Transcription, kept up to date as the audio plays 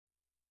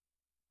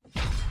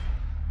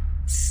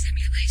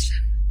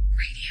Simulation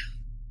Radio.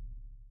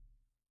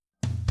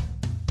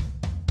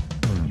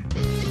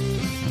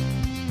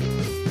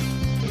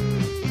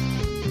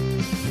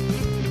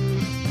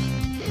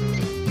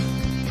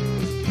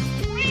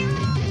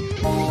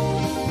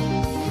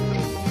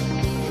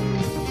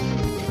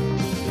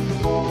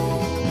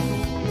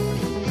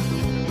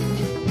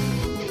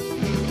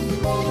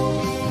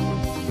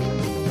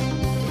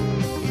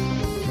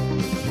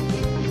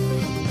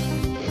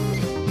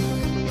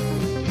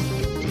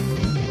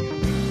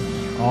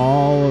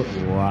 All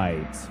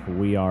right,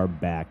 we are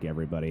back,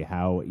 everybody.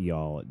 How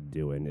y'all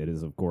doing? It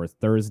is, of course,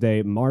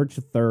 Thursday, March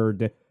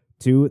 3rd,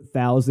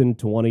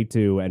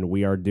 2022, and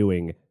we are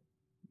doing,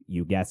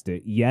 you guessed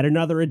it, yet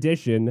another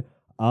edition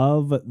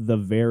of the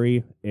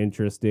very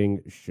interesting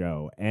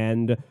show.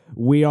 And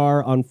we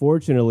are,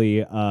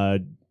 unfortunately, a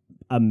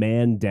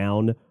man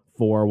down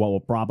for what will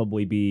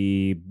probably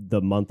be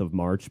the month of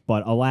March.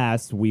 But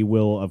alas, we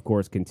will, of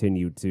course,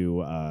 continue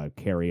to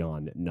carry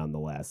on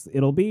nonetheless.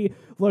 It'll be,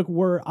 look,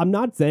 I'm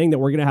not saying that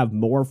we're going to have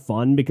more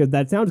fun because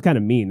that sounds kind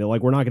of mean. That,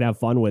 like, we're not going to have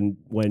fun when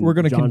we're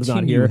going to John's not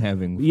continue here.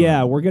 having fun.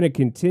 Yeah, we're going to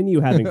continue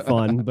having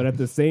fun. But at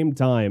the same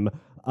time,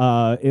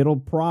 it'll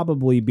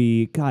probably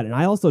be, God, and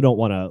I also don't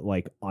want to,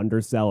 like,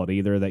 undersell it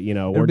either, that, you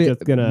know, we're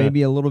just going to...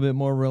 Maybe a little bit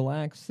more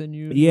relaxed than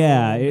usual.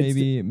 Yeah.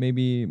 Maybe a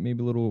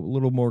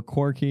little more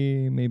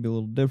quirky, maybe a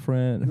little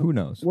different. Who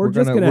knows? We're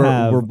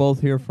both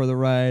here for the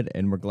ride,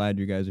 and we're glad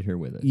you guys are here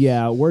with us.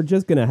 Yeah, we're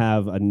just going to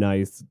have a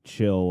nice,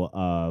 chill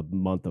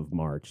month of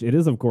March. It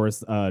is, of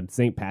course,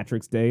 St.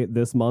 Patrick's Day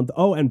this month.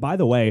 Oh, and by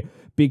the way,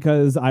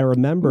 because I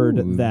remembered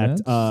that...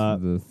 That's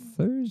the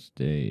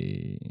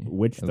Thursday.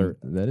 Which Thursday?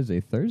 That is a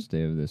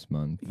Thursday of this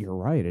month. You're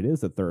right. It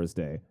is a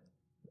Thursday.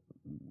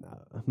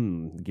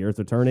 Gears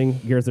are turning.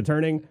 Gears are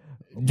turning.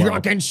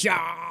 Drunken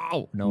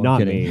show! No,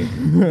 not I'm me.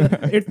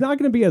 kidding. It's not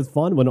going to be as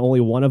fun when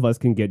only one of us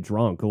can get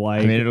drunk.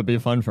 Like, I mean, it'll be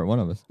fun for one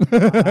of us.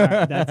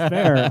 That's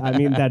fair. I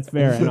mean, that's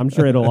fair. And I'm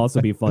sure it'll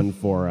also be fun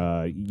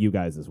for you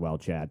guys as well,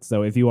 chat.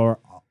 So if you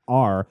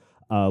are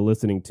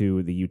listening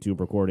to the YouTube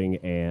recording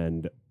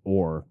and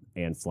the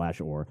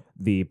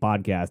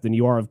podcast, then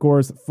you are, of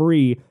course,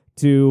 free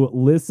to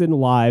listen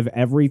live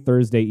every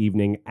Thursday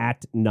evening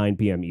at 9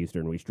 p.m.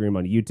 Eastern. We stream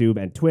on YouTube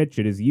and Twitch.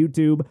 It is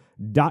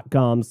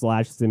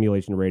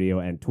youtube.com/simulation radio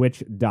and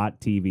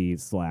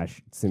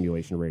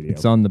twitch.tv/simulation radio.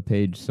 It's on the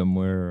page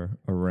somewhere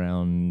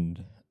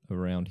around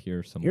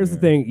here somewhere. Here's the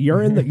thing.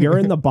 You're in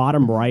the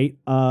bottom right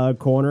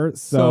corner.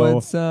 So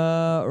it's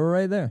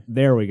right there.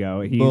 There we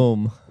go.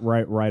 Boom.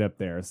 Right up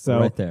there.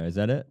 So right there. Is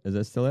that it? Is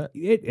that still it?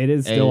 It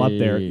is still up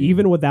there.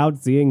 Even without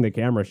seeing the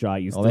camera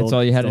shot, that's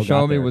all you had to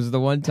show me was the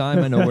one time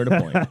I know where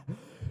to point.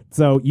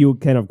 So you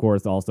can, of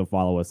course, also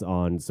follow us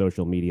on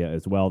social media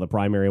as well. The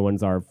primary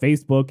ones are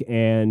Facebook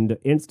and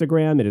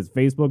Instagram. It is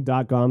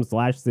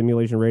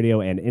facebook.com/simulation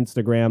radio and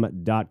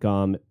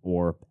Instagram.com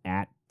or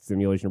at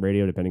Simulation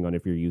Radio, depending on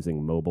if you're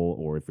using mobile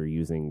or if you're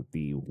using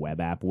the web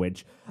app,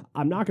 which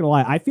I'm not going to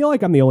lie, I feel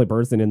like I'm the only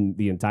person in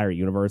the entire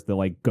universe that,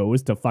 like,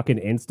 goes to fucking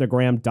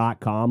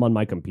Instagram.com on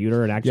my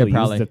computer and actually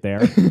uses it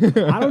there.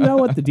 I don't know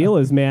what the deal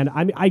is, man.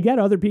 I mean, I get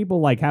other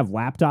people, like, have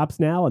laptops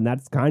now, and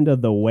that's kind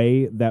of the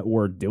way that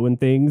we're doing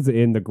things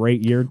in the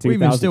great year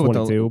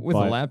 2022. With a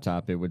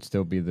laptop, it would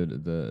still be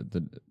the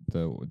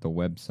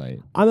website.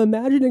 I'm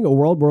imagining a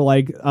world where,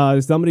 like,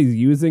 somebody's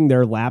using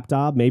their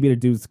laptop maybe to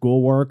do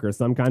schoolwork or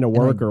some kind of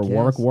work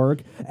or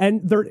work, and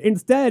they're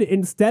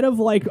instead of,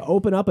 like,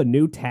 open up a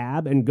new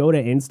tab and go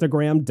to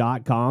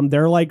Instagram.com,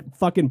 they're, like,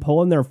 fucking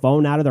pulling their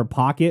phone out of their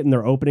pocket and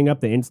they're opening up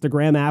the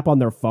Instagram app on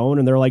their phone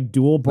and they're, like,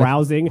 dual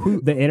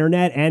browsing the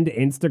internet and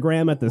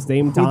Instagram at the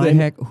same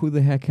time. Who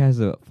the heck has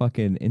a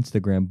fucking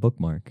Instagram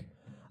bookmark?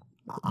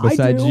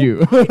 Besides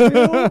you.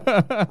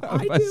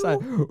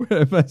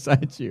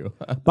 Besides you.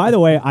 By the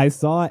way, I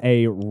saw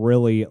a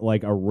really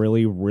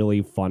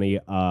funny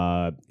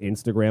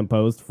Instagram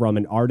post from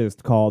an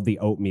artist called The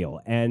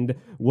Oatmeal. And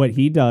what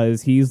he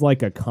does, he's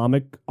like a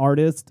comic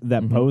artist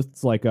that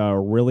posts like a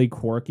really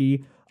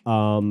quirky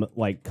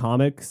like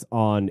comics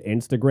on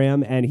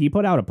Instagram. And he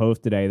put out a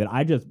post today that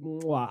I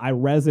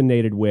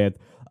resonated with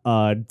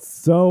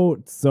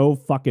so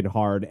fucking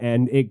hard,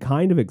 and it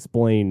kind of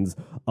explains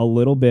a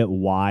little bit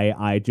why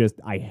I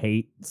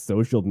hate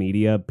social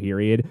media,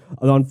 period.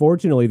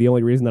 Unfortunately, the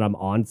only reason that I'm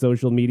on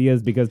social media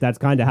is because that's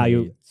kind of how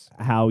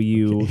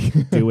you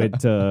do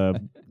it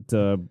to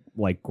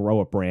like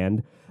grow a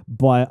brand.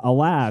 But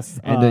alas,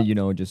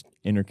 and just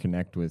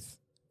interconnect with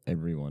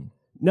everyone.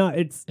 No,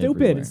 it's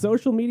stupid. Everywhere.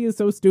 Social media is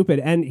so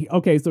stupid. And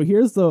okay, so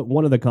here's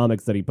one of the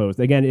comics that he posts.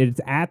 Again, it's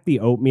at The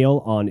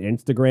Oatmeal on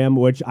Instagram,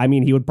 which, I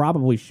mean, he would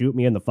probably shoot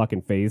me in the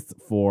fucking face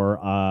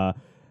for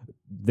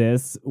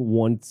this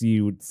once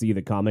you see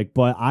the comic.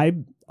 But I,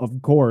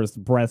 of course,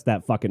 pressed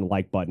that fucking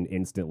like button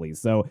instantly.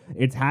 So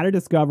it's how to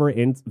discover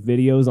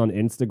videos on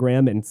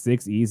Instagram in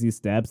 6 easy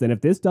steps. And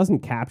if this doesn't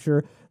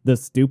capture the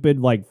stupid,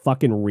 like,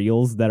 fucking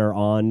reels that are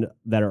on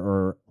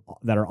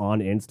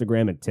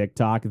Instagram and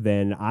TikTok,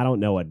 then I don't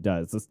know what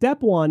does. So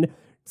step 1,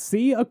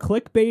 see a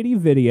clickbaity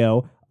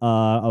video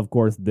Of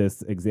course,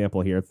 this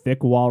example here,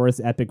 thick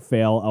walrus, epic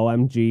fail,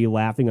 OMG,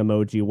 laughing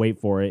emoji. Wait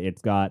for it.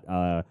 It's got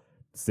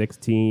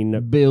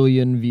 16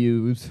 billion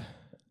views.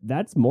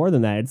 That's more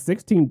than that. It's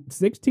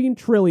 16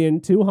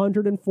 trillion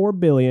 204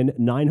 billion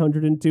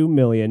 902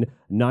 million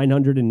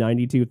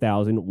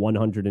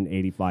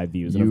 992,185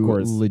 views. And of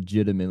course,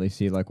 legitimately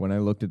see, like when I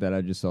looked at that,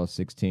 I just saw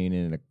 16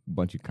 and a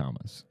bunch of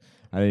commas.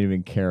 I didn't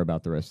even care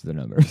about the rest of the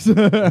numbers.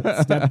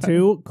 Step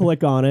 2,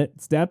 click on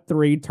it. Step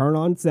 3, turn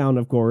on sound,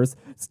 of course.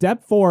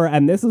 Step 4,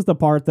 and this is the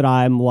part that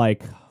I'm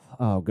like,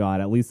 oh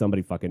God, at least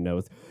somebody fucking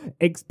knows.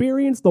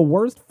 Experience the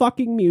worst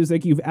fucking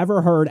music you've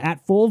ever heard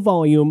at full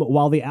volume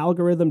while the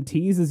algorithm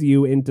teases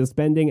you into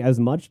spending as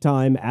much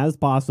time as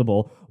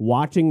possible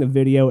watching the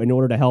video in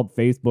order to help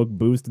Facebook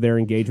boost their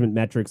engagement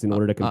metrics in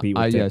order to compete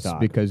with TikTok. Yes,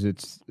 because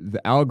it's the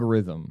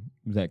algorithm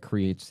that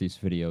creates these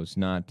videos,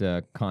 not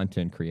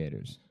content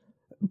creators.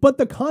 But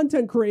the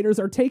content creators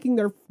are taking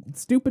their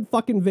stupid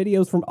fucking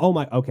videos from,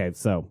 okay,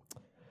 so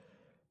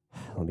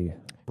let me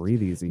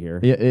breathe easy here.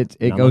 Yeah,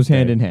 it goes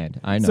hand in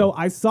hand. I know. So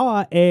I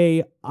saw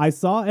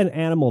an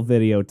animal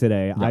video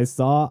today. Yep. I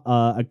saw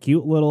a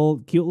cute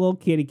little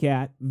kitty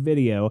cat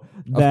video.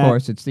 Of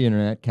course, it's the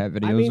internet. Cat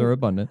videos are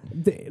abundant.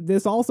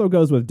 This also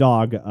goes with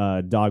dog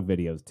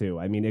videos too.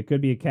 I mean, it could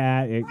be a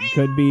cat. It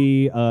could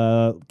be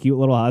a cute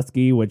little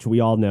husky, which we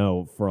all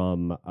know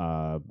from.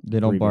 They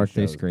don't bark.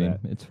 They scream.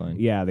 It's fine.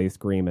 Yeah, they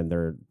scream and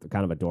they're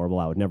kind of adorable.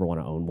 I would never want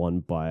to own one,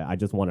 but I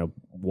just want to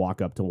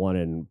walk up to one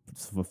and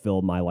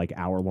fulfill my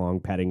hour-long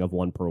petting of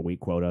one per week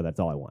quota. That's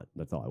all I want.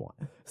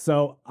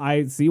 So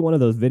I see one of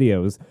those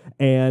videos,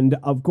 and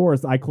of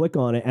course I click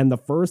on it, and the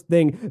first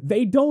thing,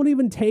 they leave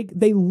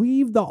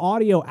the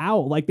audio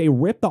out. Like, they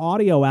rip the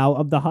audio out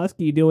of the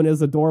husky doing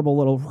his adorable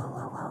little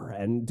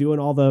and doing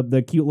all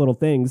the cute little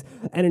things,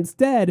 and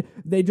instead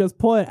they just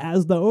put,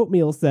 as the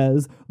oatmeal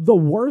says, the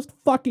worst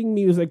fucking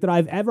music that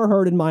I've ever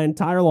heard in my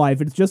entire life.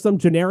 It's just some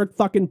generic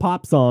fucking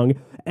pop song,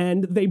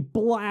 and they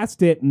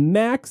blast it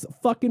max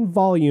fucking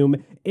volume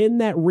in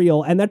that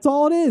reel, and that's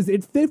all it is.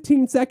 It's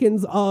 15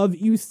 seconds of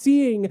you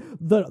seeing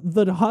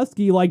the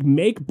husky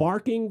make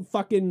barking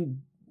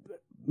fucking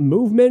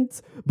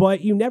movements,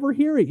 but you never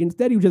hear it.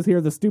 Instead, you just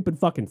hear the stupid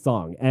fucking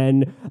song,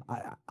 and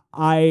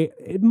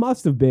it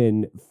must have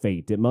been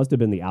fate. It must have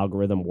been the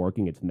algorithm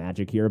working its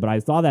magic here, but I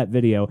saw that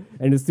video,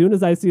 and as soon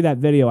as I see that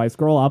video, I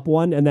scroll up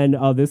one, and then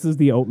this is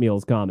the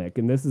Oatmeal's comic,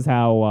 and this is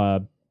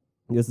how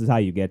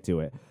you get to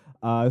it.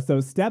 So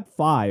step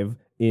 5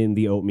 in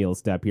the oatmeal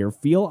step here,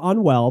 feel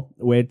unwell,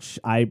 which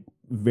I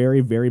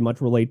very, very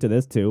much relate to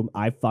this too.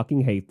 I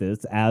fucking hate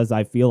this, as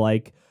I feel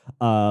like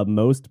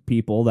most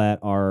people that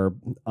are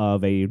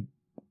of a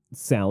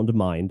sound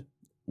mind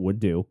would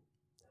do.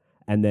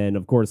 And then,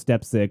 of course,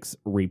 step 6,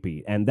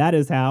 repeat. And that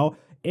is how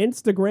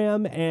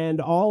Instagram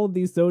and all of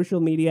these social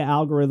media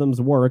algorithms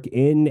work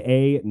in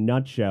a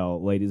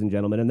nutshell, ladies and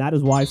gentlemen. And that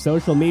is why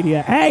social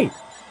media... Hey!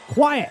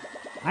 Quiet!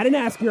 I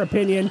didn't ask your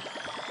opinion.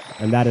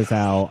 And that is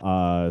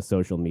how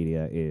social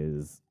media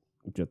is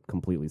just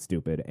completely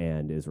stupid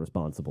and is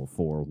responsible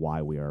for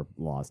why we are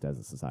lost as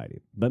a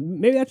society. But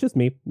maybe that's just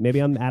me. Maybe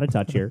I'm out of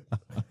touch here.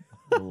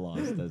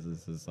 Lost as a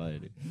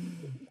society.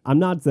 I'm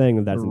not saying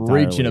that that's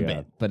entirely... Reaching a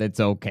bit, but it's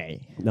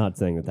okay. Not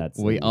saying that that's...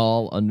 We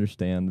all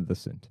understand the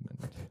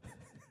sentiment.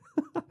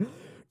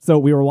 So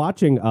we were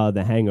watching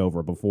The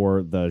Hangover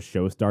before the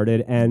show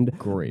started, and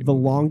Great the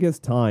movie.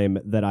 longest time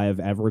that I have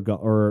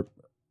ever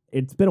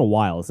it's been a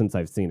while since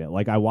I've seen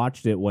it. I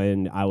watched it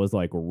when I was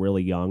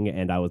really young,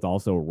 and I was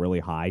also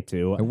really high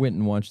too. I went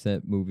and watched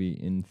that movie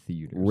in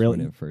theaters when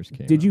it first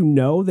came out. Did you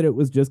know that it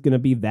was just going to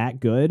be that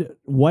good?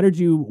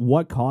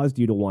 What caused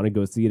you to want to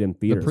go see it in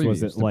theaters? The previews,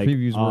 Was it the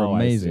previews were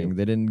amazing.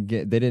 They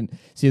didn't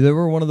see, they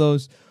were one of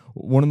those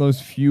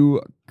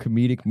few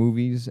comedic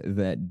movies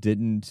that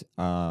didn't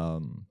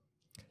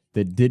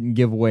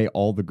give away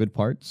all the good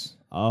parts.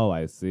 Oh,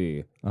 I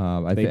see.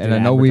 I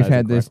know we've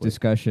had this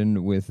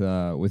discussion with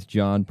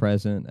John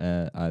present,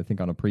 I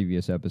think on a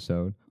previous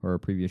episode or a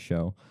previous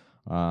show,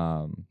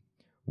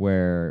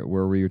 where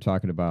we were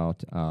talking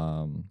about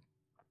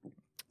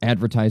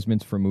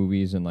advertisements for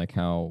movies and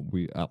how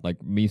we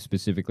me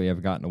specifically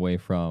have gotten away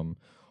from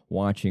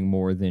watching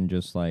more than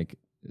just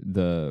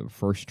the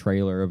first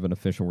trailer of an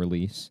official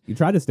release. You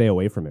try to stay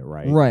away from it,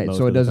 right? Right,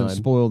 so it doesn't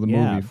spoil the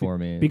movie for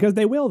me. Because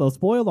they'll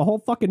spoil the whole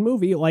fucking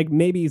movie.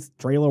 Maybe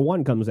trailer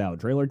 1 comes out,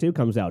 trailer 2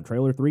 comes out,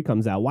 trailer 3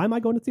 comes out. Why am I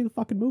going to see the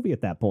fucking movie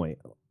at that point?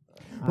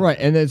 Right,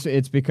 and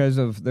it's because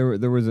of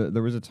there was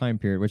a time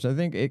period which I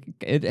think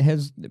it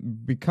has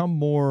become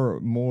less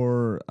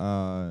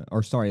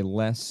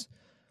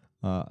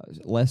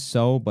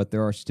so, but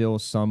there are still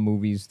some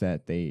movies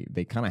that they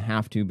kind of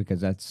have to, because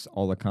that's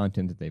all the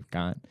content that they've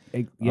got.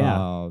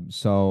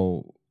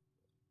 So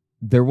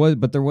there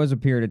was a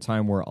period of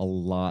time where a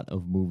lot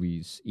of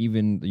movies,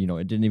 even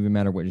it didn't even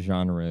matter what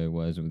genre it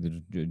was,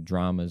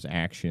 dramas,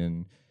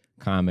 action,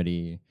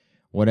 comedy,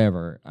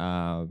 whatever,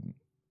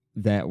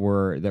 that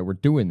were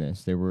doing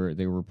this. They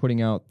were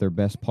putting out their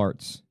best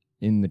parts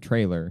in the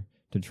trailer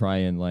to try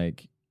and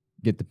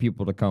get the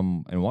people to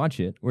come and watch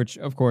it, which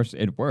of course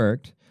it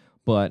worked.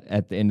 but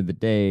at the end of the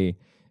day,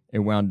 it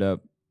wound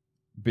up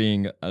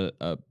being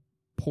a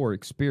poor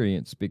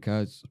experience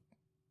because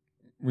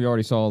we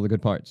already saw all the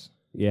good parts.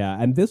 Yeah,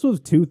 and this was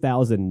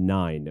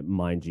 2009,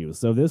 mind you.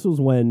 So this was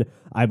when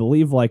I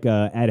believe like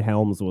Ed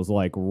Helms was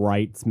like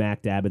right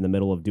smack dab in the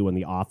middle of doing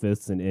The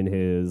Office and in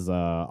his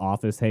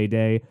Office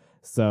heyday.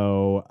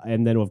 So,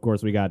 and then of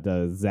course we got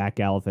Zach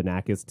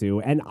Galifianakis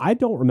too, and I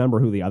don't remember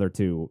who the other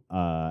two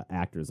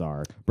actors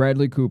are.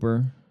 Bradley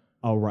Cooper.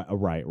 Oh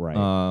right.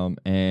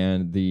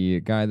 And the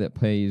guy that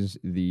plays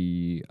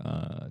the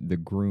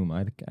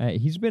groom,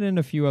 he's been in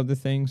a few other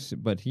things,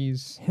 but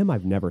him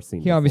I've never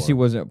seen. He obviously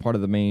wasn't part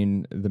of the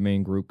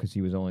main group because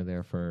he was only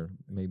there for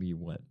maybe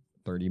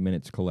 30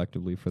 minutes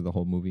collectively for the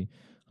whole movie.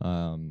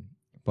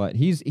 But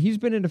he's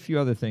been in a few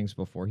other things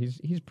before. He's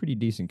a pretty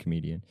decent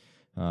comedian.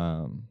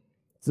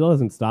 Still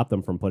doesn't stop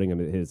them from putting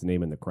his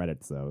name in the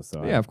credits, though.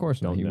 So yeah, of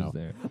course, no, he was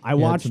there. I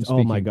watched.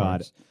 Oh my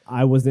god,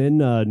 I was in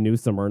New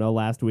Smyrna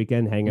last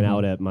weekend, hanging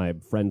out at my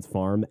friend's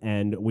farm,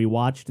 and we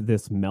watched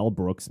this Mel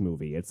Brooks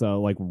movie. It's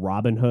like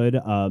Robin Hood,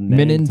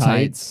 Men in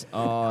Tights.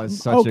 Oh,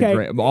 such a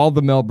great. All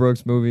the Mel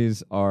Brooks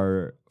movies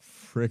are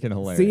freaking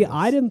hilarious. See,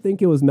 I didn't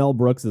think it was Mel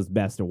Brooks'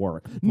 best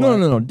work.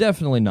 No,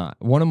 definitely not.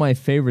 One of my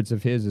favorites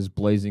of his is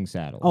Blazing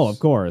Saddles. Oh, of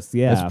course,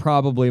 yeah. That's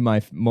probably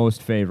my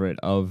most favorite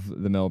of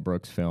the Mel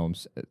Brooks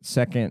films.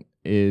 Second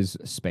is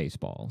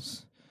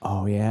Spaceballs.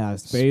 Oh, yeah,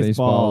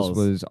 Spaceballs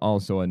was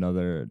also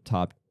another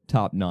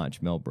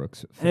top-notch Mel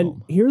Brooks film.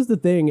 And here's the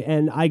thing,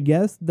 and I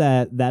guess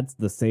that's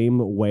the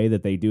same way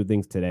that they do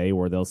things today,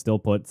 where they'll still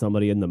put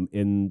somebody in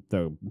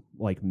the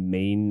like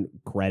main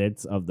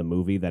credits of the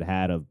movie that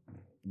had a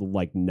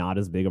like not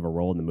as big of a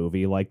role in the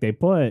movie. Like they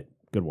put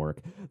good work.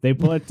 They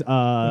put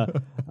I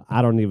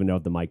don't even know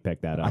if the mic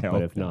picked that up,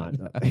 but if not,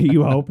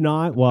 you hope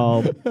not.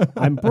 Well,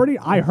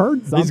 I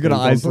heard something. He's gonna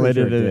isolate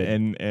it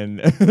and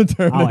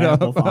turn it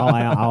up.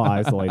 I'll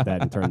isolate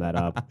that and turn that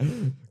up.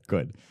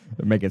 Good.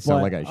 Make it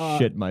sound like I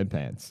shit my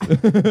pants.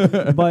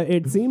 But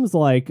it seems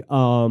like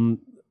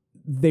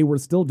they were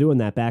still doing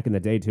that back in the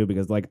day too,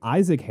 because like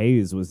Isaac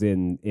Hayes was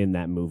in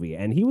that movie,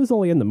 and he was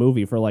only in the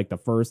movie for like the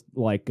first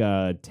like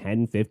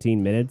 10-15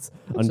 minutes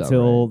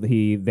until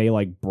they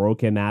like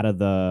broke him out of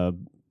the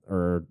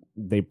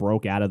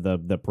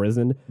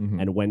prison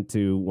and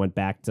went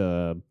back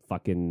to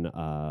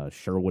fucking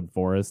Sherwood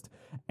Forest,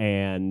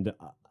 and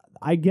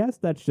I guess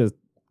that's just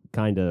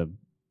kind of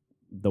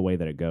the way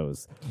that it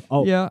goes.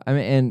 Oh yeah, I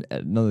mean, and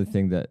another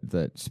thing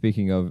that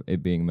speaking of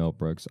it being Mel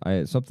Brooks,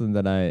 something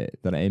that I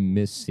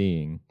miss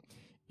seeing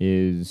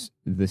is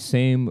the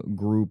same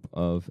group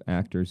of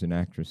actors and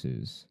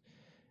actresses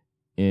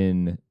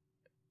in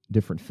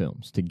different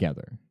films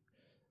together.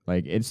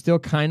 Like it still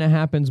kind of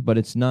happens, but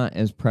it's not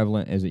as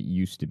prevalent as it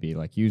used to be.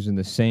 Like using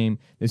the same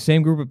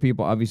group of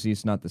people. Obviously,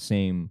 it's not the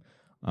same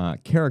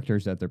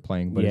characters that they're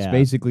playing, but it's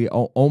basically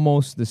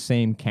almost the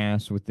same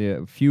cast with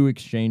the few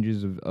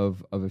exchanges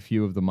of a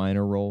few of the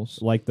minor roles,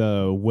 like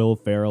the Will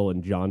Ferrell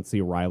and John C.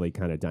 Reilly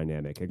kind of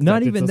dynamic.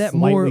 Not even that,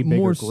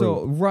 more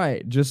so,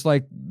 right? Just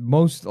like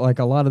most, like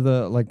a lot of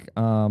the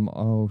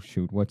oh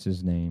shoot, what's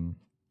his name?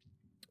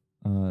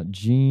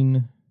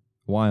 Gene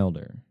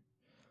Wilder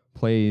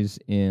plays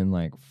in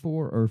like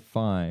 4 or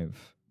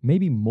 5,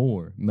 maybe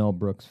more Mel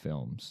Brooks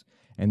films,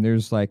 and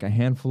there's like a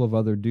handful of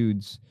other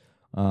dudes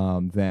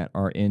that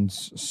are in,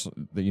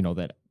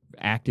 that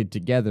acted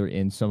together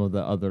in some of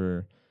the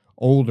other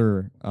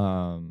older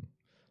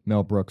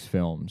Mel Brooks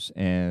films.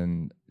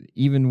 And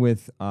even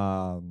with,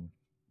 I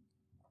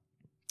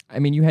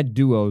mean, you had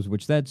duos,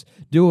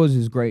 duos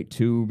is great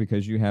too,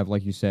 because you have,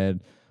 like you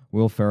said,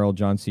 Will Ferrell,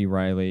 John C.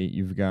 Reilly.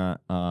 You've got,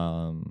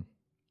 a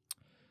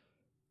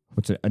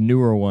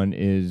newer one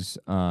is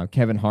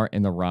Kevin Hart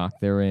and The Rock.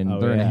 They're in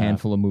a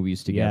handful of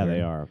movies together. Yeah,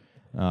 they are.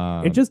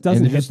 It just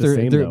doesn't hit the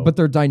same, though. But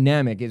their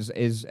dynamic is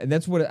and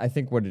that's what I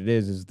think what it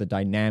is the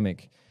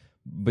dynamic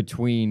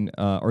between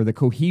or the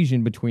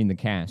cohesion between the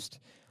cast.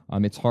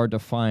 It's hard to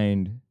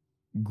find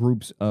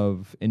groups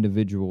of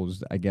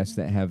individuals, I guess,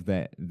 that have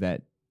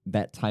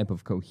that type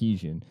of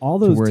cohesion. All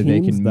those where teams, they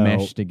can though,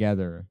 mesh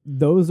together.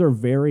 Those are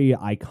very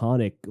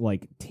iconic,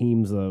 like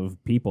teams of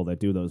people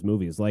that do those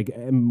movies. Like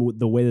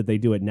the way that they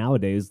do it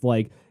nowadays,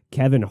 like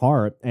Kevin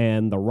Hart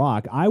and The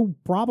Rock, I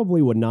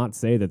probably would not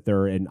say that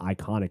they're an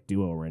iconic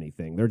duo or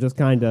anything. They're just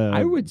kind of.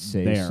 I would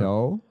say there.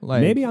 So.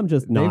 Like maybe I'm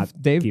just not.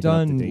 They've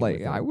done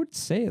like I would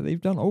say they've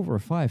done over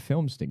 5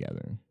 films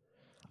together.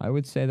 I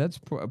would say that's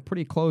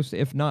pretty close,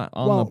 if not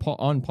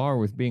on par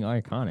with being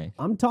iconic.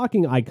 I'm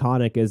talking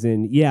iconic as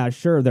in, yeah,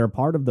 sure, they're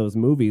part of those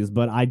movies,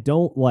 but I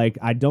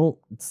don't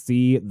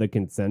see the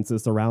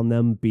consensus around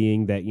them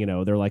being that,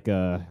 they're like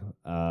a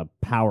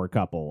power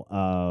couple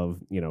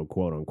of,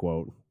 quote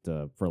unquote,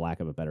 for lack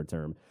of a better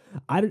term.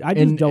 I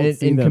just don't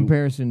see in them.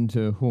 Comparison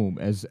to whom,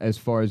 as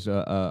far as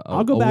a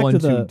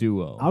 1-2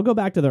 duo. I'll go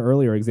back to the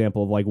earlier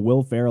example of like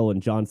Will Ferrell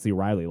and John C.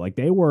 Reilly. Like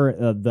they were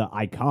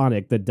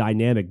the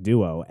dynamic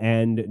duo,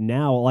 and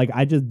now like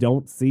I just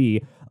don't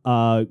see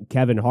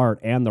Kevin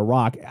Hart and The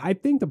Rock. I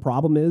think the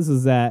problem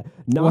is that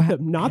Will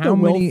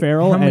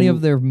Ferrell. How many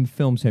of their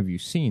films have you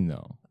seen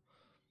though?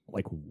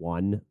 like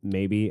one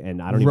maybe,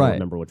 and I don't even Right.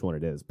 remember which one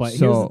it is. But here's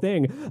So- the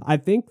thing. I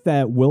think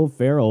that Will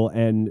Ferrell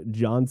and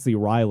John C.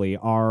 Reilly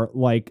are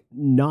like,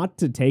 not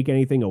to take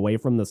anything away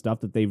from the stuff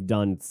that they've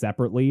done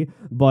separately,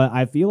 but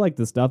I feel like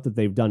the stuff that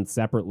they've done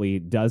separately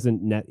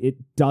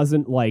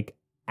doesn't like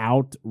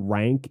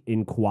outrank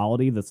in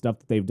quality the stuff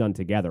that they've done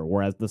together,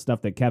 whereas the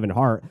stuff that Kevin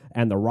Hart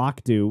and The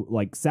Rock do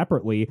like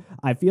separately,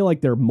 I feel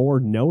like they're more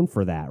known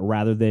for that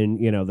rather than,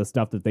 you know, the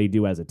stuff that they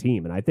do as a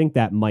team. And I think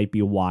that might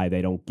be why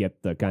they don't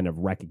get the kind of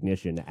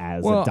recognition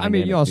as a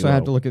dynamic you also duo.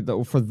 have to look at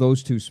for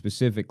those two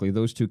specifically.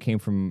 Those two came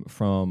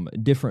from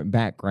different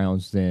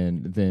backgrounds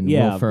than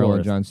Will of Ferrell and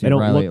course. John C. They don't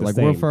Reilly. look the Like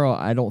Will same. Ferrell,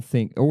 I don't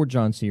think, or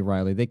John C.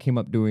 Reilly, they came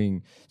up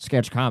doing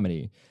sketch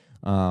comedy.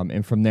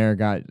 And from there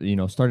got,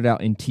 started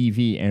out in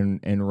TV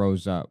and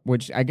rose up,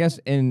 which I guess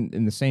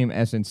in the same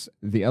essence,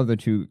 the other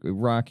two,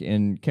 Rock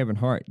and Kevin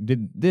Hart,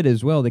 did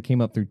as well. They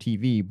came up through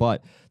TV,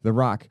 but The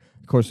Rock,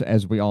 of course,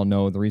 as we all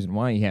know, the reason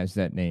why he has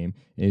that name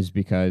is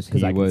because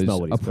he was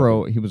a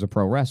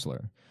pro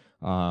wrestler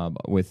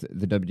with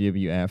the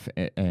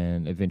WWF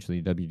and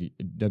eventually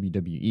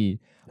WWE.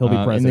 He'll be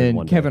president and then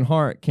one day. Kevin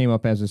Hart came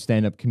up as a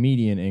stand-up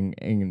comedian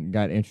and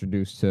got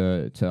introduced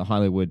to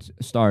Hollywood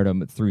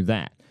stardom through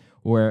that.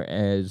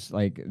 Whereas,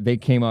 like, they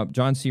came up,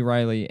 John C.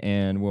 Reilly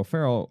and Will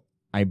Ferrell,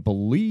 I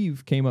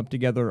believe, came up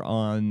together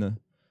on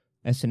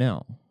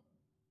SNL.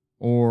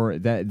 Or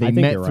that they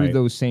met through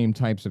those same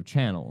types of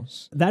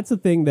channels. That's the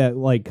thing that,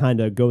 like, kind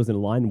of goes in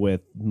line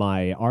with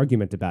my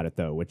argument about it,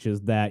 though, which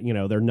is that,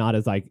 they're not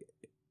as, like,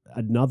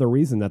 another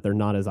reason that they're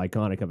not as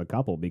iconic of a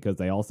couple, because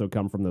they also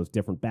come from those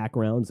different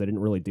backgrounds. They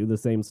didn't really do the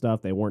same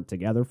stuff. They weren't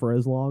together for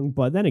as long.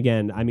 But then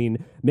again, I mean,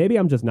 maybe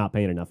I'm just not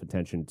paying enough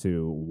attention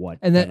to what.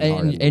 And that,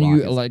 Kevin Hart and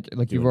you Rock is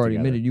like you've doing already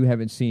together. admitted, you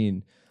haven't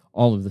seen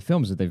all of the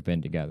films that they've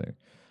been together.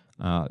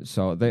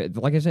 So they,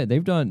 like I said,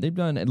 they've done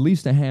at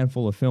least a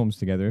handful of films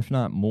together, if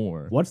not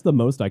more. What's the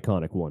most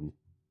iconic one?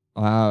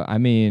 I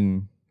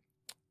mean,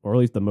 or at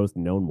least the most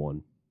known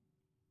one.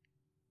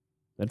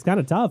 That's kind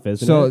of tough,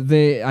 isn't so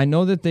it? I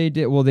know that they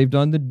did. Well, they've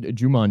done the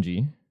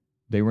Jumanji.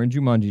 They were in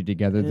Jumanji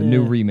together, the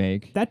new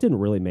remake. That didn't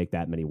really make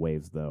that many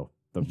waves, though.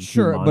 The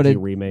Sure, Jumanji but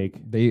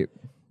remake. They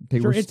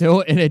were still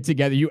in it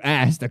together. You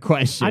asked a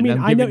question. I mean,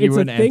 I know it's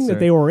a thing that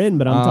they were in,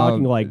 but I'm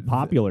talking like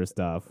popular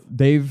stuff.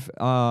 They've.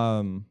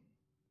 I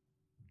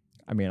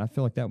mean, I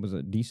feel like that was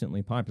a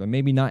decently popular.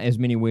 Maybe not as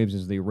many waves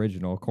as the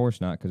original, of course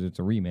not, because it's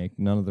a remake.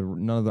 None of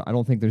the. I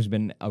don't think there's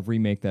been a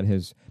remake that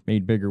has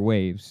made bigger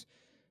waves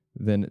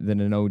than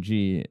an OG.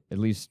 At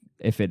least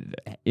if it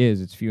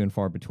is, it's few and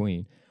far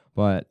between.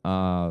 But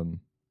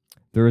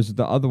there is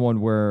the other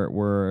one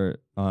where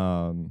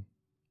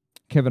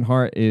Kevin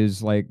Hart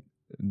is like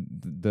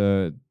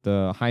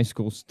the high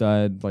school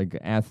stud, like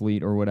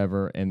athlete or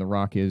whatever, and The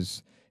Rock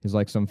is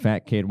like some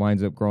fat kid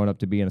winds up growing up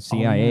to being a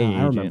CIA agent.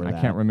 I remember that.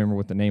 I can't remember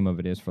what the name of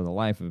it is for the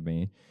life of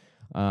me.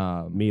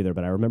 Me either,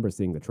 but I remember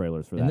seeing the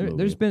trailers for that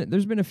movie.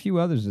 There's been a few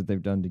others that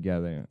they've done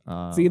together.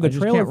 See, the I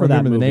just trailer can't for that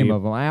remember the name movie-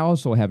 of them. I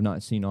also have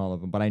not seen all of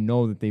them, but I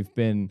know that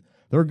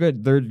they're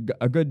good. They're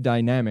a good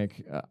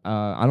dynamic.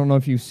 I don't know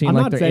if you've seen I'm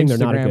like not their saying they're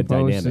not a Instagram good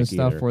posts dynamic and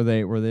stuff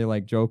either. where they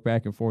like joke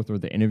back and forth, or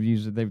the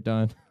interviews that they've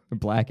done.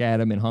 Black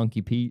Adam and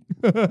Hunky Pete.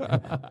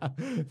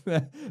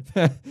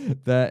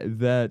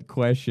 that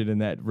question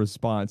and that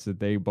response that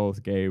they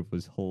both gave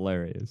was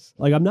hilarious.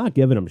 Like, I'm not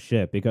giving them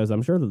shit because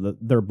I'm sure that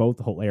they're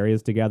both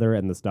hilarious together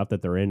and the stuff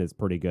that they're in is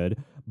pretty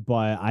good.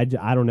 But I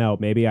don't know.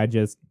 Maybe I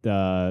just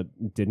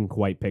didn't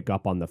quite pick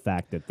up on the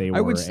fact that they were.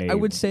 I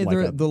would say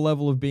they're the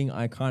level of being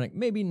iconic.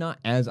 Maybe not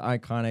as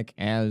iconic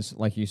as,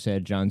 like you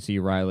said, John C.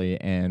 Reilly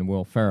and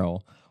Will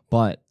Ferrell,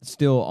 but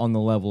still on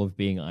the level of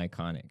being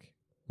iconic.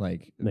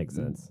 Like, makes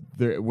sense.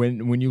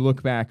 When you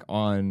look back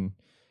on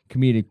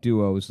comedic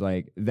duos,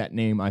 like that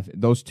name,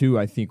 those two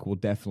I think will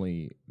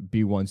definitely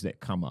be ones that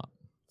come up.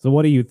 So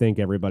what do you think,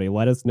 everybody?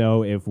 Let us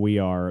know if we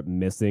are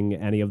missing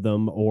any of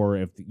them, or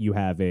if you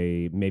have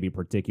a maybe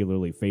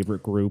particularly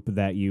favorite group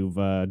that you've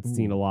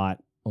seen a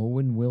lot.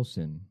 Owen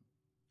Wilson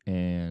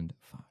and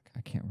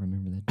I can't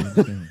remember that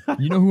dude's name.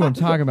 You know who I'm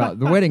talking about?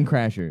 The Wedding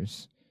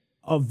Crashers.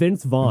 Oh,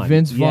 Vince Vaughn.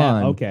 Vince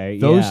Yeah, Vaughn. okay.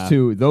 Those yeah.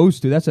 two.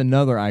 That's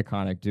another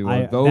iconic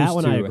duo. Those that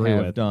one two I agree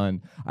have with.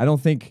 done. I don't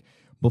think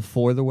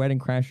before The Wedding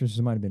Crashers,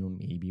 there might have been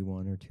maybe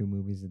one or two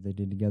movies that they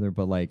did together,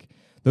 but like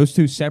those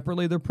two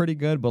separately, they're pretty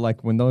good. But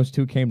like when those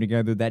two came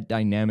together, that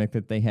dynamic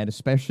that they had,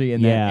 especially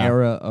in that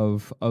era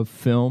of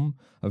film,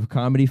 of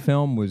comedy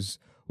film, is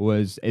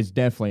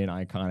definitely an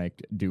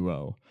iconic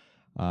duo,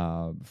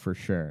 for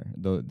sure.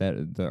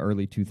 The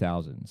early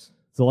 2000s.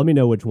 So let me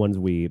know which ones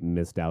we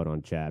missed out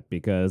on, chat,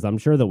 because I'm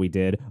sure that we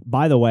did.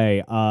 By the way,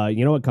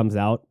 you know what comes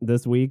out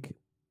this week?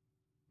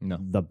 No.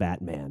 The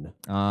Batman.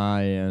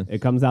 Yeah.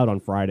 It comes out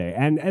on Friday.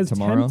 And as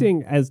Tomorrow?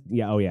 tempting as...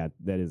 that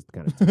is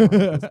kind of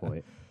tomorrow at this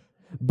point.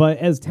 But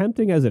as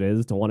tempting as it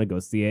is to want to go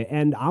see it,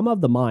 and I'm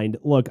of the mind,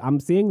 look, I'm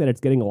seeing that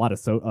it's getting a lot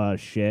of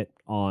shit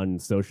on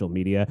social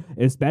media,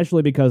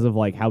 especially because of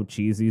like how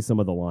cheesy some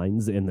of the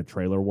lines in the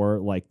trailer were,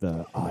 like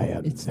the "I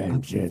am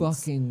vengeance."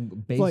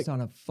 Fucking based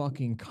on a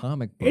fucking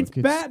comic book. It's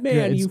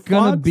Batman. It's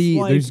gonna be.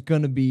 There's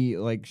gonna be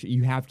like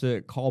you have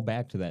to call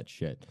back to that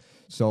shit.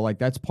 So like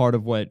that's part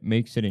of what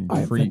makes it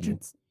intriguing.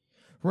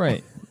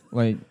 Right.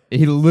 Like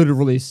he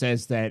literally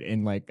says that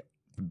in like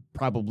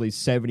probably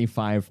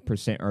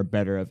 75% or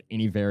better of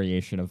any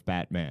variation of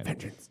Batman.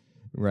 Vengeance.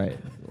 Right.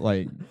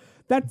 Like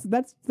that's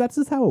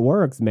just how it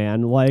works,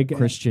 man. Like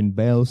Christian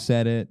Bale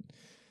said it.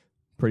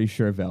 Pretty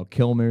sure Val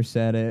Kilmer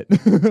said it.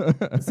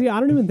 See, I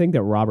don't even think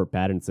that Robert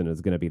Pattinson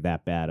is going to be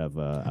that bad of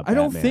a I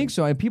don't Batman. think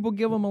so. And people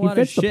give him a lot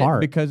of shit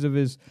because of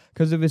his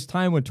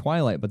time with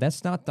Twilight, but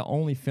that's not the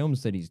only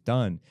films that he's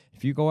done.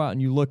 If you go out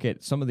and you look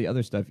at some of the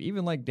other stuff,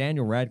 even like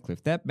Daniel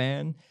Radcliffe, that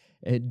man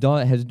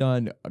has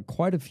done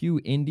quite a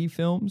few indie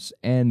films,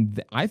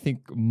 and I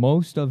think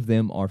most of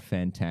them are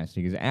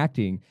fantastic. His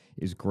acting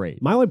is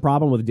great. My only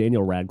problem with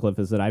Daniel Radcliffe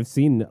is that I've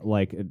seen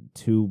like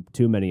too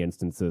many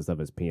instances of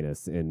his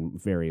penis in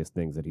various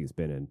things that he's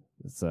been in.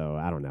 So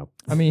I don't know.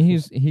 I mean, he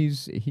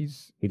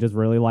just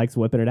really likes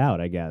whipping it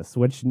out, I guess.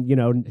 Which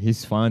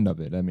he's fond of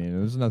it. I mean,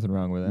 there's nothing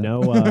wrong with that.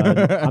 No,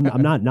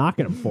 I'm not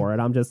knocking him for it.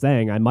 I'm just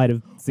saying I might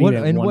have seen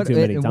it one too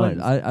many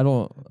times. I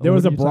don't. There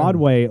was a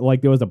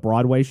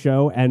Broadway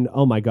show, and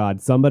oh my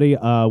god, somebody,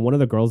 one of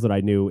the girls that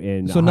I knew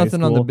in so high nothing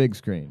school, on the big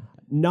screen.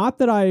 Not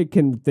that I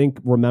can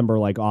remember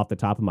like off the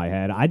top of my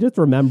head. I just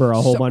remember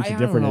a whole bunch of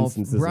different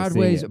instances.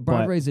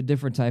 Broadway's a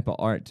different type of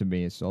art to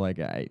me. So like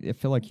I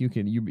feel like you're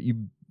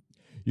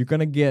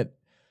gonna get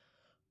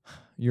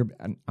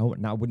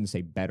I wouldn't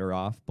say better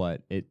off,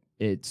 but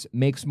it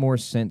makes more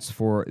sense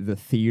for the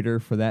theater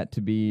for that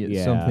to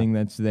be something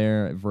that's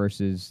there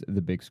versus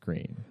the big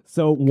screen.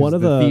 So one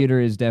of the theater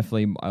is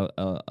definitely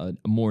a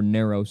more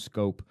narrow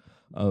scope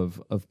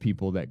of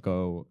people that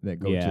go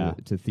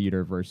to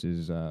theater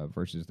versus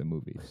the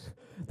movies.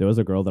 There was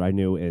a girl that I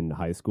knew in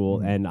high school,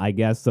 and I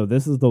guess so.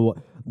 This is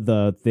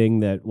the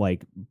thing that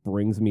like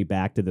brings me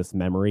back to this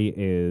memory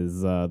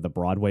is the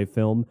Broadway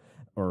film.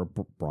 Or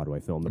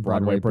the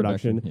Broadway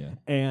production. Yeah.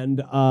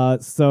 And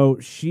so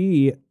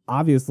she,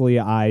 obviously,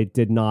 I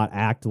did not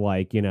act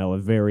like, a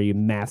very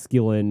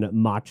masculine,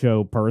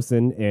 macho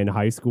person in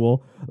high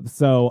school.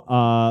 So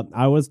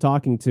I was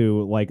talking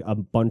to like a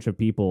bunch of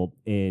people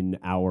in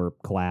our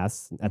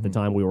class. At the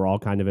time, we were all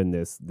kind of in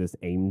this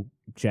AIM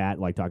chat,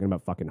 like talking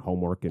about fucking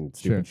homework and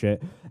stupid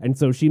shit. And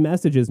so she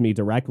messages me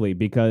directly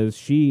because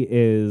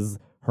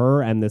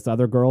her and this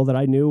other girl that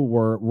I knew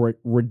were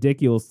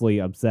ridiculously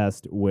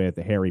obsessed with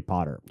Harry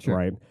Potter,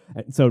 right?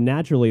 So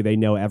naturally, they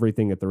know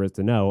everything that there is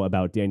to know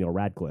about Daniel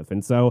Radcliffe.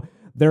 And so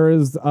there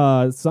is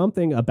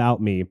something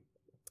about me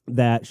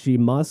that she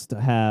must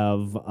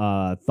have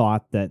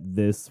thought that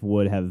this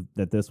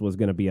was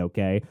going to be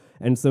okay.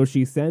 And so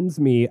she sends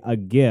me a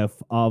gif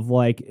of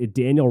like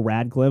Daniel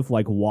Radcliffe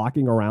like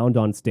walking around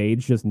on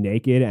stage just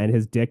naked and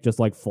his dick just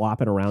like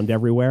flopping around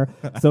everywhere.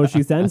 So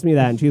she sends me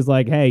that and she's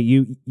like, "Hey,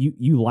 you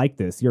like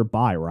this? You're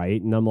bi,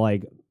 right?" And I'm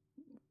like,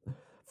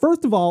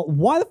 first of all,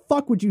 why the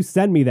fuck would you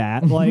send me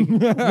that? Like,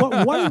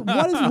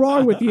 what is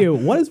wrong with you?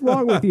 What is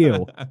wrong with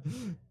you?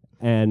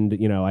 And,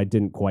 I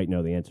didn't quite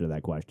know the answer to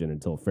that question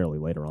until fairly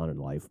later on in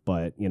life.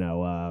 But,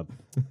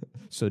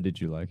 So did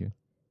you like it?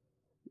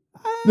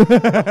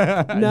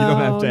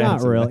 No,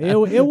 not really.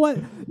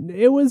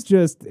 It was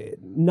just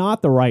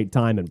not the right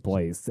time and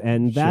place.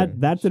 And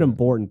that's an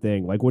important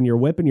thing. Like when you're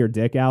whipping your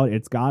dick out,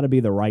 it's got to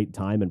be the right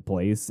time and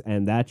place.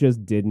 And that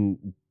just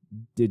didn't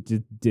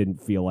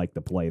feel like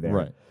the play there.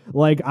 Right.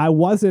 Like I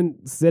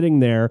wasn't sitting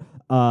there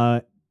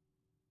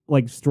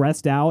like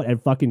stressed out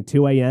at fucking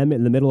 2 a.m.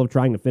 in the middle of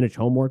trying to finish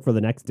homework for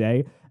the next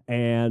day.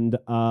 And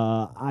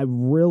I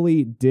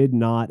really did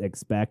not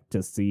expect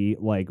to see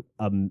like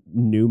a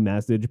new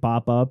message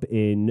pop up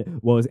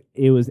in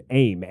it was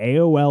AIM,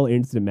 AOL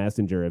Instant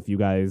Messenger. If you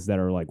guys that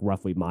are like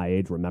roughly my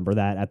age remember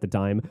that at the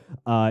time,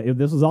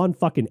 this was on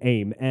fucking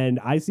AIM, and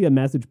I see a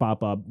message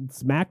pop up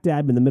smack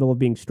dab in the middle of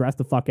being stressed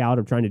the fuck out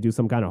of trying to do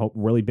some kind of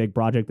really big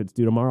project that's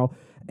due tomorrow.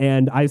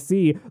 And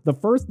the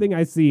first thing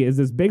I see is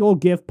this big old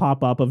GIF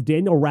pop up of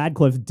Daniel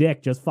Radcliffe's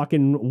dick just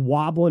fucking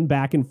wobbling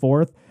back and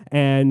forth.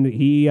 And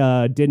he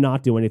did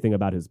not do anything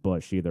about his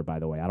bush either, by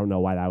the way. I don't know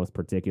why that was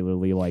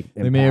particularly like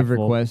impactful. They may have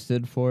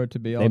requested for it to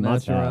be all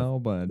natural,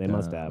 but they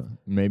must have.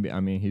 Maybe,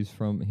 I mean, he's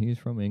from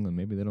England.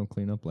 Maybe they don't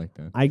clean up like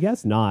that. I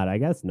guess not.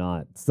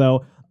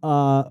 So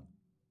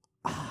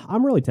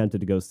I'm really tempted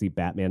to go see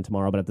Batman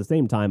tomorrow, but at the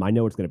same time, I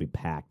know it's going to be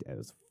packed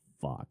as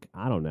fuck.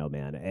 I don't know,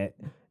 man. It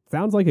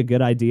sounds like a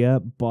good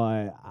idea,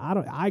 but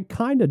I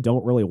kind of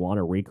don't really want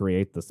to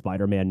recreate the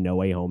Spider-Man No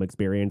Way Home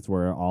experience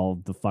where all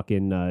the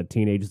fucking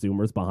teenage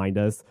Zoomers behind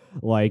us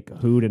like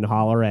hoot and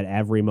holler at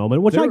every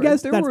moment, which I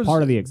guess that's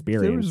part of the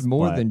experience. There was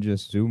more than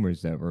just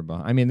Zoomers that were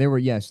behind. I mean, they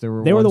were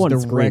the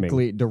ones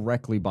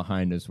directly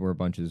behind us were a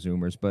bunch of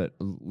Zoomers, but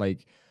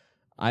like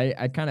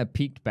I kind of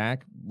peeked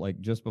back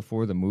like just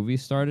before the movie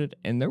started,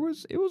 and it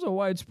was a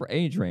widespread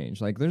age range.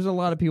 Like there's a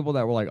lot of people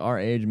that were like our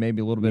age,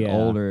 maybe a little bit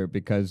older,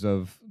 because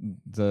of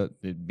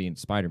it being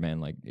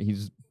Spider-Man. Like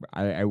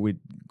I would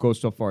go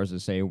so far as to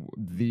say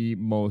the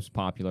most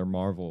popular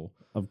Marvel,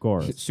 of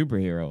course,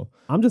 superhero.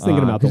 I'm just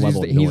thinking about the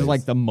level. He's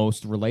like the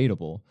most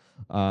relatable,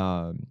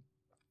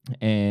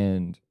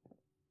 and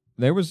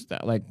there was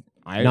that, like.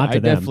 I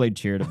definitely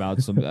cheered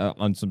about some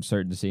on some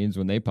certain scenes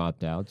when they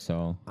popped out.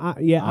 So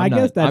I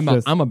guess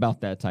I'm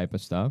about that type of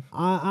stuff.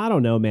 I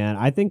don't know, man.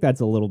 I think that's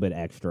a little bit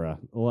extra.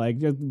 Like,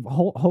 just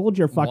hold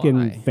your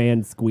fucking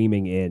fan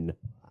squeaming in.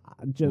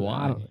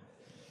 Why?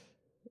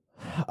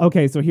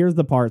 Okay, so here's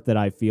the part that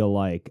I feel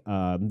like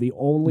the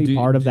only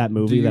part of that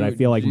movie that I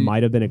feel like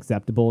might have been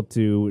acceptable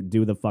to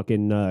do the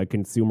fucking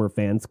consumer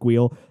fan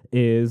squeal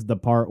is the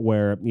part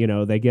where, you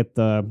know, they get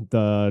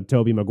the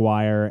Tobey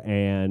Maguire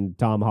and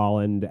Tom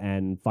Holland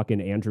and fucking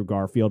Andrew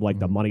Garfield, like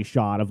the money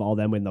shot of all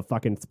them in the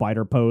fucking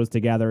spider pose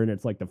together, and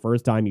it's like the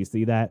first time you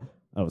see that.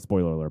 Oh,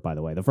 spoiler alert, by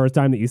the way. The first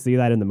time that you see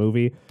that in the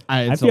movie,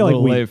 I feel like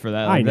late for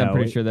that. Like, I'm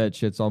pretty sure that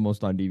shit's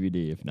almost on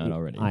DVD, if not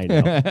already. I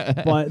know.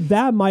 But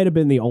that might have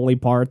been the only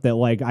part that,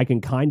 like, I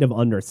can kind of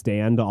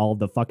understand all of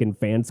the fucking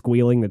fan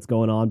squealing that's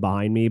going on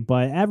behind me.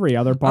 But every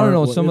other part, I don't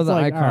know, some of the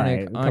like,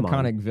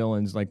 iconic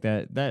villains like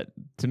that,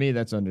 to me,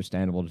 that's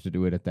understandable to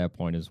do it at that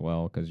point as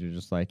well, because you're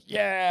just like,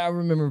 yeah, I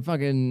remember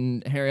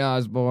fucking Harry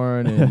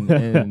Osborn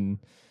and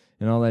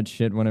all that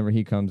shit whenever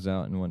he comes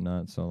out and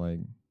whatnot. So, like,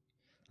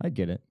 I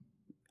get it.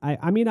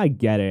 I mean, I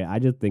get it. I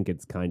just think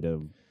it's kind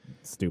of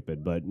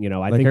stupid. But, you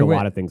know, I think a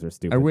lot of things are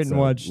stupid. I went and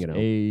watched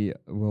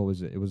what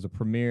was it? It was the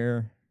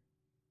premiere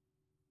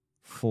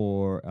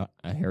for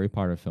a Harry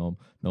Potter film,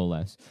 no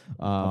less.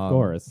 Of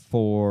course.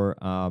 For,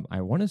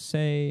 I want to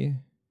say...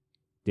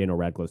 Daniel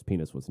Radcliffe's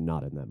penis was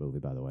not in that movie,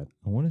 by the way.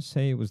 I want to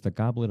say it was The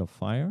Goblet of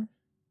Fire.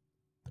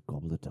 The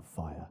Goblet of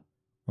Fire.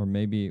 Or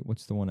maybe,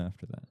 what's the one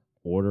after that?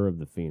 Order of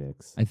the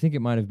Phoenix. I think it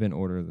might have been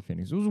Order of the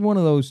Phoenix. It was one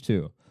of those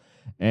two.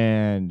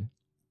 And...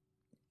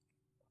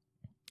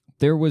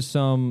 There was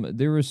some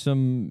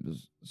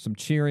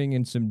cheering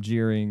and some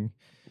jeering,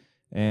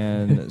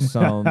 and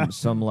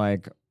some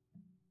like,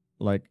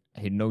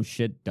 hey, no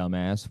shit,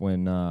 dumbass.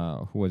 When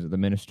who was it? The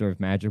Minister of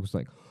Magic was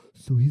like,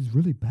 so he's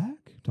really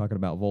back, talking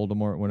about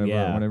Voldemort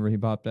whenever he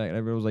popped back, and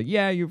everyone was like,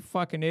 yeah, you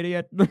fucking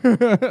idiot.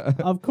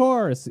 Of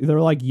course,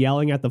 they're like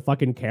yelling at the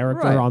fucking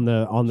character on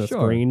the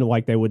screen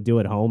like they would do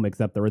at home,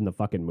 except they're in the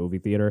fucking movie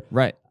theater.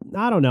 Right.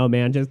 I don't know,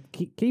 man. Just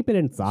keep it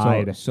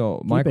inside.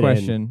 So my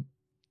question.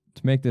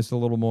 To make this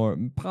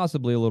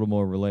possibly a little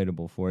more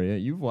relatable for you,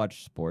 you've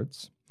watched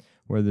sports,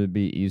 whether it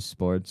be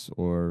esports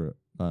or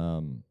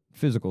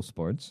physical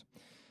sports.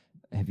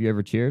 Have you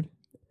ever cheered?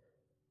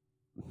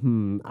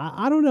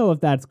 I don't know if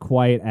that's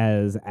quite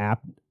as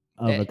apt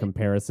of a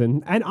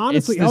comparison. And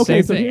honestly, so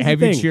here's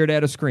have you cheered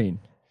at a screen?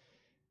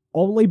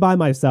 Only by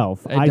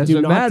myself. I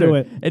do not do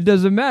it. It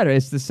doesn't matter.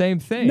 It's the same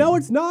thing. No,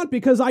 it's not,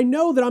 because I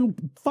know that I'm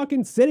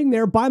fucking sitting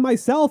there by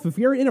myself. If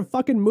you're in a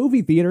fucking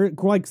movie theater,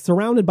 like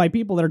surrounded by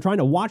people that are trying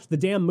to watch the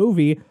damn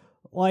movie,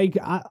 like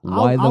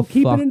I'll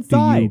keep it inside.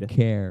 Why the fuck do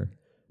you care?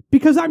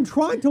 Because I'm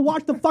trying to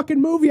watch the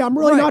fucking movie. I'm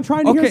really not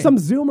trying to hear some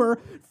Zoomer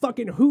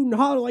fucking hoot and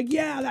holler like,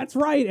 yeah, that's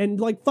right, and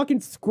like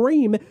fucking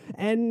scream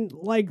and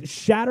like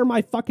shatter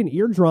my fucking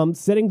eardrum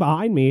sitting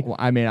behind me. Well,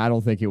 I mean, I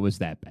don't think it was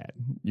that bad.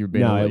 You're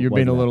being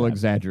a little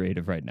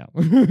exaggerative right now.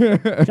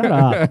 Shut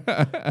up.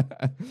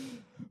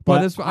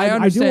 But I understand.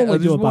 I do only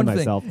do it by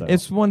myself, though.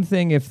 It's one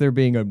thing if they're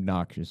being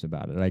obnoxious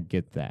about it. I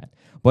get that.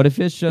 But if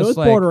it's just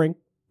like...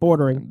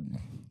 Bordering.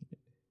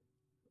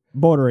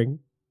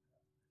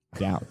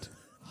 Doubt.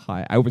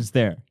 I was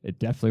there. It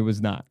definitely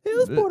was not. It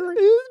was bordering.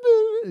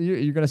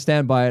 You're going to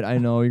stand by it. I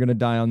know you're going to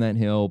die on that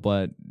hill,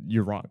 but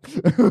you're wrong.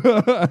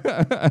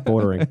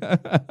 Bordering.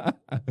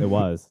 It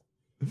was.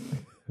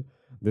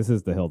 This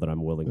is the hill that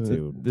I'm willing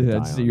to die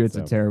on. It's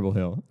a terrible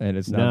hill, and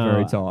it's not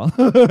very tall.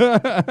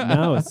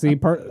 No, see,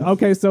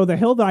 okay, so the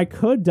hill that I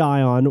could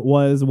die on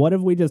was, what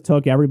if we just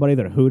took everybody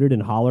that hooted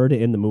and hollered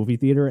in the movie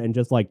theater and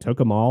just, like, took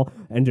them all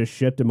and just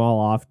shipped them all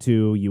off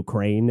to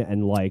Ukraine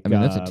and, like... I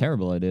mean, that's a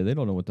terrible idea. They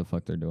don't know what the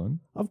fuck they're doing.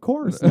 Of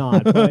course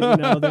not. But, you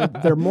know,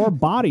 they're more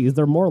bodies.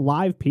 They're more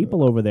live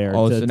people over there.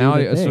 Oh, so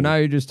now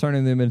you're just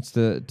turning them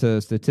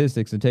into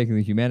statistics and taking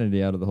the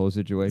humanity out of the whole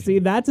situation. See,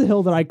 that's a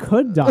hill that I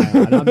could die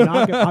on. I'm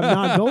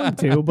not going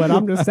to, but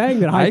I'm just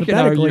saying that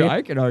hypothetically...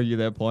 I can argue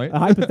that point.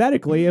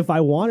 Hypothetically, if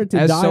I wanted to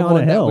die on a hill... As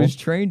someone that was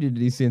trained to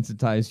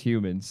desensitize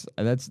humans,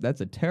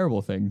 that's a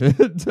terrible thing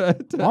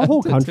to Our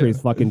whole country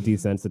is fucking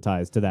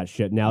desensitized to that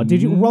shit now.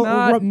 Did you...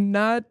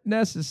 Not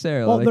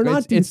necessarily. Well, they're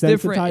not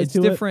desensitized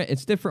to it.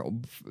 It's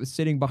different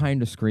sitting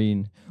behind a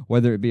screen,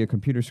 whether it be a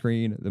computer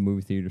screen, the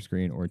movie theater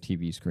screen, or a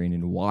TV screen,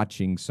 and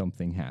watching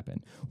something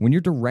happen. When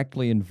you're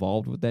directly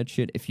involved with that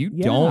shit, if you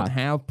don't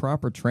have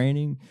proper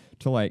training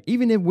to, like,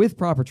 even with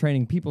proper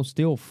training, people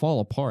still fall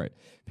apart,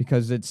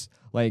 because it's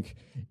like,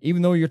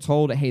 even though you're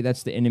told, hey,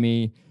 that's the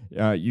enemy,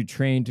 you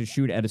train to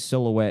shoot at a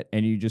silhouette,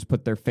 and you just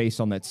put their face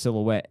on that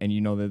silhouette, and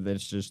you know that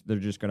they're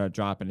just gonna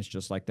drop, and it's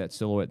just like that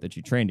silhouette that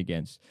you trained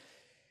against.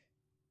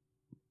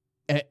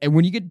 And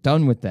when you get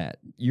done with that,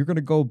 you're going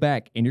to go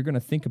back and you're going to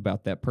think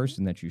about that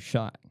person that you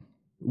shot.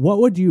 What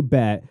would you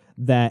bet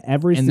that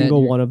every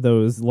single one of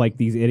those, like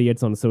these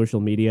idiots on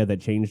social media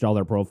that changed all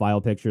their profile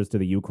pictures to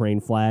the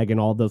Ukraine flag and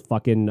all those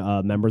fucking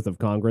members of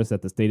Congress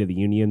at the State of the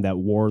Union that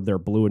wore their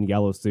blue and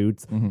yellow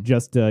suits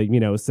just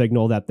to,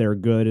 signal that they're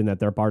good and that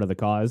they're part of the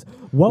cause?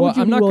 What would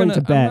you be willing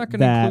to bet I'm not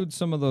going to include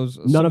some of those.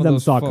 None of them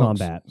saw folks.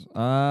 combat.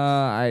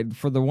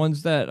 For the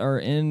ones that are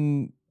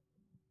in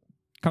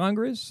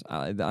Congress,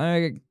 I'll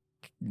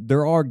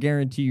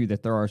guarantee you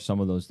that there are some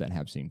of those that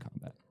have seen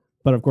combat.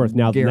 But of course,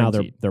 now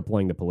they're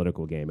playing the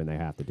political game and they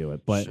have to do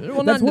it. But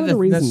well, that's not one of the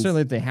reasons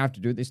necessarily that they have to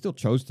do it. They still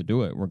chose to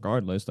do it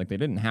regardless. Like they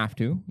didn't have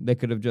to. They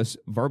could have just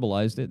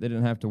verbalized it. They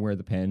didn't have to wear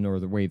the pin or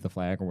wave the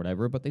flag or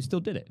whatever. But they still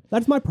did it.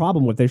 That's my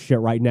problem with this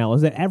shit right now.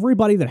 Is that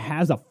everybody that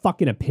has a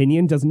fucking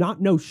opinion does not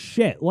know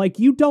shit. Like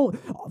you don't.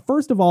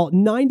 First of all,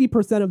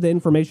 90% of the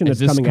information that's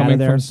coming out of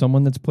there from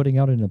someone that's putting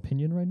out an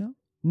opinion right now.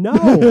 No,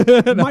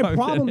 my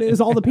problem is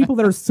all the people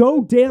that are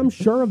so damn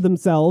sure of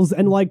themselves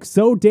and like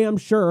so damn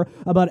sure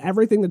about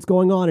everything that's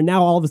going on, and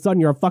now all of a sudden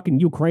you're a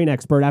fucking Ukraine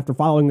expert after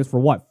following this for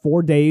what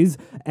 4 days,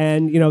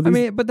 and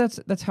but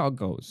that's how it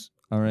goes.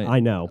 All right, I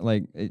know.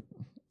 Like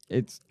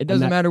it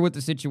doesn't matter what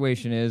the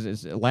situation is.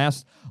 It's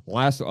last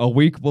a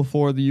week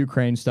before the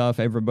Ukraine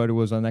stuff, everybody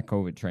was on that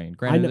COVID train.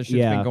 Granted, this shit's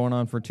been going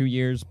on for 2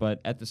 years, but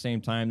at the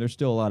same time, there's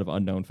still a lot of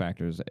unknown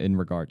factors in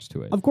regards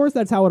to it. Of course,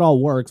 that's how it all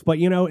works. But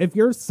if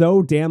you're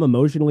so damn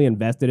emotionally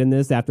invested in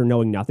this after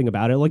knowing nothing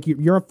about it, like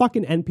you're a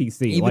fucking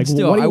NPC. Even like,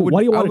 still, I would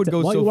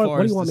go so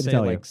far as to say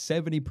like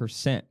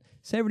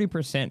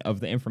 70%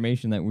 of the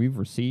information that we've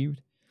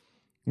received,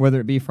 whether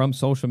it be from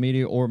social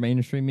media or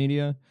mainstream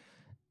media,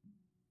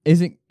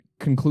 isn't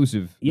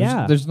conclusive.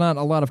 Yeah, there's not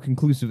a lot of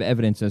conclusive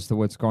evidence as to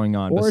what's going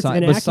on. Or it's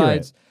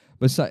inaccurate.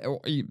 Besides,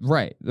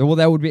 right. Well,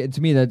 that would be,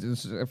 to me, that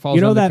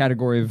falls under the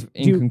category of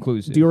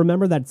inconclusive. Do you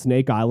remember that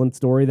Snake Island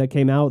story that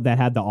came out that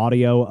had the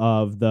audio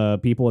of the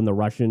people in the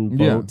Russian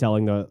boat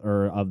telling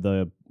of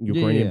the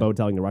Ukrainian boat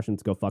telling the Russians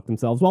to go fuck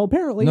themselves? Well,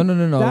 apparently, no.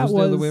 That was the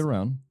other way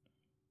around.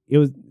 It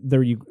was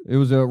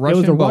a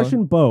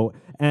Russian boat,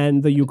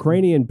 and the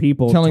Ukrainian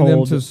people told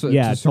them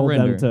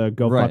to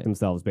go fuck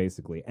themselves,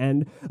 basically.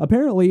 And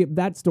apparently,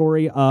 that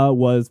story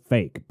was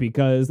fake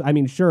because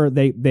sure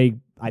they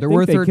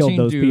killed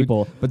those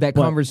people, but that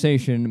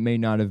conversation may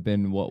not have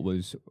been what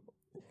was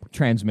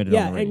transmitted.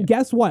 Yeah, on the radio. And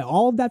guess what?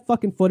 All of that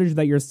fucking footage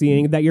that you're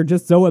seeing, that you're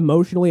just so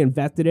emotionally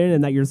invested in,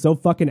 and that you're so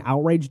fucking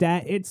outraged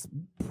at, it's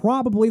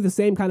probably the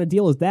same kind of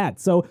deal as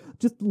that. So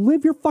just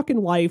live your fucking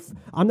life.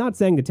 I'm not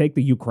saying to take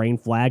the Ukraine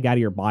flag out of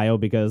your bio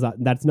because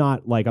that's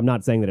not like I'm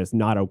not saying that it's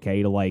not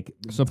okay to like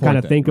kind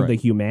of think of the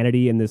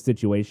humanity in this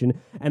situation,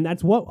 and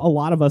that's what a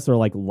lot of us are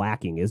like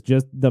lacking is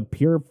just the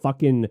pure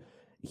fucking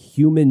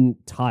human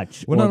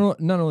touch. Well,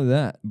 not only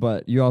that,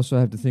 but you also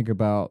have to think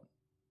about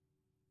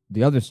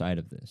the other side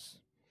of this.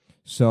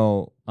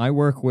 So I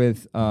work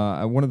with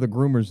one of the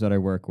groomers that I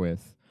work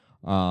with.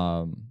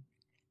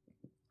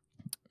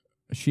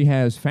 She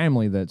has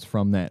family that's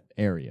from that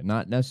area,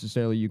 not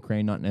necessarily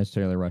Ukraine, not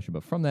necessarily Russia,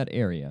 but from that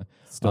area.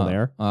 Still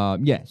there?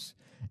 Yes.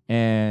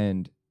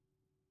 And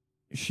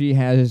she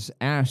has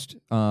asked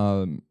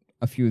a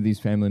few of these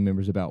family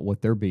members about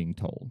what they're being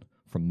told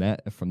from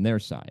their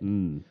side.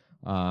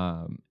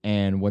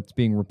 And what's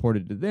being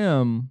reported to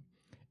them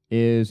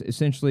is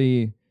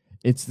essentially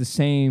it's the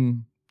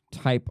same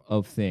type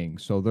of thing.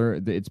 So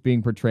it's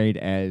being portrayed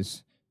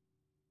as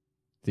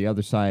the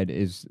other side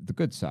is the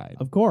good side,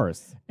 of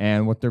course,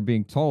 and what they're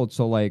being told.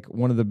 So, like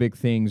one of the big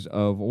things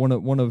of one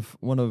of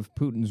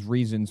Putin's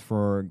reasons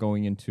for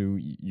going into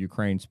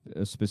Ukraine,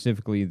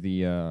 specifically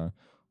the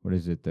what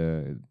is it,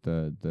 the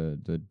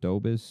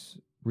Donbas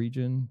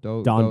region,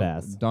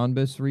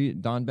 Donbas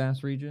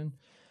region.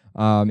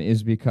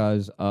 Is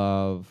because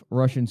of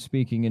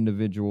Russian-speaking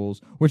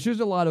individuals, which there's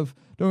a lot of.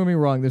 Don't get me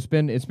wrong. It's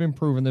been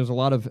proven. There's a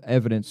lot of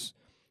evidence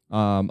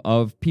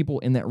of people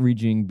in that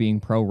region being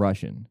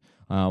pro-Russian.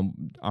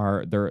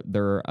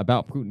 They're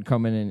about Putin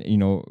coming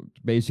in,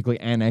 basically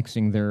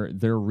annexing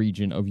their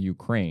region of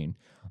Ukraine,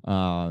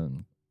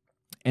 and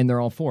they're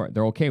all for it.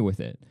 They're okay with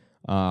it.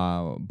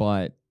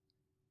 But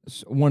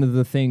one of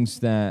the things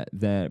that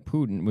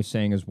Putin was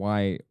saying is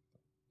why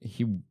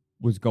he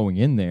was going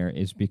in there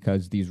is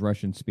because these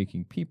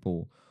Russian-speaking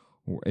people,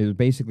 it was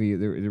basically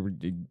there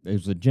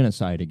was a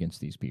genocide against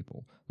these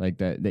people, like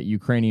that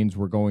Ukrainians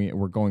were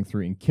going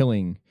through and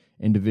killing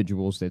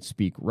individuals that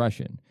speak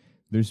Russian.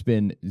 There's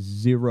been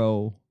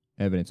zero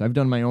evidence. I've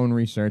done my own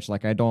research.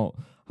 Like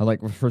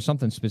for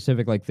something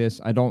specific like this,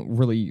 I don't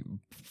really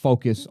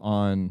focus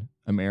on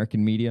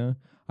American media.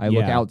 I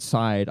look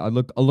outside. I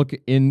look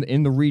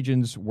in the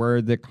regions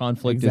where the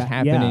conflict is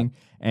happening,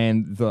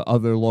 and the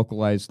other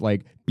localized,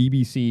 like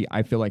BBC,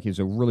 I feel like is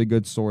a really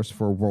good source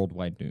for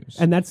worldwide news.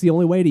 And that's the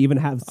only way to even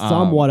have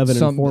somewhat of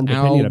an informed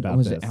opinion about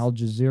this. Was it Al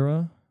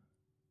Jazeera?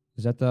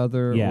 Is that the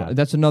other? Yeah.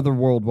 That's another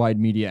worldwide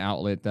media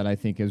outlet that I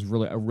think is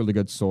really a really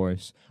good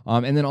source.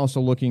 And then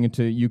also looking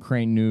into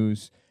Ukraine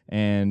news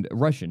and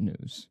Russian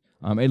news.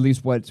 At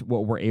least what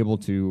we're able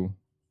to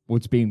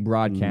what's being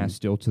broadcast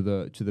still to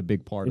the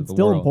big part of the world.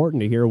 It's still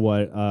important to hear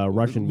what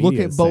Russian media look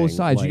at is both saying.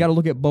 sides. Like, you got to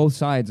look at both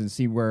sides and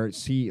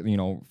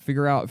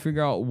figure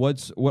out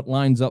what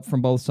lines up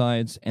from both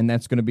sides, and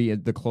that's going to be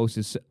the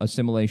closest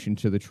assimilation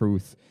to the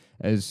truth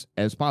as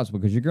possible,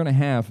 because you're going to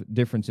have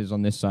differences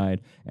on this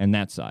side and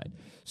that side.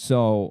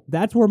 So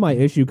that's where my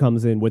issue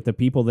comes in with the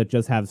people that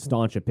just have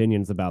staunch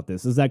opinions about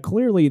this, is that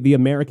clearly the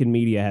American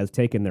media has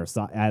taken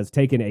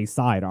a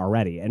side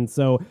already. And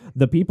so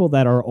the people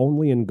that are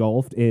only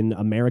engulfed in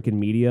American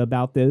media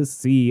about this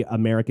see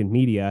American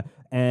media,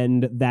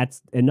 and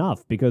that's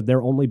enough because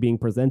they're only being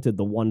presented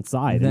the one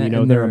side.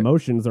 And their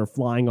emotions are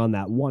flying on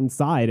that one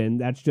side,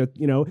 and that's just,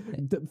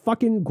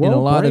 fucking grow. And a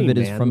lot brain, of it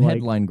is man. from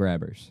headline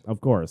grabbers.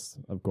 Of course.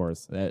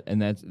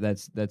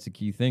 That's a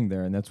key thing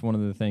there, and that's one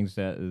of the things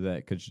that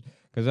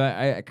because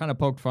I kind of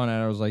poked fun at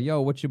it. I was like,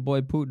 "Yo, what's your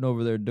boy Putin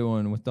over there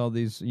doing with all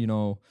these?"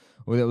 Well,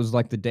 it was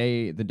like the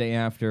day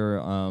after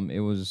it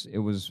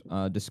was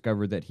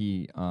discovered that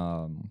he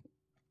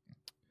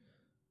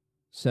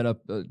set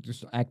up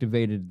just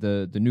activated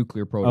the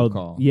nuclear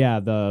protocol. Oh, yeah,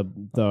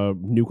 the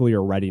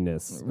nuclear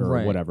readiness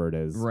or whatever it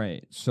is.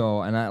 Right.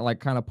 So, and I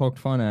kind of poked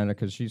fun at it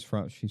because she's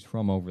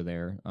from over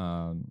there.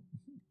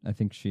 I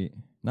think she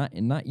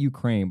not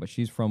Ukraine, but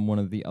she's from one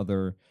of the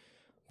other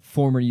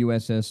former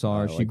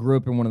USSR. She grew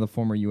up in one of the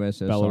former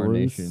USSR Belarus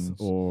nations.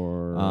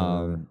 Or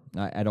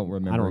I don't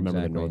remember. I don't remember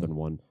exactly. the northern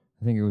one.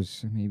 I think it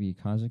was maybe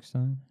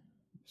Kazakhstan.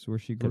 That's where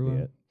she grew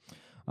Could up. be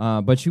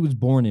it. But she was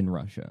born in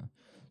Russia.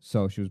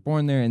 So she was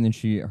born there, and then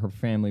her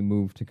family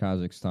moved to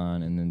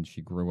Kazakhstan, and then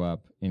she grew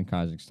up in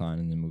Kazakhstan,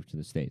 and then moved to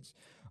the States.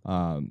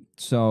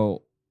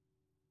 So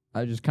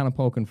I was just kind of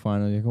poking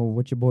fun. I was like, "Oh,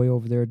 what's your boy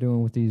over there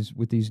doing with these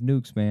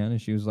nukes, man?"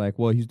 And she was like,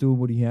 "Well, he's doing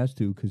what he has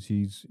to because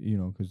he's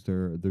because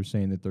they're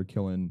saying that they're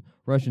killing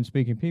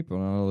Russian-speaking people."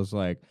 And I was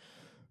like,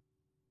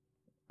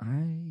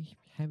 I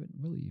haven't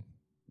really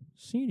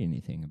seen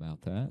anything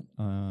about that,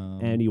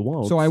 and you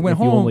won't. So I went if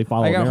home. You only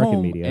follow I got American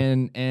home, media,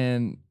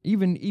 and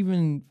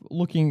even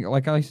looking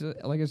like I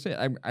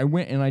said, I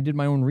went and I did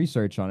my own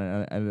research on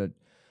it.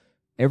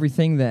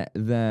 Everything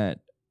that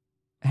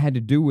had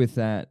to do with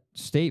that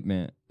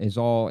statement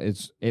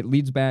it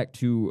leads back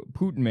to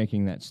Putin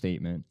making that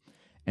statement,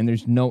 and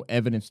there's no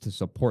evidence to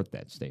support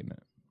that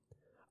statement.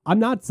 I'm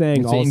not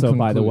saying It's also,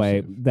 by the way,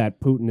 inconclusive. that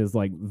Putin is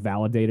like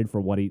validated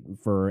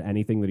for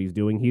anything that he's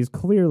doing. He's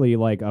clearly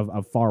like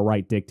a far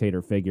right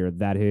dictator figure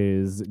that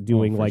is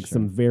doing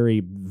some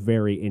very,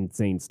 very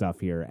insane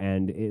stuff here,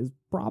 and is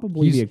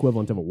probably the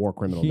equivalent of a war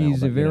criminal.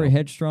 He's now, a very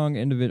headstrong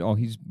individual. Oh,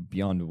 he's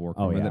beyond a war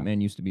criminal. yeah. That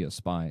man used to be a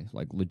spy,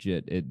 like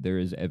legit. There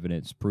is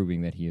evidence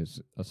proving that he is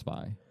a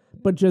spy.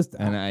 But just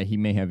and he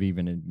may have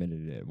even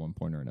admitted it at one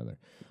point or another.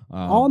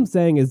 All I'm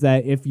saying is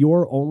that if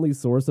your only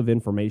source of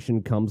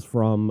information comes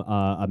from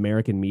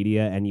American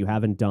media and you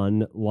haven't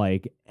done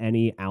like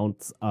any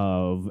ounce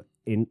of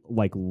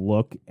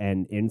look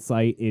and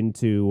insight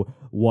into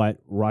what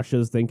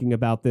Russia's thinking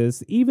about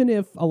this, even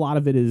if a lot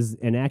of it is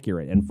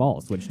inaccurate and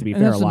false, which to be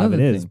fair, a lot of it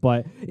is.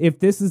 But if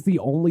this is the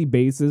only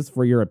basis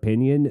for your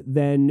opinion,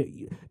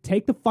 then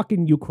take the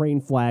fucking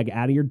Ukraine flag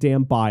out of your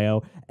damn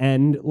bio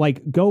and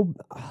go.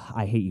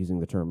 I hate using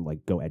the term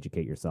go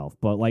educate yourself,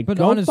 but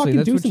go honestly,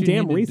 fucking do some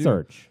damn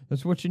research.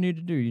 That's what you need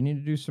to do. You need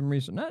to do some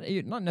research.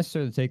 Not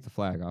necessarily take the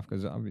flag off,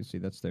 because obviously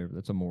that's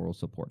a moral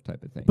support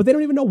type of thing. But they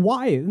don't even know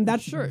why. And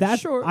that's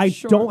I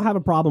don't have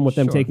a problem with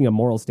them taking a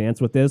moral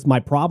stance with this. My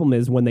problem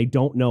is when they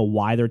don't know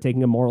why they're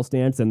taking a moral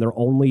stance and they're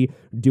only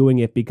doing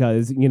it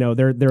because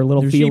their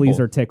little feelies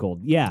are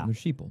tickled. Yeah, they're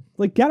sheeple.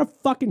 Get a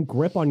fucking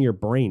grip on your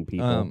brain,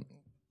 people.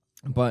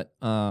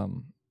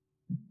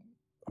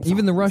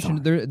 Even the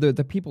Russian,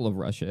 the people of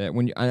Russia.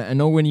 I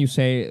know when you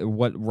say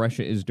what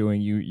Russia is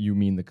doing, you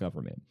mean the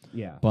government.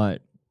 Yeah,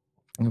 but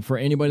for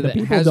anybody that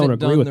people hasn't don't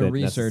agree done with the it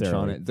research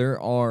on necessarily. it,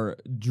 there are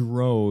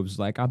droves,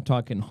 I'm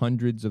talking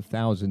hundreds of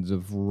thousands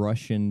of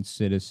Russian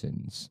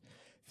citizens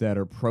that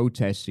are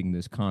protesting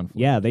this conflict.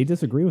 Yeah, they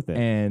disagree with it.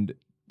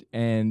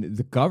 And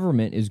the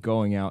government is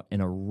going out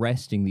and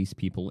arresting these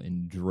people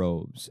in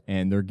droves,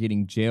 and they're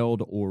getting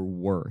jailed or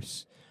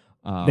worse.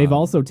 They've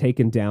also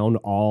taken down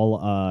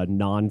all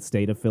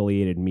non-state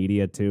affiliated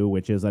media too,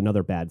 which is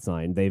another bad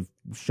sign. They've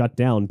shut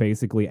down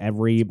basically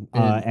every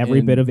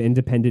bit of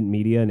independent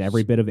media and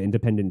every bit of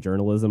independent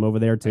journalism over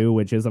there too,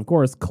 which is of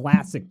course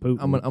classic Putin.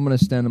 I'm gonna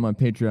stand on my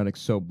patriotic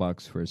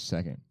soapbox for a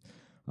second.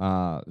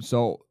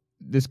 So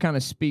this kind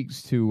of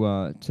speaks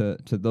to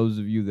those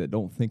of you that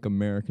don't think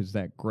America's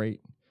that great.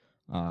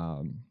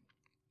 You're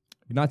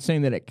not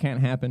saying that it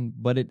can't happen,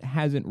 but it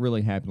hasn't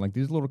really happened. Like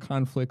these little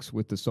conflicts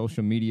with the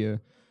social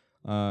media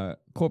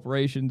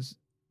corporations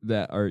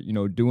that are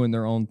doing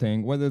their own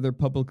thing, whether they're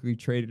publicly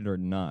traded or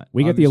not.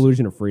 We get the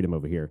illusion of freedom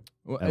over here.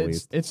 Well, at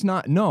least it's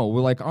not. No,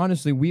 we're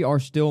honestly, we are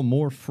still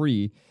more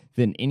free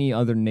than any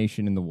other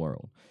nation in the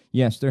world.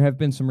 Yes, there have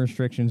been some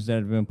restrictions that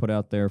have been put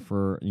out there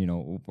for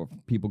for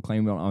people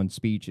claiming on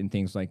speech and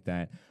things like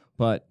that,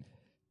 but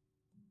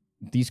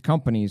these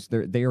companies,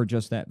 they are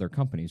just that. They're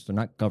companies. They're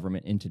not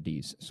government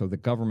entities. So the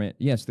government,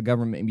 yes, the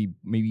government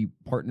maybe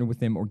partner with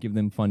them or give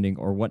them funding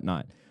or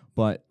whatnot.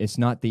 but it's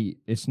not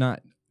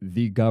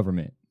the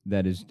government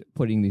that is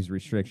putting these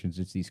restrictions.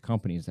 It's these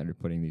companies that are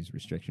putting these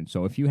restrictions.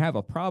 So if you have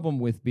a problem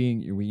with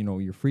being,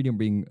 your freedom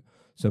being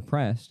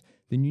suppressed,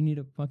 then you need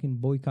to fucking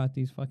boycott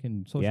these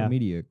fucking social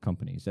media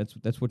companies.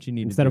 That's what you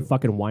need instead to do. of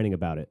fucking whining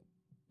about it.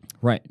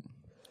 Right.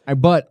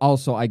 But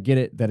also, I get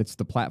it that it's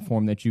the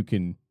platform that you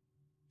can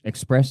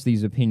express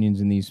these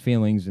opinions and these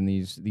feelings and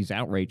these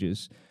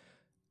outrages.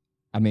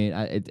 I mean,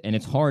 and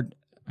it's hard.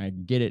 I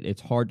get it.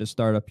 It's hard to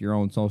start up your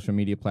own social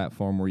media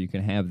platform where you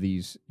can have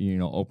these,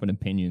 open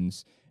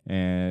opinions.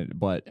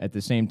 But at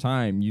the same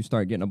time, you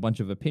start getting a bunch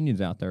of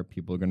opinions out there,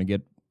 people are going to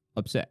get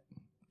upset.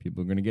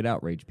 People are going to get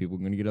outraged. People are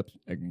going to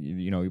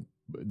get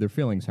their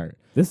feelings hurt.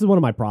 This is one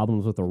of my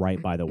problems with the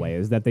right, by the way,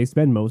 is that they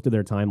spend most of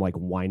their time like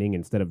whining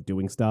instead of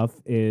doing stuff.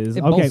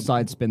 Both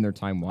sides spend their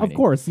time whining. Of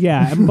course,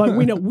 yeah, but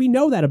we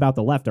know that about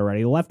the left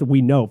already. The left,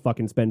 we know,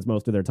 fucking spends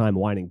most of their time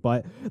whining,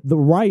 but the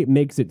right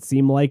makes it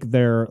seem like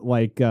they're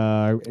like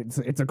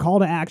it's a call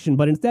to action,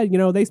 but instead,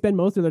 they spend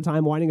most of their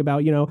time whining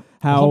about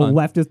how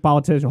leftist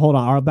politicians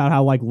about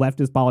how like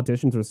leftist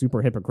politicians are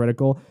super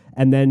hypocritical,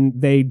 and then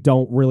they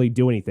don't really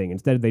do anything.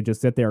 Instead, they just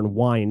sit there and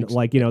whine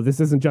like this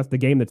isn't just the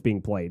game that's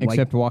being played.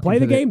 Play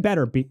the game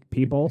better,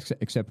 people.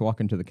 Except walk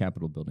into the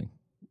Capitol building.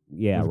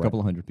 Yeah, with a couple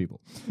of hundred people.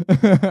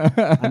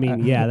 I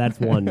mean, yeah, that's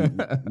one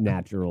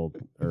natural.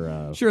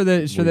 Or sure,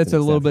 that's a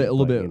little bit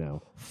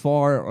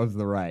far of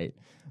the right.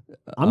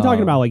 I'm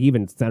talking about like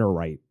even center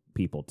right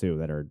people too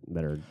that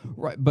are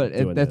right.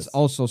 But that's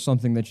also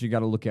something that you got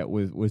to look at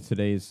with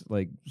today's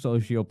like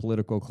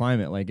socio-political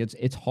climate. Like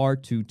it's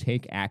hard to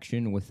take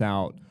action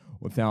without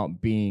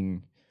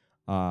being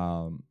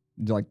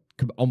like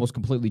almost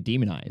completely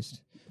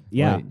demonized.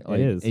 Yeah, like,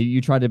 it is.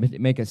 You try to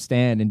make a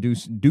stand and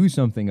do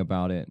something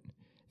about it,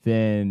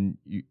 then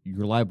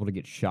you're liable to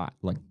get shot,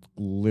 like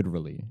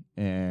literally.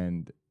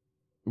 And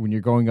when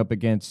you're going up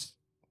against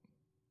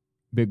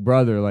Big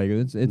Brother, like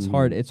it's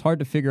hard. It's hard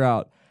to figure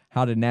out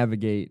how to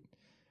navigate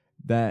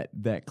that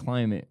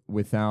climate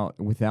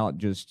without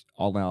just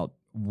all out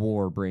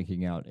war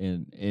breaking out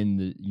in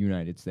the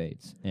United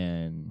States.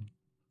 And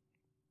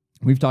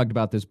we've talked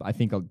about this. I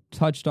think I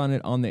touched on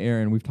it on the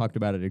air, and we've talked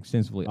about it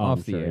extensively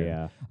off the air.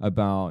 Yeah.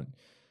 About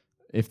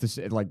if this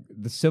like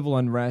the civil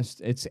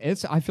unrest.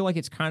 It's. I feel like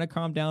it's kind of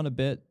calmed down a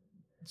bit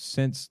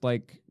since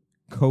like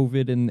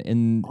COVID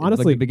and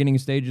honestly, like the beginning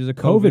stages of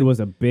COVID was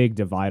a big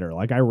divider.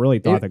 Like I really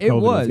thought that COVID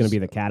was going to be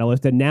the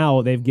catalyst, and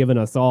now they've given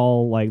us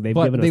all like they've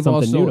given us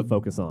something new to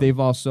focus on. They've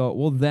also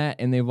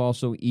they've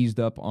also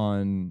eased up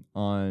on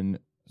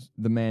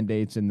the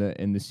mandates and the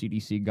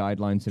CDC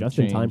guidelines. Just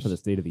in time for the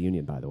State of the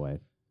Union, by the way.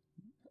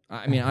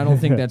 I mean, I don't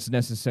think that's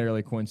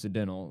necessarily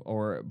coincidental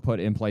or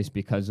put in place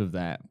because of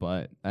that,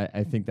 but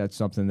I think that's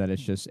something that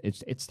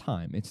it's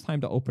time. It's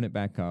time to open it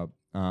back up.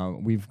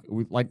 We've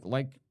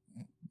like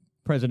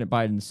President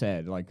Biden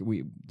said, like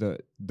the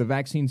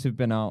vaccines have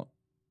been out.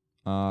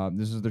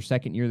 This is their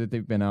second year that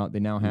they've been out.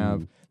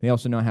 They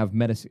also now have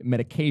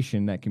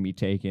medication that can be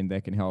taken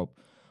that can help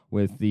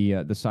with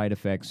the side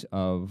effects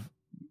of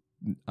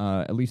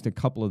at least a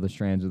couple of the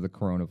strands of the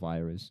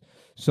coronavirus.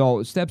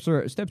 So steps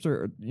are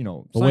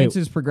science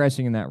is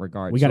progressing in that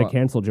regard. We got to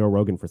cancel Joe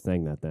Rogan for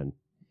saying that then.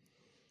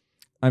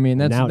 I mean,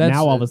 that's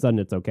now all of a sudden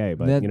it's okay,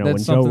 but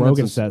when Joe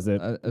Rogan says it,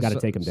 got to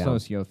take him down.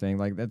 Socio thing,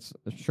 like that's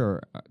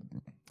sure.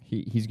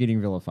 He's getting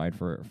vilified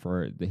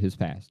for his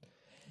past.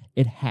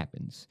 It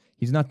happens.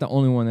 He's not the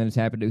only one that it's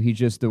happened to. He's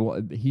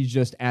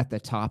just at the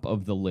top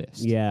of the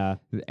list. Yeah,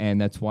 and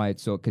that's why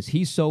it's so, because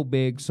he's so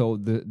big. So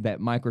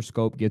that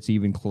microscope gets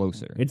even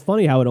closer. It's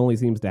funny how it only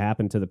seems to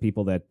happen to the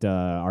people that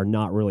are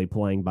not really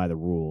playing by the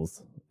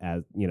rules,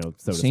 as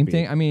so to same speak.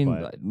 thing. I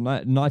mean,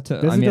 not to.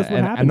 I mean,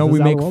 I know this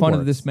we make fun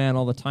of this man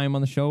all the time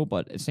on the show,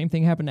 but same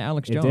thing happened to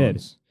Alex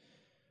Jones.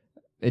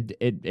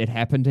 It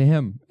happened to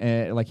him.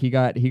 Like he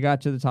got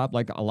to the top.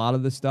 Like a lot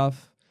of the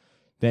stuff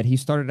that he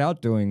started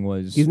out doing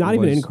he's not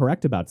even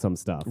incorrect about some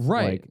stuff,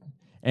 right?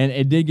 And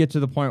it did get to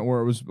the point where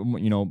it was,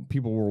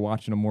 people were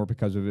watching him more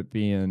because of it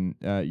being,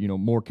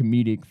 more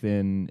comedic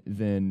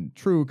than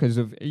true. Because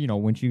of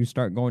once you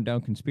start going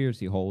down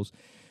conspiracy holes,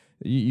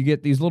 you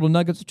get these little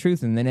nuggets of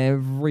truth, and then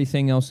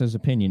everything else is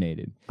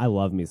opinionated. I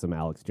love me some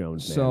Alex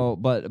Jones. Man. So,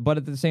 but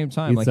at the same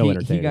time, he's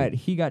like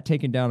he got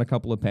taken down a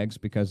couple of pegs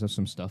because of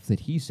some stuff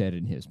that he said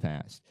in his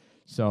past.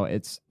 So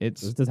it's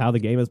this is how the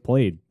game is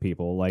played,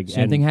 people. Like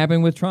same thing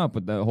happened with Trump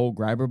with the whole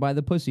grab her by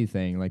the pussy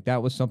thing. Like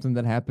that was something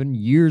that happened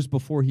years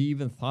before he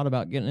even thought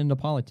about getting into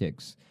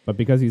politics. But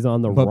because he's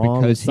on the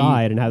wrong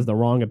side and has the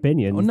wrong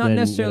opinions, well, not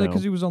necessarily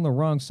because he was on the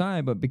wrong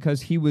side, but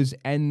because he was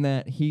and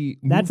that he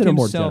that's in a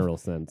more general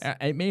sense.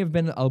 It may have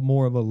been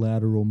more of a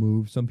lateral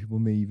move. Some people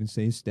may even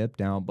say step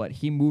down, but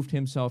he moved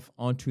himself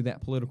onto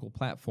that political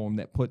platform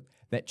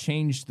that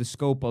changed the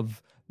scope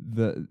of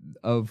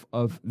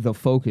the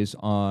focus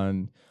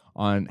on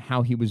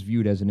how he was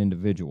viewed as an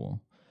individual.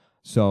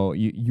 So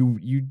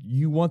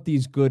you want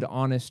these good,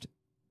 honest,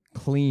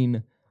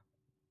 clean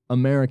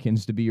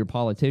Americans to be your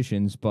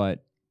politicians,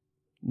 but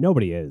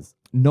nobody is.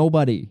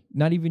 Nobody,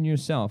 not even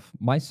yourself,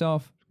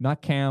 myself,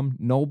 not Cam,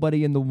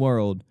 nobody in the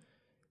world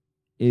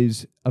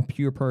is a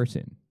pure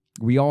person.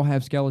 We all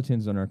have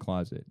skeletons in our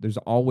closet. There's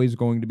always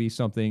going to be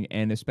something,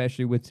 and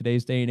especially with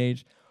today's day and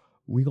age,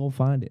 we gonna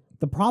find it.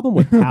 The problem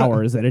with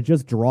power is that it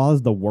just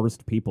draws the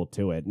worst people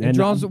to it. It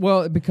draws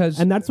because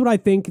that's what I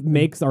think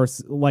makes our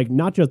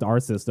not just our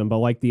system, but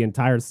like the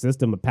entire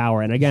system of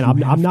power. And again,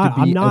 I'm not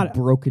a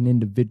broken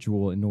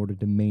individual in order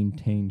to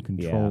maintain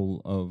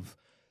control of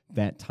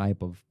that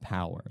type of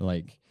power.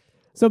 Like,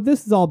 so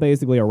this is all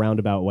basically a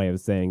roundabout way of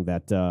saying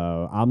that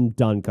I'm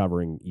done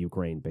covering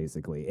Ukraine.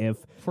 Basically,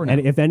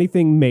 if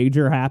anything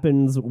major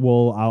happens,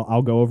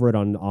 I'll go over it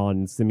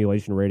on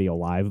Simulation Radio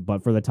Live.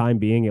 But for the time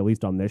being, at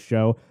least on this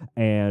show,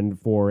 and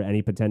for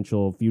any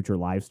potential future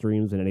live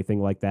streams and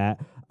anything like that,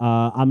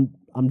 I'm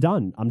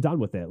done. I'm done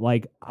with it.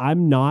 Like,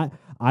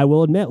 I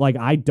will admit, like,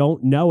 I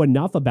don't know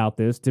enough about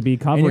this to be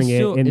covering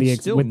with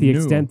the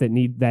extent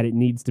that it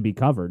needs to be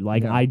covered.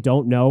 Like, I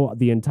don't know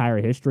the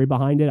entire history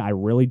behind it. I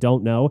really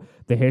don't know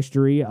the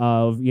history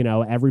of,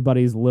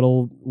 everybody's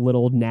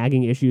little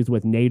nagging issues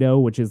with NATO,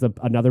 which is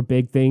another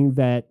big thing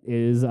that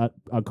is a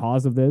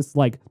cause of this.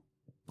 Like,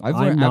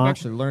 I've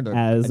actually learned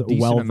a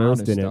decent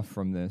amount of stuff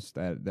from this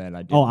that I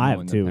didn't know I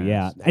have in the too, past.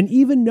 yeah. And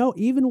even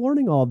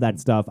learning all of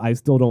that stuff, I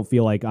still don't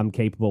feel like I'm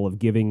capable of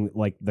giving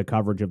like the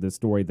coverage of this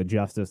story the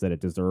justice that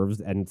it deserves.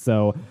 And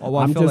so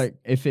I feel like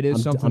if it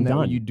is something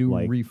that you do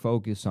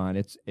refocus on,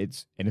 it's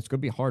going to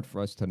be hard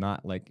for us to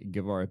not like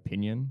give our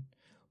opinion,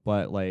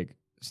 but like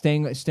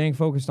staying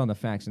focused on the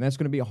facts, and that's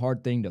going to be a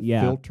hard thing to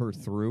filter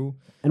through.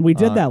 And we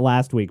did that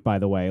last week, by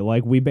the way.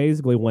 Like, we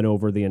basically went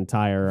over the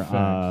entire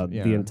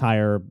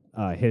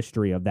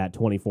history of that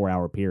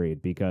 24-hour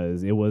period,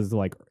 because it was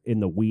like in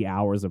the wee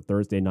hours of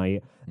Thursday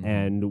night,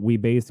 and we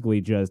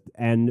basically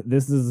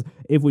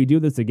if we do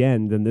this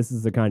again, then this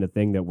is the kind of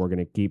thing that we're going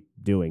to keep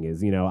doing.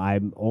 Is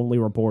I'm only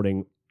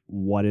reporting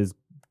what is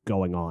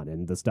going on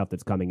and the stuff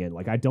that's coming in.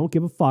 Like, I don't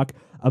give a fuck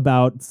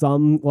about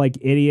some like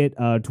idiot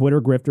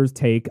Twitter grifter's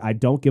take. I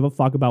don't give a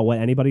fuck about what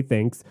anybody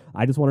thinks.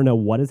 I just want to know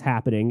what is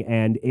happening,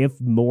 and if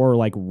more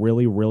like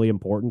really, really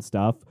important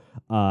stuff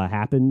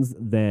happens,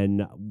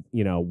 then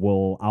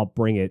I'll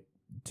bring it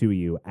to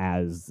you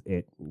as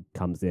it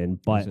comes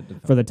in. But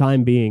for the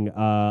time being,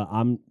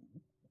 I'm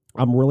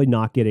really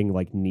not getting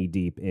like knee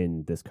deep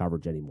in this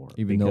coverage anymore,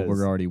 even though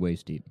we're already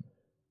waist deep.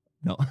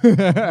 No,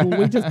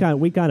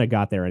 we kind of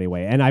got there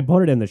anyway, and I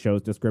put it in the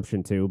show's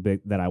description too,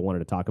 that I wanted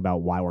to talk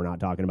about why we're not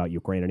talking about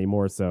Ukraine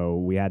anymore. So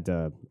we had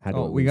to.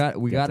 We got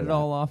it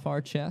all off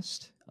our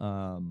chest.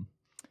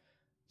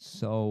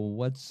 So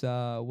what's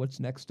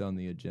next on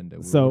the agenda?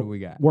 What do we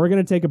got? We're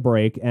gonna take a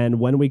break, and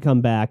when we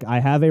come back, I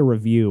have a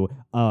review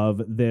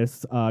of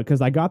this because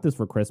I got this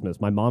for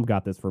Christmas. My mom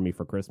got this for me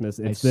for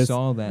Christmas. I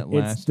saw that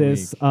last week.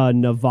 It's this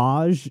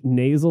Navage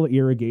nasal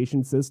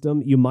irrigation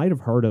system. You might have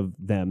heard of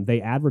them.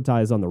 They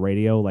advertise on the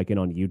radio, like, and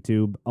on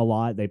YouTube a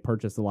lot. They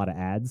purchase a lot of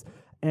ads,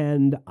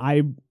 and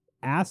I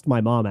asked my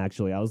mom,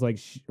 actually. I was like,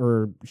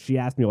 she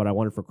asked me what I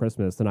wanted for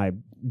Christmas, and I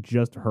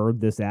just heard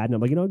this ad, and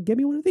I'm like, give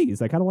me one of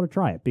these. I kind of want to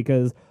try it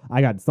because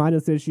I got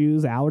sinus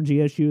issues,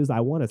 allergy issues. I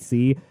want to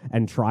see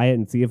and try it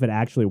and see if it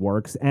actually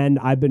works. And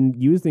I've been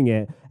using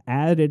it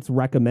at its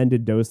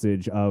recommended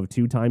dosage of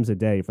 2 times a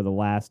day for the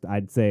last,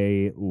 I'd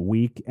say,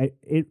 week.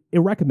 It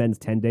recommends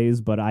 10 days,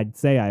 but I'd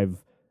say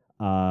I've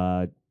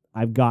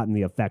gotten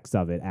the effects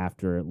of it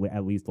after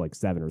at least like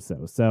 7 or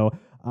so. So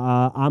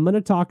I'm going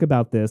to talk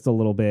about this a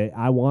little bit.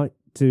 I want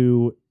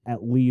to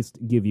at least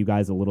give you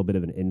guys a little bit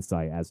of an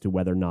insight as to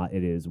whether or not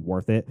it is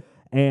worth it.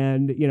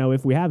 And,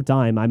 if we have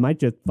time, I might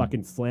just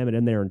fucking slam it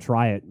in there and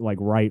try it like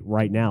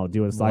right now.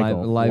 Do a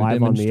cycle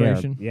live on the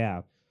air.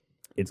 Yeah,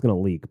 it's going to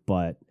leak,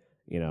 but,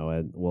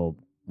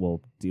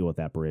 we'll deal with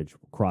that bridge,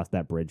 cross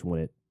that bridge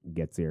when it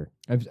gets here.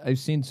 I've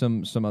seen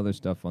some other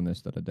stuff on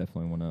this that I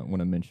definitely want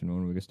to mention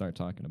when we can start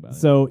talking about it.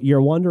 So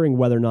you're wondering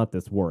whether or not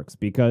this works,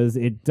 because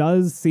it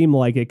does seem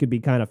like it could be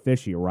kind of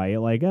fishy, right?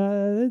 Like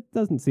it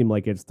doesn't seem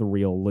like it's the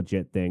real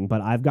legit thing,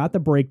 but I've got the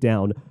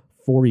breakdown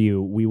for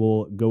you. We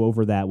will go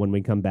over that when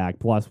we come back.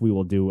 Plus, we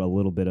will do a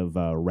little bit of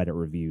Reddit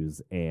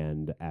reviews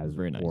and as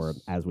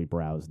we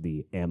browse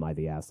the "Am I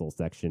the Asshole"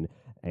 section,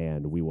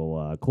 and we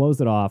will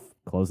close it up.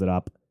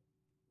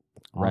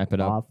 Wrap it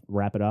up.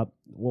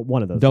 Well,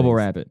 one of those. Double things.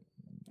 wrap it.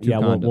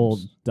 We'll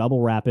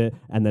double wrap it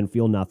and then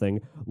feel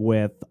nothing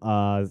with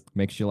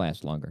makes you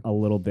last longer. A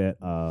little bit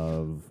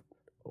of,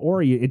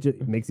 it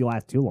just makes you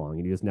last too long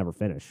and you just never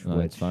finish.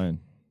 That's fine.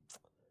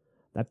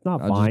 That's not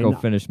fine. I'll just go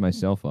finish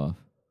myself off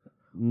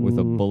with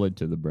a bullet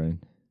to the brain.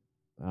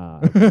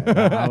 Okay.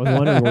 I was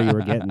wondering where you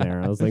were getting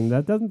there. I was like,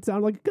 that doesn't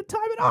sound like a good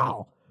time at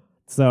all.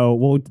 So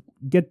we'll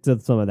get to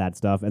some of that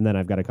stuff, and then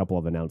I've got a couple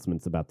of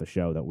announcements about the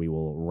show that we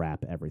will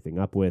wrap everything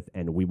up with,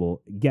 and we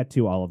will get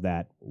to all of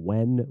that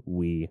when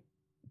we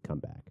come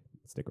back.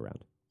 Stick around.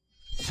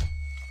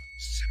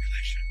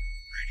 Simulation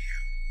Radio.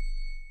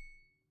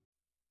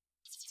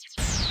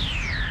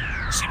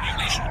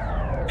 Simulation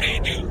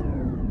Radio.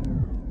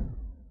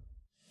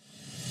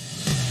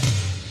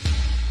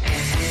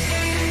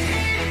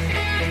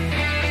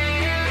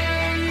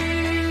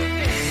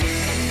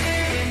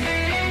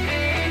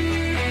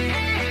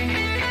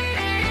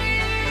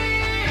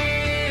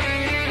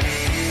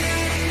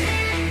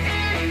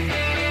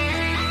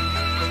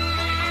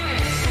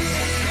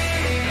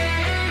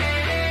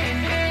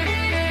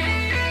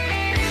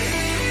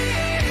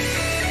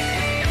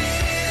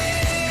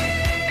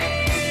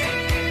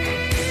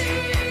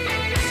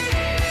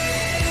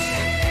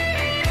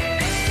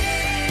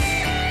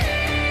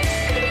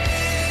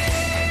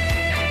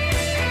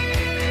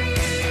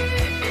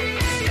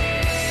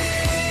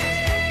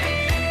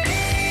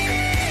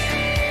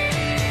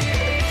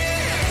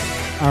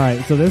 All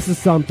right, so this is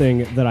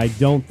something that I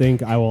don't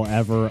think I will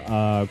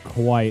ever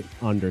quite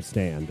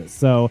understand.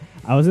 So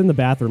I was in the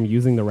bathroom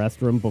using the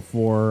restroom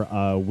before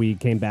we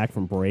came back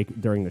from break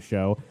during the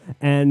show,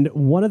 and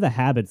one of the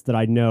habits that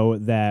I know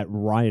that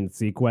Ryan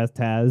Seacrest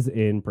has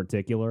in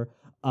particular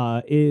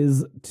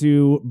is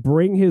to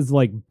bring his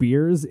like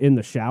beers in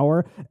the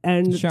shower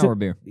and Shower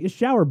beer.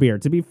 Shower beer.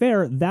 To be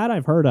fair, that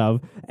I've heard of,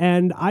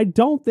 and I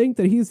don't think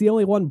that he's the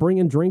only one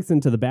bringing drinks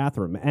into the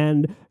bathroom.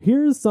 And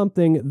here's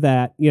something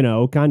that, you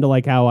know, kind of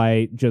like how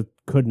I just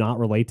could not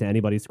relate to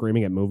anybody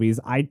screaming at movies.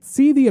 I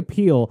see the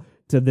appeal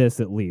to this,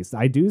 at least.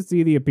 I do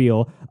see the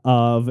appeal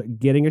of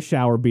getting a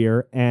shower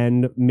beer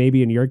and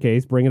maybe in your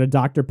case bringing a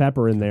Dr.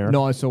 Pepper in there.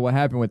 No, so what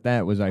happened with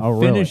that was I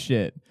really? finished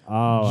it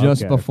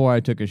just okay. before I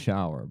took a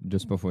shower,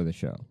 just before the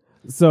show.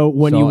 So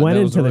when you went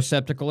there was into a the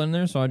receptacle in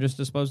there, so I just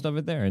disposed of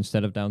it there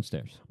instead of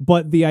downstairs.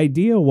 But the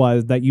idea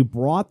was that you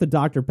brought the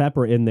Dr.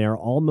 Pepper in there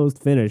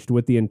almost finished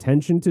with the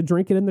intention to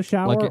drink it in the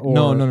shower?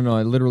 No.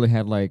 I literally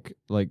had like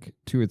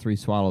 2 or 3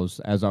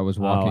 swallows as I was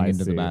walking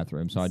into the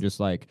bathroom. So I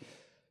just like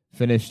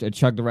finished,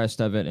 chugged the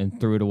rest of it and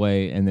threw it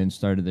away and then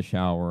started the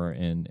shower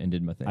and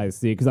did my thing. I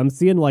see, because I'm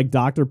seeing like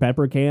Dr.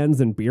 Pepper cans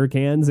and beer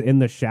cans in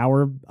the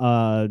shower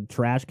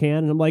trash can,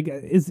 and I'm like,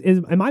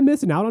 am I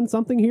missing out on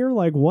something here?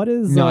 Like, what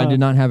is... No, I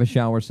did not have a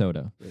shower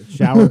soda.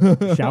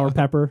 Shower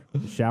pepper?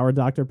 Shower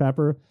Dr.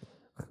 Pepper?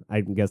 I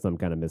guess I'm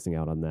kind of missing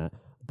out on that.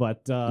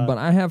 But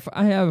I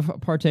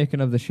have partaken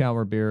of the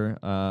shower beer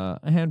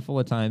a handful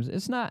of times.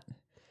 It's not...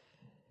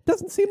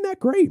 Doesn't seem that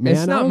great, man.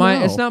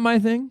 It's not my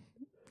thing.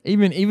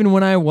 Even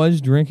when I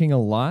was drinking a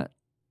lot,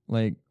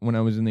 like when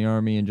I was in the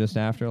Army and just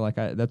after, like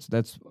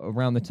that's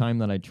around the time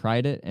that I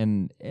tried it,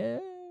 and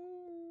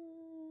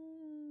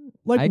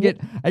like I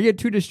get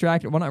too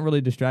distracted. Well, not really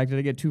distracted.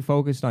 I get too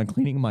focused on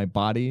cleaning my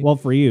body. Well,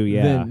 for you,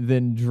 yeah.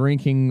 Than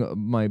drinking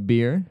my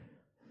beer.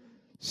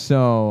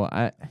 So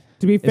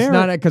to be fair, it's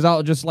not because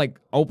I'll just like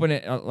open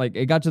it. Like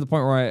it got to the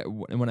point where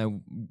when I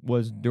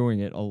was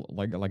doing it,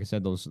 like I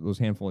said, those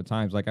handful of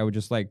times, like I would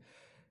just like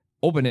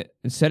open it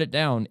and set it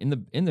down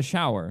in the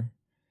shower.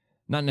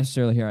 Not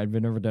necessarily here. I've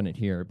never done it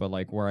here, but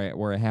like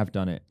where I have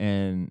done it,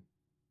 and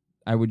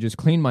I would just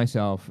clean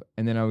myself,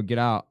 and then I would get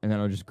out, and then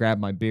I would just grab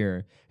my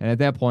beer, and at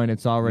that point,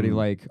 it's already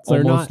like so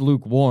almost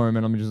lukewarm,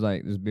 and I'm just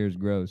like, this beer's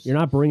gross. You're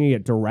not bringing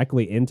it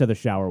directly into the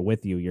shower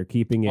with you. You're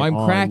keeping it.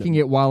 I'm cracking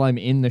it while I'm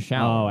in the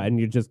shower. Oh, and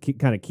you're just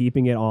kind of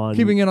keeping it on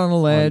a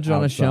ledge,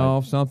 on a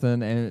shelf,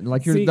 something, and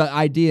like the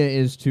idea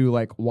is to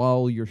like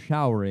while you're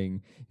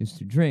showering is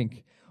to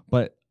drink,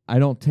 but I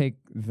don't take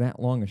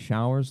that long of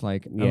showers,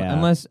 like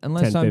unless 10,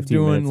 I'm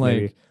doing like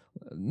maybe.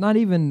 not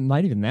even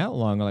that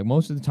long. Like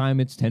most of the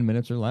time, it's 10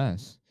 minutes or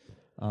less.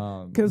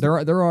 Because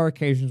there are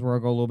occasions where I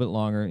go a little bit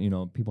longer. You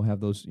know, people have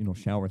those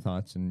shower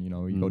thoughts, and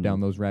you go down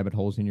those rabbit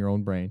holes in your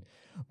own brain.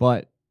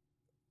 But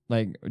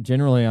like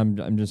generally, I'm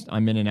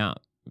in and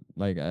out.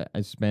 Like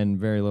I spend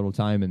very little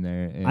time in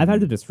there. And I've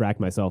had to distract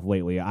myself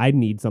lately. I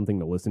need something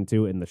to listen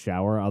to in the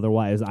shower.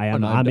 Otherwise,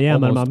 I'm going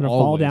to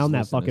fall down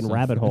that fucking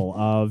rabbit hole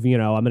of, I'm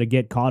going to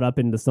get caught up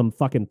into some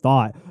fucking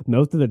thought.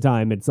 Most of the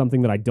time, it's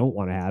something that I don't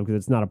want to have because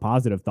it's not a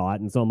positive thought.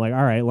 And so I'm like,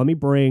 all right, let me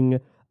bring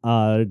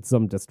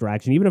some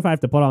distraction. Even if I have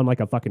to put on like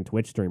a fucking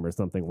Twitch stream or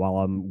something while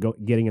I'm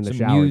getting in the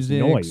shower. Music,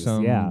 noise.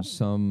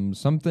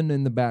 Something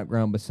in the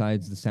background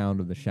besides the sound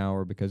of the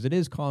shower, because it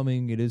is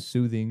calming, it is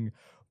soothing.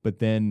 But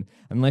then,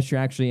 unless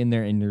you're actually in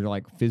there and you're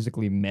like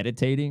physically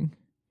meditating,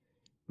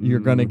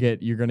 you're gonna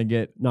get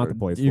not the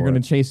place. You're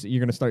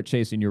gonna start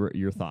chasing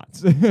your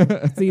thoughts.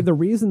 See, the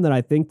reason that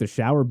I think the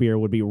shower beer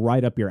would be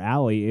right up your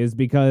alley is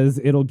because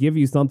it'll give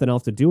you something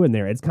else to do in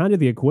there. It's kind of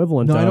the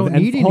equivalent. No, of, I don't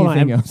need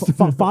anything else.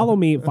 Follow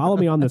me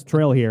on this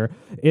trail here.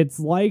 It's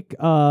like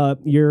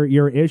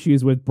your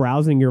issues with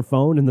browsing your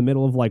phone in the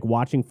middle of like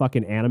watching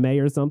fucking anime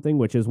or something,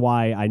 which is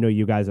why I know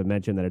you guys have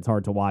mentioned that it's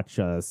hard to watch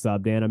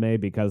subbed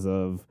anime because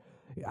of.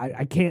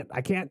 I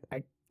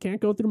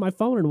can't go through my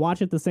phone and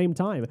watch at the same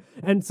time.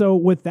 And so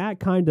with that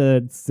kind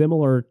of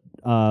similar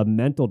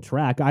mental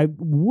track, I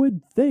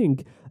would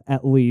think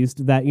at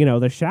least that,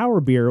 the shower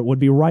beer would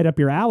be right up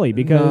your alley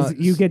because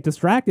you get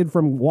distracted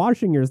from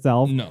washing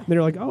yourself. No. And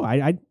you're like, oh,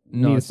 I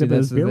need to sip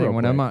this beer real quick.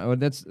 When I'm on,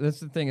 that's the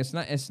thing.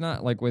 It's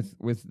not like with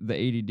the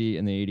ADD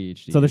and the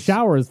ADHD. So the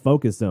shower is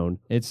focus zone.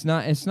 It's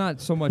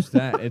not so much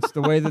that. It's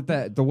the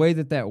way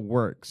that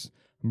works.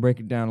 Break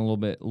it down a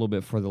little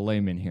bit for the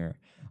layman here.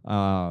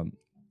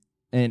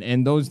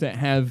 And those that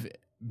have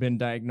been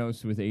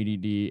diagnosed with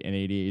ADD and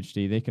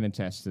ADHD, they can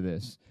attest to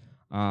this.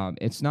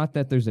 It's not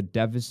that there's a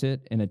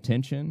deficit in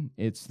attention;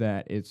 it's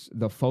that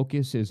the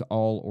focus is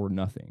all or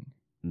nothing,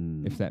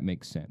 if that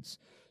makes sense.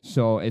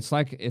 So it's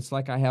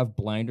like I have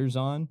blinders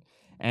on,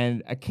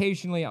 and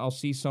occasionally I'll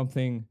see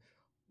something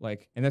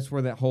like, and that's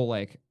where that whole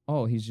like,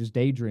 oh, he's just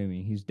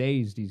daydreaming, he's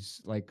dazed,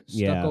 he's like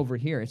stuck over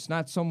here. It's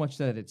not so much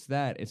that it's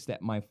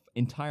that my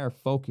entire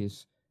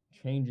focus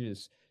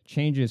changes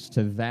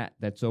to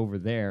that's over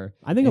there.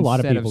 I think a lot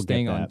of people instead of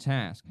staying get that. on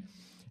task.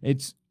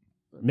 It's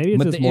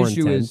just more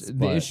intense.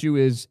 The issue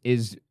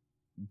is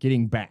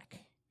getting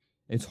back.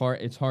 It's hard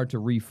to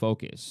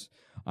refocus.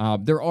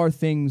 There are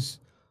things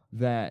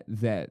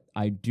that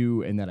I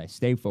do and that I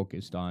stay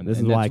focused on. This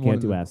and is why I that's one can't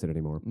of do the- acid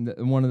anymore.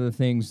 One of the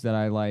things that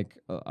I like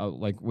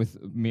with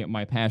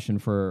my passion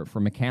for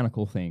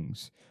mechanical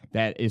things,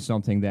 that is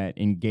something that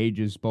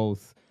engages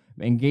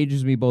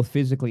me both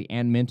physically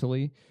and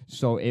mentally,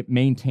 so it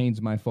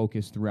maintains my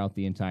focus throughout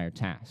the entire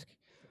task.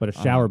 But a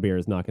shower beer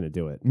is not going to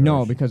do it.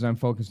 No, because I'm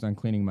focused on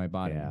cleaning my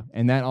body. Yeah.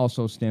 And that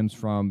also stems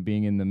from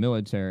being in the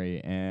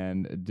military,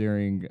 and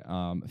during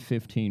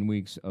 15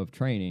 weeks of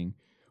training,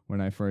 when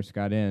I first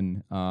got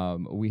in,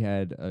 we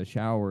had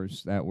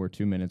showers that were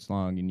 2 minutes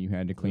long, and you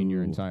had to clean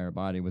your entire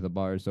body with a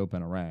bar soap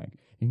and a rag,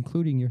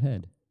 including your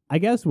head. I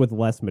guess with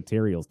less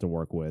materials to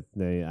work with,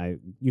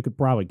 you could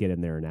probably get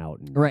in there and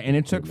out. Right, and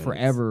it 2 took minutes.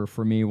 forever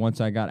for me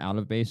once I got out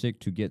of basic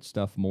to get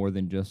stuff more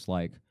than just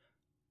like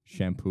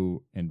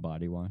shampoo and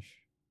body wash.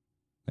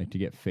 Like to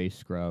get face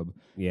scrub.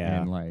 Yeah.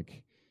 And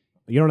like.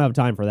 You don't have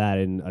time for that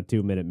in a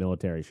 2-minute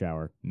military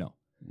shower. No.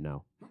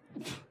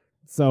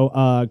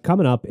 So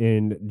coming up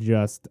in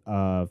just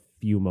a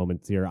few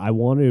moments here, I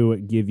want to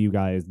give you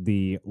guys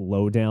the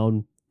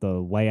lowdown, the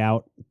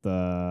layout,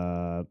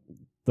 the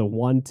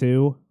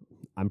 1-2.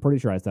 I'm pretty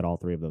sure I said all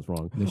 3 of those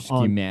wrong. The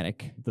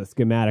schematic. The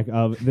schematic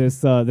of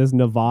this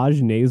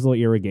Navage nasal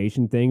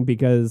irrigation thing,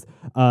 because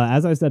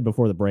as I said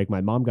before the break,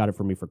 my mom got it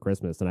for me for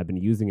Christmas, and I've been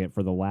using it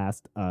for the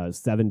last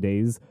 7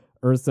 days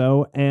or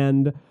so,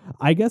 and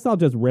I guess I'll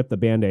just rip the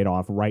Band-Aid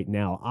off right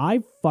now. I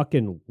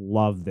fucking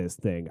love this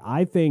thing.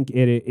 I think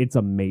it's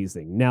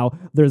amazing. Now,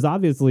 there's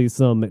obviously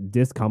some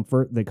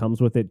discomfort that comes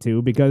with it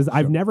too, because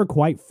I've never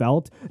quite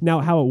felt.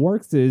 Now, how it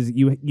works is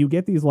you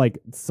get these like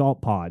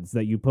salt pods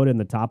that you put in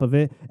the top of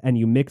it, and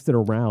you mix it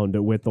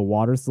around with the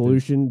water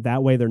solution.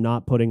 That way they're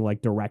not putting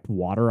like direct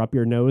water up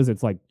your nose.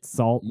 It's like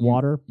salt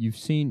water. You've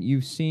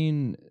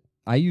seen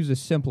I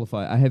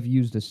have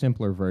used a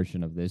simpler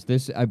version of this.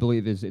 This, I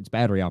believe, it's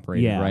battery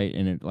operated, right?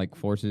 And it like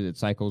it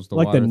cycles the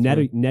like water. Like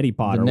the through. neti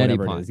pot or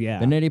whatever it is, yeah.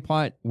 The neti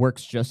pot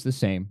works just the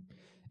same.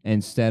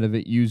 Instead of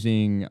it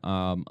using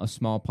a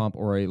small pump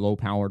or a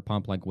low-powered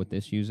pump like what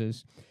this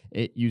uses,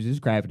 it uses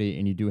gravity,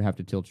 and you do have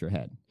to tilt your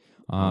head.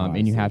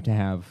 And you have to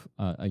have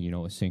a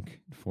sink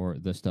for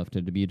the stuff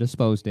to be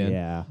disposed in.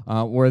 Yeah.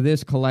 Where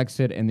this collects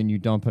it, and then you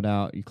dump it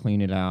out, you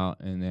clean it out,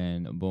 and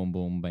then boom,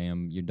 boom,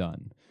 bam, you're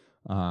done.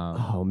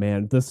 Oh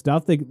man, the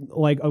stuff that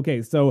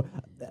okay, so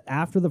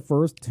after the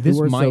first 2 this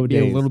or might so be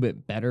days, a little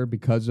bit better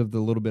because of the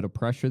little bit of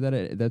pressure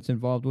that's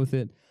involved with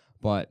it,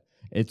 but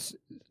it's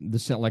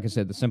like I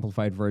said, the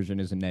simplified version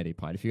is a neti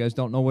pot. If you guys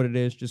don't know what it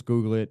is, just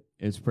Google it.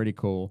 It's pretty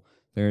cool.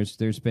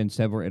 There's been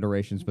several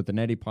iterations, but the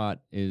neti pot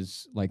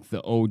is like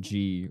the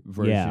OG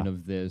version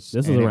of this.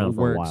 This was around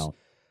for a while.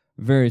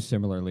 Very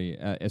similarly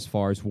as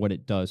far as what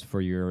it does for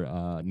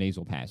your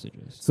nasal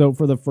passages. So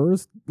for the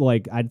first,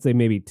 I'd say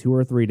maybe 2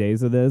 or 3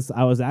 days of this,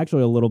 I was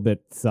actually a little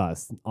bit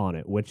sus on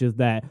it, which is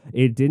that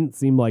it didn't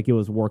seem like it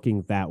was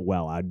working that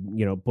well. I'd,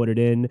 put it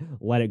in,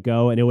 let it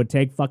go, and it would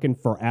take fucking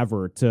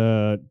forever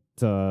to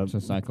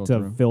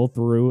fill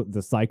through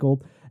the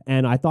cycle.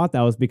 And I thought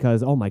that was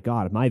because, oh my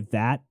God, am I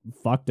that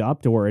fucked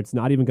up to where it's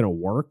not even going to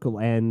work?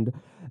 And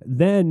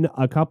then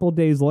a couple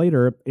days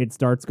later, it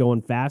starts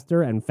going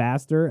faster and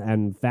faster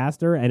and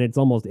faster, and it's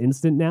almost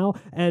instant now.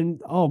 And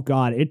oh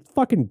God, it's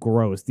fucking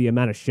gross, the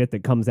amount of shit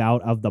that comes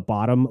out of the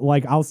bottom.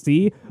 Like, I'll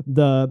see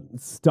the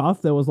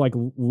stuff that was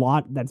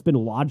that's been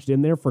lodged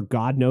in there for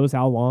God knows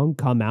how long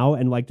come out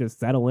and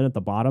just settle in at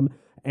the bottom.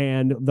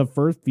 And the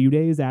first few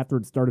days after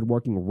it started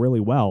working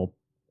really well,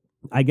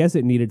 I guess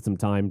it needed some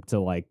time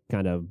to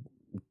kind of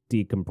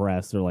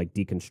decompress or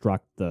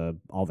deconstruct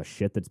all the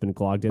shit that's been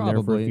clogged in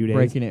there for a few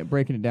days.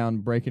 breaking it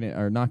down,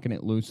 or knocking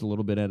it loose a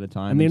little bit at a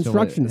time. And the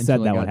instructions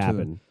said that would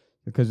happen.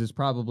 Because it's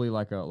probably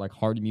like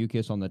hard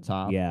mucus on the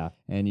top. Yeah.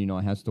 And, it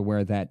has to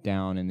wear that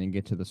down and then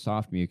get to the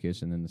soft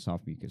mucus, and then the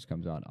soft mucus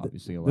comes out,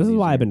 obviously, a lot This is easier.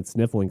 why I've been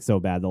sniffling so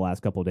bad the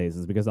last couple of days,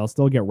 is because I'll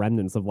still get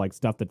remnants of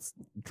stuff that's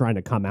trying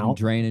to come out.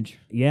 Drainage.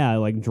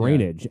 Yeah,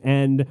 drainage. Yeah.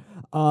 And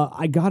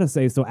I gotta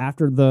say, so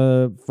after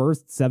the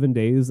first 7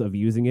 days of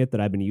using it,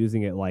 that I've been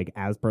using it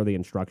as per the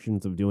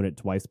instructions of doing it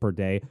twice per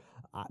day,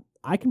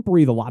 I can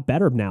breathe a lot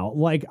better now.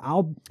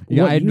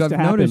 I've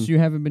noticed you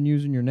haven't been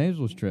using your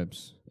nasal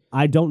strips.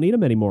 I don't need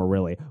them anymore,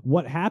 really.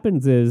 What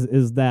happens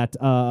is that,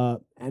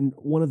 and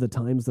one of the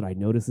times that I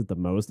notice it the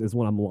most is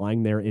when I'm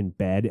lying there in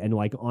bed and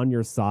on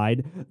your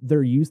side,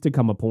 there used to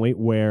come a point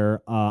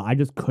where I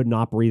just could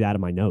not breathe out of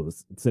my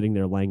nose sitting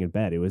there laying in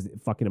bed. It was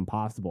fucking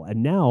impossible.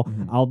 And now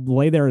I'll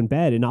lay there in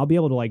bed and I'll be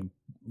able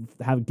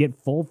to get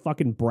full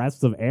fucking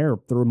breaths of air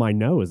through my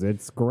nose.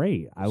 It's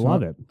great. I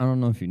love it. I don't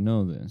know if you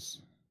know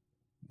this,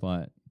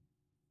 but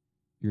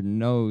your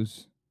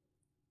nose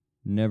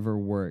never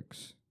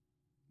works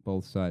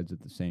both sides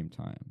at the same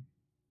time.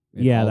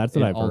 That's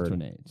what I've heard. It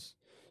alternates.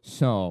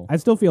 So I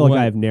still feel like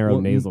I have narrow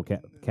nasal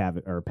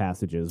or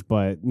passages,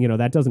 but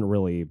that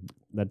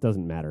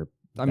doesn't matter.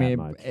 I mean,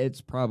 much.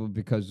 It's probably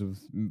because of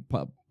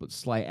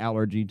slight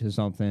allergy to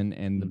something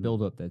and the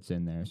buildup that's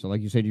in there. So,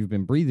 like you said, you've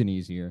been breathing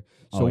easier.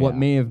 So what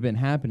may have been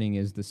happening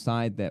is the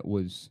side that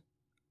was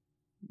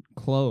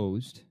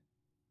closed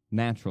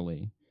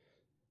naturally,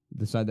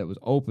 the side that was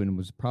open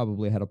was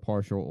probably had a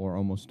partial or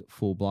almost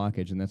full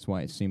blockage, and that's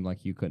why it seemed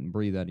like you couldn't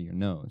breathe out of your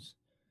nose.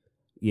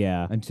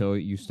 Yeah. Until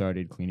you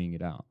started cleaning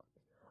it out.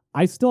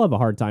 I still have a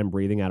hard time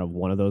breathing out of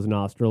one of those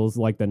nostrils.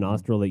 Like the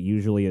nostril that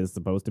usually is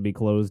supposed to be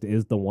closed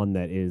is the one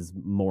that is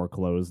more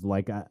closed.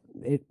 Like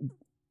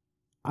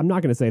I'm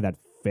not going to say that's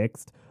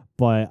fixed,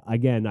 but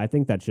again, I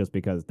think that's just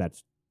because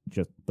that's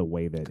just the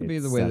way that could be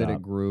the way that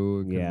it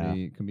grew.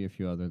 It could be a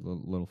few other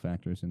little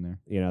factors in there.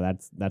 You know,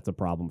 that's a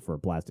problem for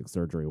plastic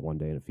surgery one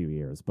day in a few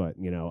years. But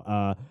you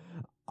know,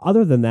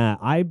 other than that,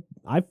 I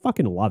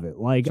fucking love it.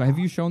 Like, so have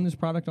you shown this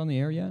product on the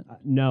air yet?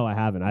 No, I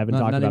haven't. I haven't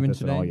talked about this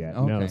today? at all yet.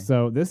 Okay. No.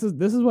 So this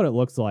is what it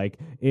looks like.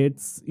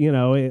 It's, you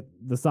know,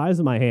 the size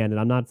of my hand, and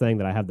I'm not saying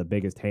that I have the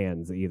biggest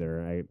hands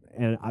either.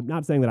 And I'm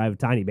not saying that I have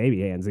tiny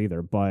baby hands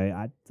either, but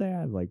I'd say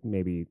I have like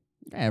maybe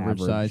average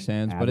size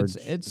hands, but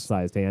it's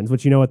sized hands,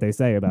 which you know what they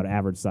say about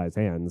average size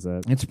hands.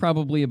 It's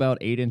probably about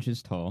 8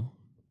 inches tall,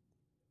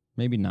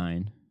 maybe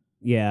 9.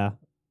 Yeah,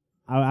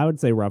 I would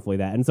say roughly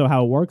that. And so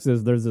how it works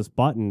is there's this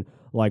button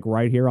like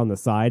right here on the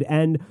side.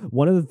 And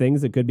one of the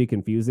things that could be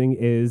confusing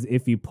is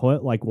if you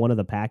put like one of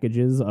the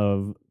packages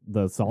of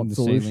the salt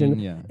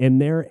solution in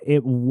there,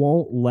 it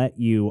won't let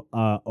you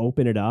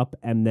open it up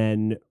and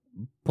then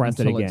press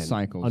it again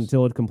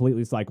until it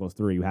completely cycles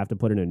through. You have to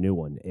put in a new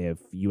one if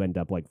you end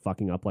up like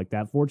fucking up like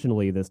that.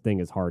 Fortunately, this thing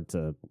is hard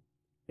to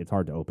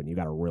open. You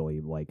got to really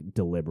like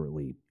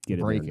deliberately get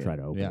in there and try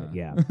to open it.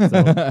 Yeah.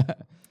 So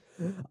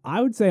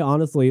I would say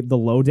honestly, the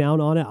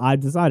lowdown on it, I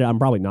decided I'm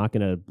probably not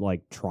gonna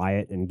like try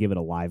it and give it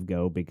a live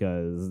go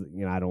because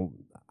you know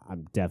I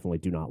definitely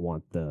do not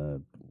want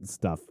the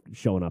stuff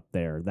showing up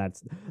there.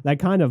 That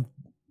kind of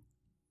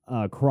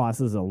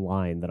crosses a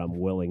line that I'm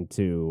willing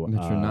to.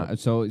 But you're not.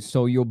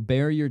 So you'll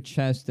bare your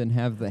chest and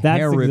have the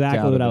hair ripped out. That's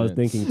exactly what I was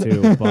thinking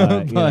too.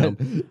 But,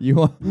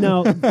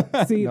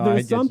 see, no,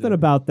 there's something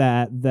about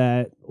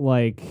that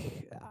like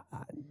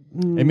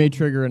it may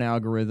trigger an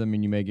algorithm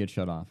and you may get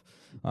shut off.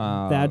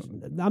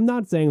 I'm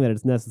not saying that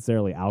it's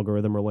necessarily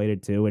algorithm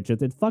related too. It's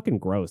just it's fucking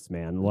gross,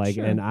 man. Like,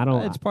 sure. And I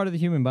don't. It's part of the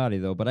human body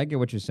though. But I get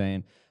what you're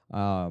saying.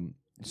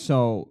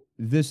 So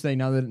this thing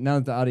now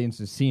that the audience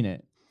has seen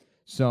it,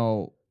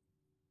 so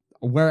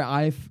where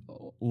I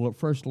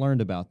first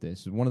learned about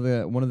this, one of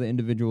the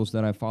individuals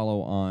that I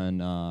follow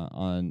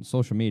on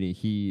social media,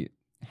 he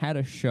had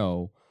a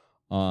show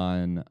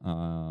on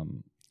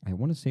I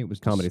want to say it was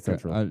Comedy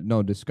Central.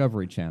 No,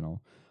 Discovery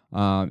Channel.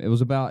 It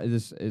was about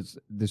this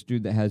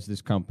dude that has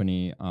this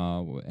company,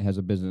 has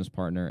a business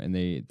partner, and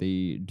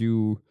they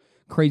do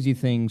crazy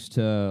things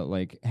to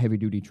like heavy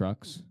duty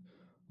trucks,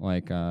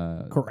 like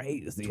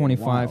crazy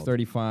 25, wild.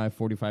 35,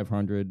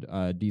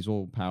 4500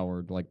 diesel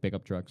powered like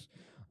pickup trucks,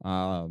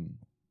 and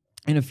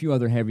a few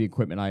other heavy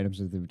equipment items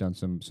that they've done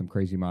some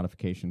crazy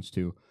modifications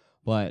to.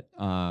 But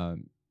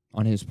on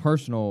his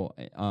personal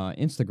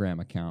Instagram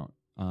account,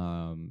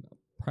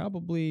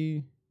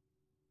 probably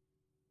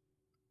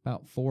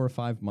about 4 or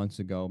 5 months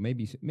ago,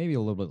 maybe a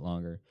little bit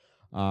longer,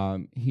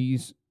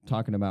 he's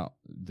talking about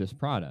this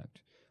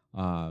product.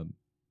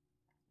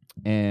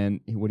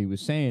 And what he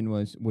was saying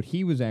was what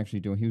he was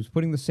actually doing, he was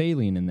putting the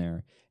saline in there,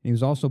 and he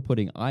was also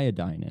putting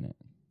iodine in it.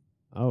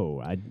 Oh,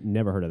 I'd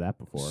never heard of that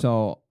before.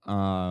 So,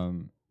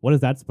 what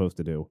is that supposed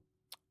to do?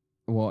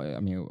 Well, I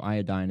mean,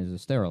 iodine is a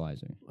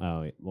sterilizer.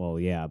 Oh, well,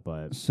 yeah,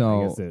 but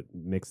so I guess it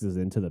mixes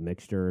into the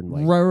mixture and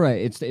like right.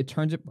 It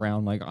turns it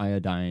brown like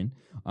iodine.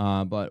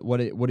 But what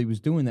he was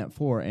doing that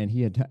for, and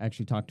he had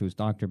actually talked to his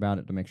doctor about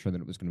it to make sure that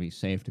it was going to be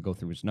safe to go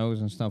through his nose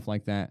and stuff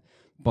like that.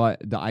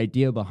 But the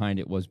idea behind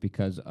it was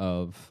because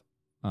of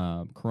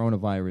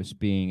coronavirus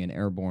being an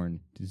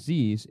airborne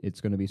disease,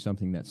 it's going to be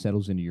something that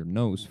settles into your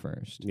nose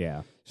first.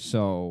 Yeah.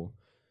 So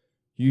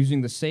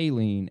using the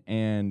saline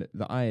and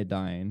the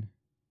iodine.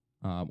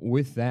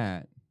 With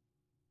that,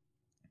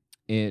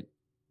 it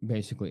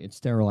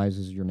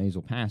sterilizes your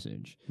nasal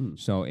passage,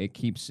 so it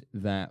keeps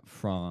that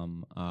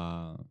from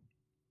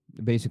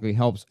basically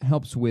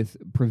helps with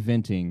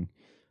preventing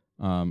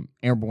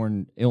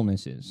airborne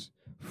illnesses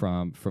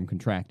from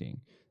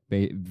contracting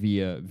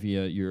via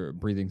your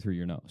breathing through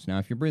your nose. Now,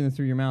 if you're breathing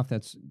through your mouth,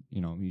 that's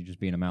you just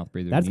being a mouth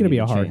breather. That's going to be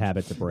a hard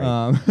habit to break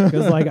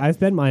because like I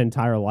spent my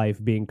entire life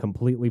being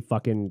completely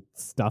fucking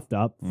stuffed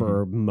up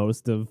for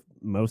most of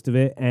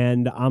it,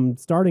 and I'm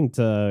starting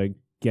to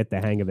get the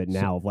hang of it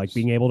now, of like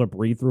being able to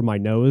breathe through my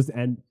nose,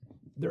 and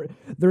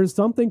there's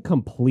something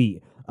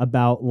complete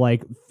about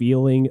like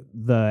feeling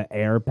the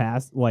air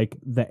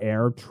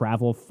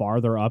travel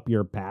farther up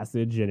your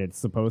passage, and it's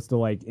supposed to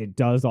like it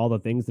does all the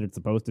things that it's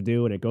supposed to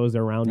do, and it goes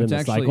around in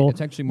the cycle. It's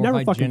actually more Never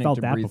fucking hygienic felt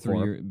to that breathe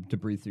before. to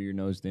breathe through your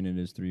nose than it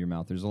is through your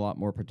mouth. There's a lot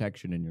more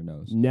protection in your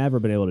nose. Never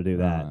been able to do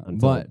that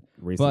until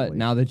recently. But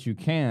now that you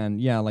can,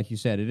 yeah, like you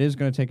said, it is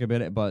going to take a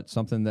bit, but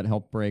something that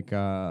helped break.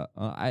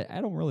 I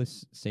don't really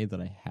say that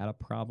I had a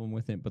problem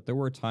with it, but there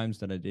were times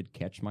that I did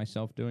catch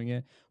myself doing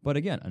it. But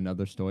again,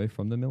 another story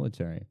from the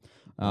military.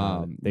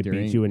 They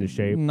beat you into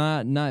shape.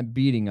 Not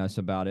beating us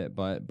about it,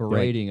 but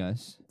berating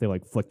us. They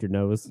like flicked your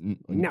nose.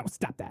 No,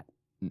 stop that.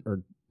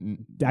 Or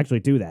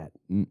actually do that.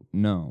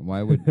 No,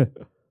 why would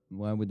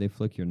Why would they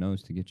flick your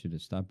nose to get you to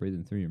stop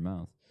breathing through your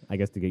mouth? I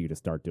guess to get you to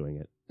start doing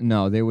it.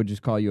 No, they would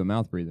just call you a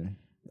mouth breather.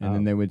 And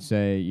then Oh. they would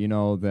say, you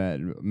know, that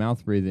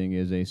mouth breathing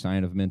is a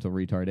sign of mental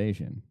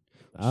retardation.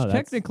 Oh, that's-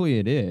 Technically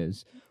it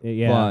is.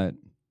 Yeah. But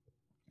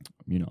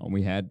you know,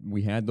 we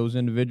had those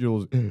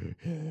individuals they're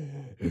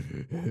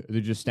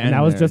just standing And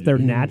that was there. just their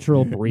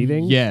natural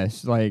breathing?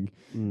 Yes, like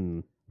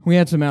Mm. we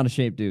had some out of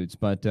shape dudes,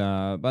 but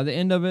by the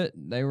end of it,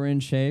 they were in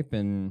shape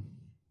and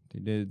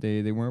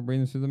they weren't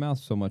breathing through the mouth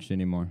so much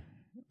anymore.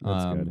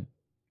 That's good.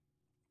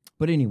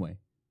 But anyway,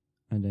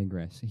 I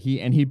digress.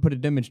 He put a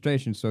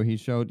demonstration, so he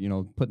showed, you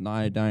know, putting the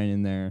iodine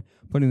in there,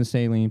 putting the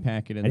saline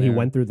packet in And there. he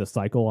went through the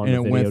cycle on and the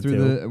it video went through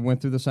too. the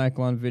went through the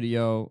cycle on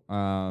video.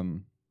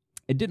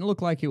 It didn't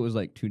look like it was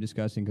like too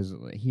disgusting because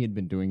he had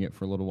been doing it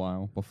for a little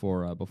while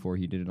before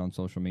he did it on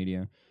social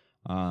media.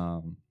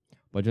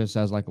 But just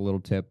as like a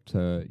little tip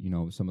to, you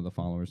know, some of the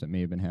followers that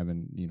may have been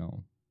having, you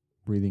know,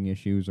 breathing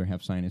issues or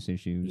have sinus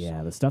issues.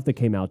 Yeah, the stuff that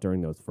came out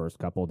during those first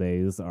couple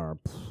days are,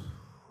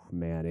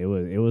 man, it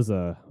was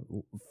a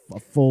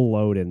full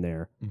load in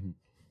there. Mhm.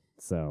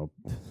 So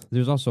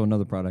There's also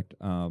another product,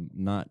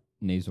 not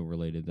nasal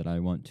related, that I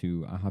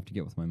have to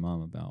get with my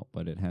mom about,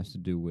 but it has to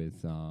do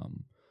with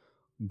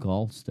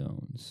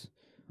gallstones.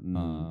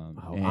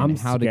 I'm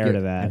scared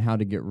of that. And how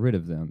to get rid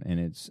of them. And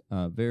it's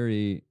a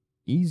very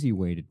easy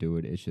way to do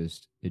it. It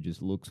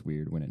just looks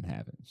weird when it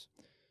happens.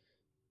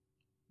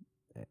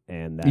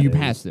 And that You is-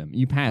 pass them.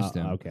 You pass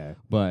them. Okay.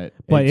 But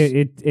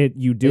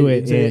You do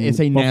it. it's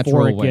a before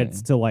natural it way.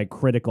 gets to like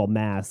critical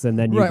mass, and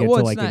then you right, get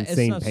well, to it's like not, insane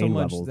it's not pain so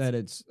much levels. that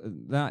it's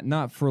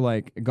not for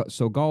like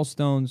so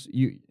gallstones.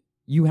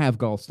 You have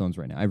gallstones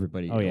right now.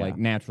 Everybody like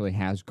naturally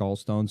has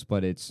gallstones,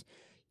 but it's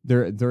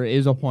there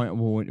is a point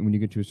when you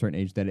get to a certain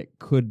age that it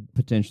could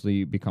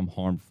potentially become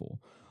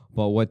harmful.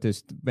 But what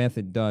this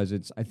method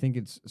does, I think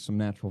it's some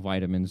natural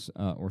vitamins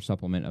or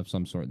supplement of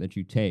some sort that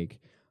you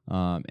take,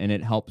 and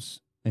it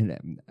helps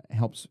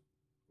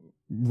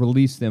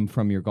release them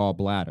from your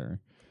gallbladder,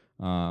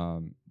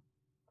 and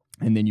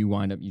then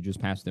you just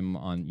pass them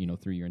on, you know,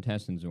 through your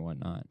intestines and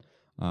whatnot.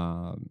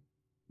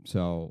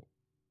 So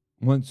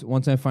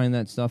once I find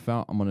that stuff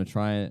out, I'm gonna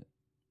try it,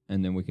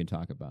 and then we can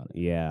talk about it.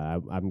 Yeah,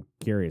 I'm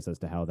curious as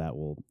to how that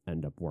will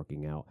end up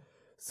working out.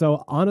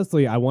 So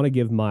honestly, I want to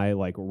give my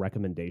like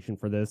recommendation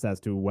for this as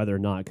to whether or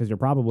not, because you're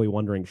probably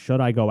wondering, should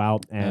I go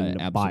out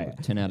and buy it?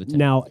 10 out of 10.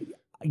 Now,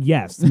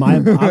 yes,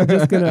 I'm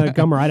just gonna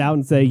come right out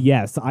and say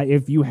yes.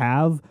 If you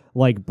have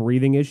like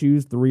breathing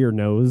issues through your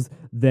nose,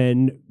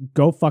 then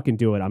go fucking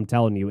do it. I'm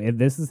telling you,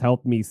 this has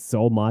helped me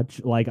so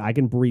much. Like I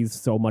can breathe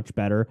so much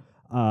better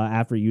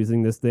after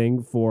using this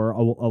thing for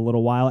a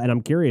little while, and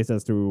I'm curious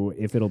as to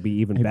if it'll be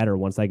even better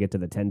once I get to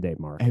the 10-day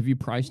mark. Have you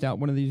priced out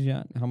one of these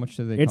yet? How much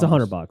do they It's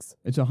cost? $100.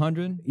 It's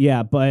 100?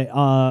 Yeah, but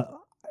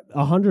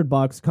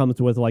 $100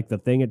 comes with like the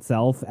thing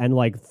itself and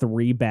like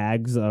 3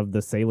 bags of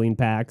the saline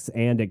packs,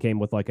 and it came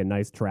with like a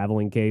nice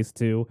traveling case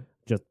too,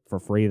 just for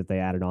free that they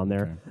added on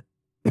there.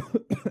 Okay.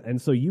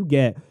 And so you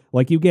get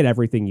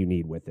everything you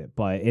need with it,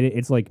 but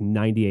it's like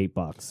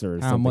 $98 or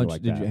How something much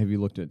like did that. have you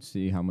looked at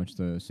see how much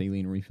the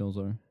saline refills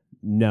are?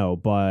 No,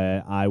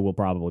 but I will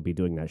probably be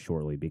doing that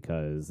shortly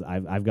because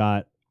I've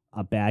got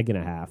a bag and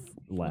a half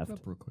left. Look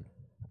up real quick.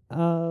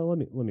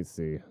 Let me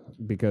see,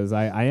 because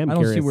I am I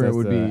don't see curious where it as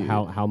would to be.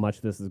 how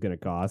much this is going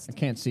to cost. I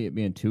can't see it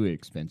being too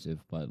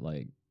expensive, but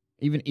like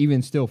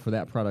even still for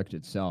that product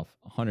itself,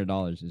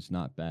 $100 is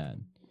not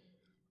bad.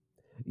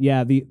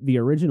 Yeah, the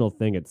original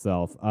thing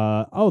itself.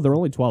 They're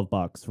only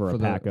 $12 for a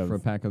pack of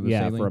the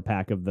saline? for a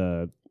pack of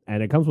the,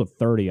 and it comes with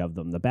 30 of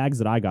them. The bags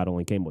that I got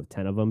only came with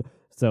 10 of them,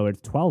 so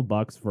it's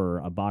 $12 for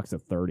a box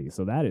of 30.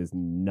 So that is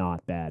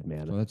not bad,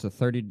 man. So that's a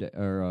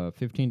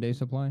 15-day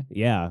supply.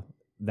 Yeah,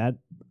 that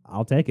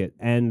I'll take it,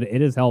 and it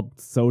has helped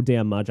so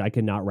damn much. I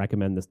cannot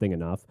recommend this thing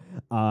enough.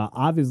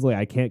 Obviously,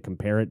 I can't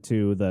compare it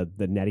to the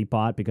neti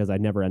pot because I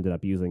never ended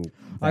up using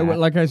that.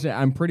 Like I said,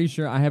 I'm pretty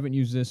sure I haven't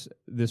used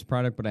this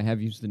product, but I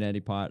have used the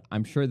neti pot.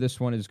 I'm sure this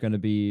one is going to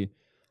be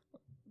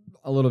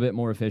a little bit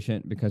more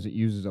efficient because it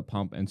uses a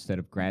pump instead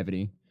of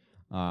gravity.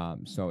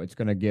 So it's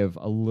going to give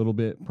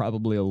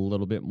probably a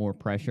little bit more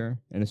pressure,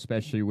 and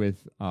especially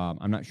with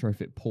I'm not sure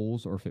if it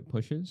pulls or if it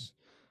pushes.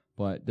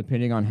 But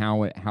depending on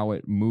how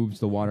it moves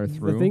the water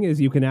through. The thing is,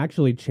 you can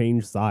actually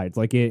change sides.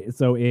 Like it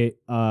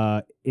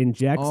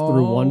injects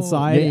through one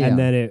side, and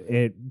then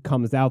it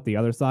comes out the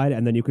other side,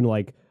 and then you can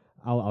like,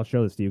 I'll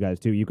show this to you guys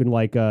too. You can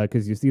like,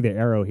 because you see the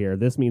arrow here.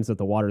 This means that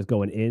the water is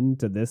going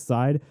into this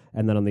side,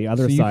 and then on the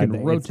other side,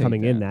 it's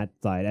coming in that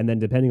side. And then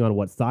depending on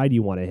what side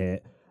you want to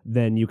hit,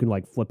 then you can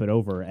like flip it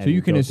over. And so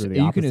you can go through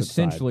the opposite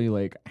essentially side.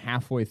 like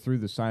halfway through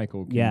the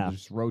cycle,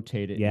 just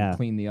rotate it and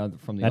clean the other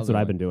from the That's other. what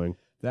one. I've been doing.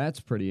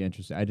 That's pretty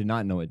interesting. I did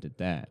not know it did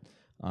that.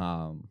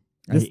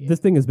 This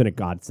thing has been a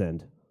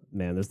godsend.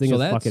 man. This thing So is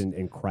that's- fucking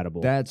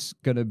incredible. That's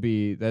gonna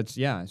be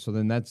So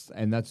then that's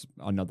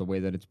another way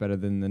that it's better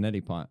than the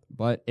neti pot.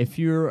 But if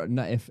you're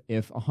not, if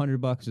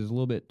 $100 is a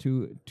little bit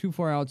too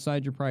far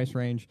outside your price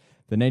range,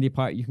 the neti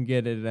pot you can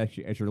get it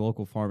at your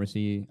local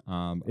pharmacy.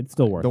 It's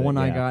still worth the it. one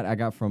yeah. I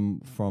got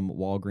from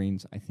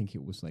Walgreens. I think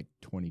it was like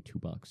 $22,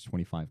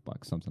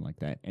 $25, something like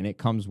that, and it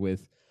comes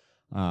with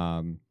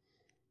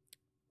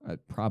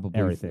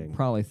Everything.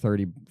 probably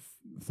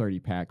 30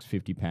 packs,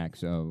 50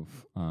 packs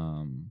of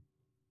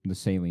the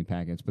saline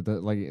packets, but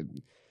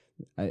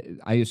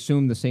I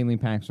assume the saline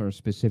packs are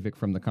specific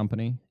from the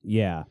company.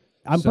 Yeah.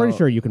 I'm pretty So-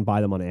 sure you can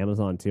buy them on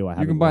Amazon too.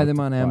 You can buy them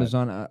on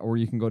Amazon, or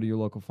you can go to your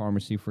local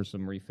pharmacy for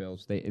some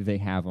refills. They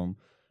have them.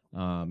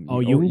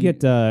 You can get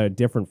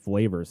different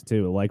flavors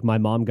too. Like my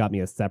mom got me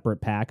a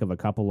separate pack of a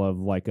couple of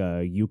like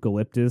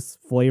eucalyptus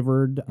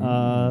flavored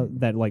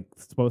that like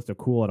supposed to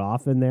cool it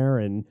off in there,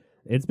 and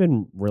it's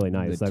been really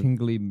nice. The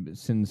tingly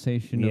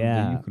sensation of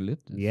the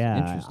eucalyptus. Yeah,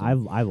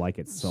 Interesting. I like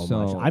it so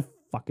much. I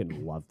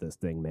fucking love this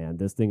thing, man.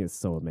 This thing is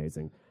so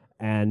amazing,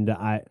 and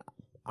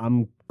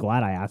I'm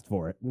glad I asked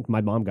for it.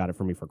 My mom got it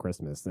for me for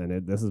Christmas,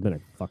 and this has been a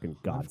fucking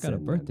godsend. I've got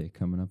a birthday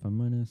coming up. I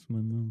might ask my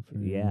mom for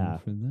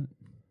that.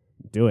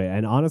 Do it.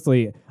 And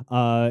honestly,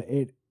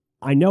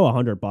 I know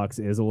 $100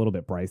 is a little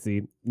bit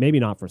pricey. Maybe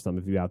not for some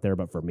of you out there,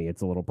 but for me,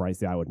 it's a little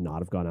pricey. I would not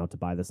have gone out to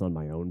buy this on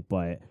my own,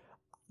 but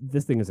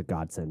this thing is a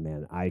godsend,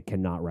 man. I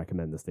cannot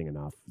recommend this thing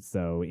enough.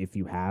 So if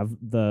you have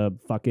the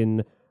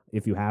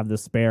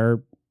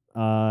spare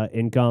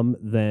income,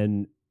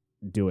 then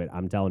do it.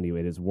 I'm telling you,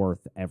 it is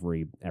worth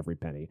every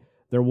penny.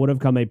 There would have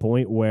come a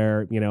point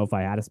where, if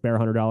I had a spare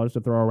 $100 to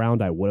throw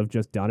around, I would have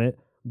just done it.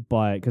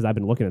 But because I've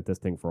been looking at this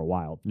thing for a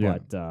while,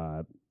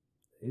 but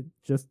it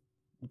just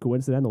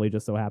coincidentally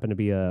just so happened to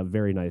be a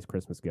very nice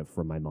Christmas gift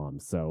from my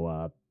mom. So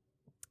I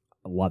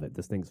love it.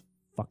 This thing's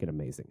fucking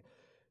amazing.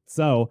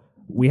 So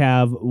we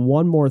have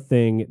one more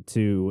thing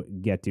to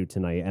get to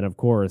tonight. And of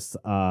course,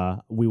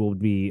 we will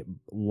be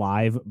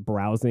live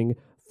browsing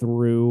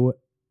through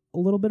a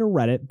little bit of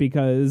Reddit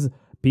because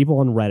people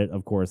on Reddit,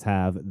 of course,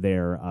 have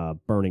their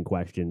burning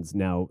questions.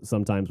 Now,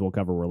 sometimes we'll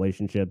cover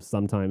relationships.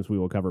 Sometimes we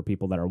will cover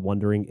people that are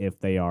wondering if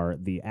they are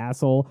the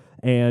asshole.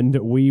 And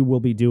we will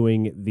be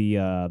doing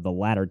the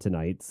latter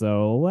tonight.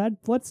 So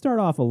let's start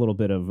off a little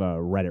bit of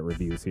Reddit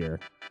reviews here.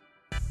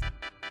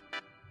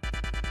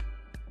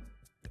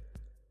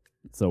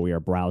 So we are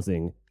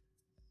browsing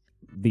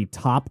the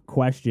top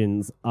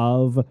questions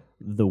of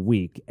the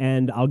week.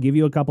 And I'll give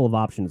you a couple of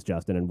options,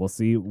 Justin, and we'll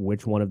see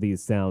which one of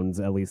these sounds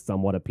at least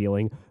somewhat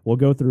appealing. We'll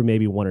go through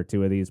maybe one or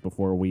two of these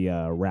before we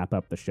wrap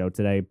up the show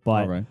today.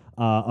 But, right.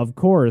 Of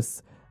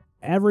course,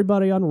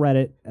 everybody on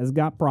Reddit has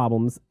got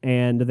problems,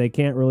 and they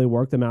can't really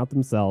work them out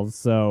themselves.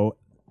 So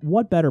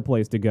what better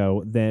place to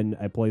go than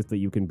a place that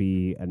you can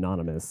be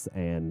anonymous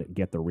and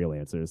get the real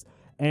answers?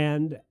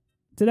 And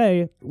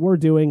today, we're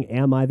doing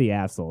Am I the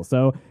Asshole?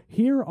 So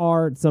here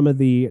are some of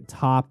the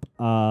top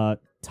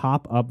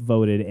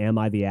upvoted Am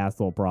I the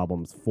Asshole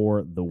problems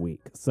for the week.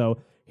 So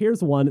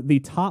here's one. The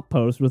top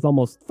post with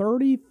almost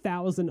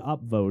 30,000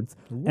 upvotes.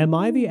 Ooh. Am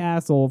I the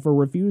asshole for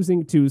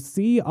refusing to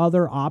see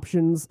other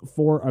options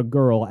for a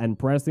girl and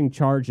pressing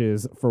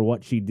charges for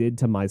what she did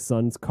to my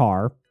son's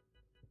car?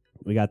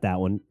 We got that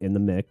one in the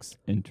mix.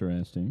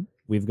 Interesting.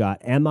 We've got,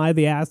 am I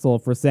the asshole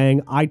for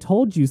saying, I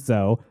told you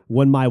so,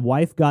 when my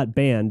wife got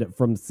banned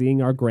from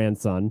seeing our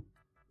grandson?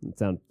 It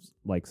sounds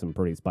like some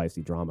pretty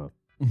spicy drama.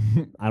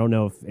 I don't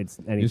know if it's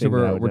anything. So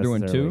that I would we're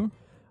doing two?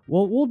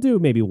 Well, we'll do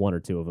maybe one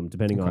or two of them,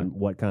 depending on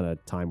what kind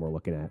of time we're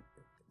looking at.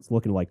 It's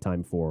looking like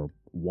time for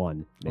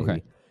one, maybe.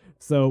 Okay.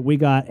 So we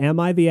got, am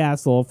I the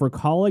asshole for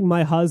calling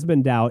my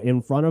husband out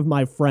in front of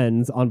my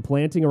friends on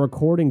planting a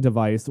recording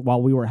device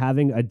while we were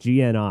having a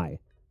GNI?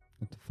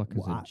 What the fuck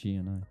is a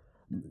GNI?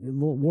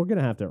 We're going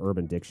to have to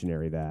Urban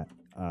Dictionary that.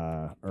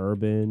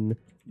 Urban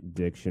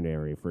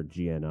Dictionary for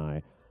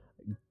GNI.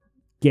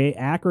 Gay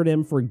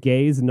acronym for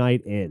Gays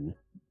Night In.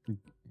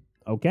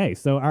 Okay,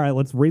 so all right,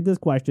 let's read this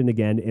question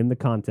again in the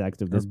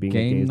context of this being a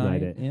Gays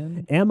Night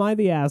In. Am I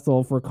the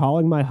asshole for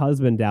calling my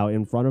husband out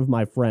in front of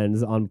my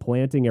friends on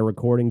planting a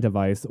recording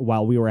device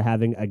while we were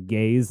having a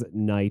Gays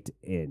Night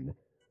In?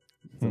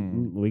 So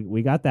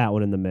we got that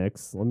one in the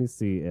mix. Let me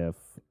see if,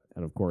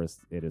 and of course,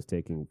 it is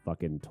taking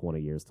fucking 20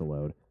 years to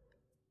load.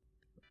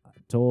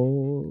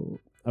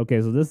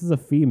 Okay, so this is a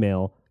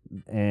female,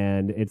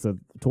 and it's a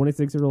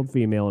 26-year-old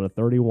female and a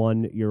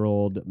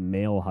 31-year-old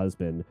male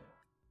husband.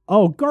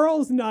 Oh,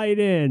 girls' night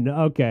in.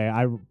 Okay,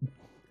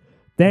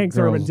 thanks,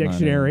 Urban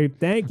Dictionary.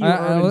 Thank you,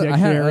 Urban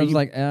Dictionary. I was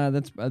like,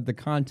 that's the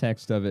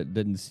context of it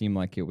didn't seem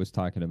like it was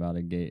talking about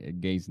a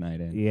gay's night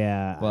in.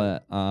 Yeah,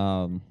 but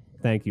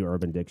thank you,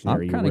 Urban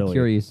Dictionary. I'm kind of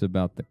curious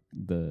about what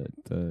the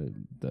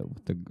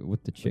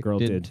chick the girl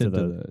did to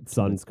the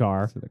son's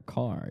car. To the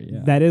car, yeah.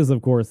 That is,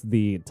 of course,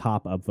 the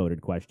top upvoted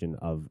question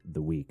of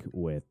the week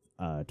with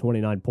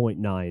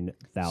 29.9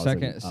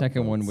 thousand.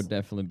 Second one would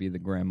definitely be the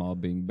grandma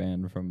being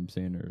banned from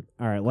seeing her.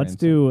 All right, let's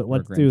do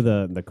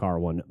the car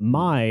one.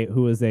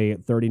 Who is a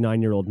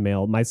 39-year-old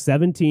male, my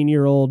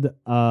 17-year-old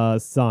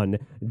son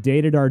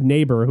dated our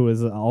neighbor, who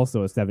is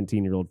also a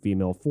 17-year-old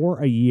female,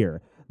 for a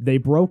year. They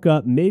broke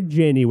up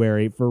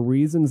mid-January for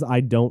reasons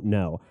I don't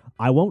know.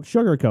 I won't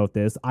sugarcoat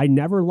this. I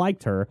never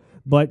liked her,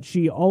 but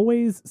she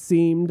always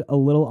seemed a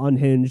little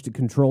unhinged,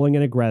 controlling,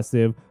 and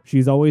aggressive.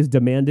 She's always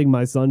demanding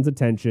my son's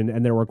attention,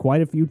 and there were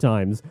quite a few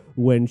times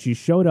when she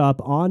showed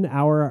up on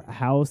our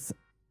house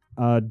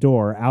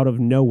door out of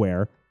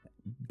nowhere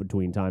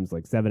between times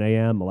like 7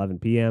 a.m., 11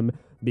 p.m.,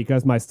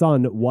 because my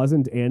son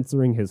wasn't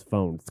answering his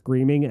phone,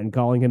 screaming and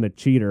calling him a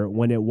cheater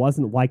when it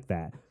wasn't like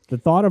that. The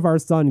thought of our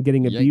son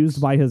getting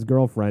abused by his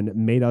girlfriend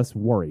made us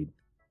worried.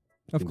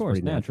 Of course,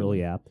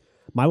 naturally, yeah.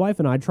 My wife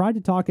and I tried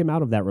to talk him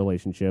out of that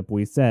relationship.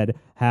 We said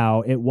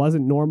how it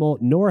wasn't normal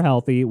nor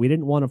healthy. We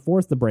didn't want to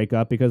force the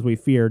breakup because we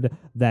feared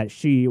that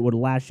she would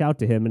lash out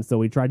to him, and so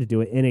we tried to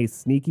do it in a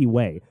sneaky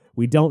way.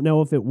 We don't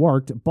know if it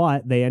worked,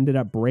 but they ended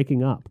up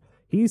breaking up.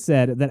 He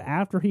said that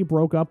after he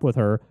broke up with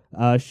her,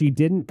 she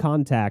didn't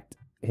contact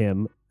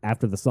him.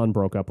 After the son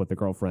broke up with the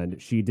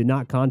girlfriend, she did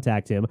not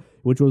contact him,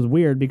 which was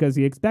weird because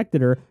he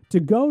expected her to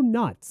go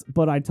nuts.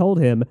 But I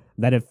told him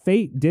that if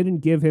fate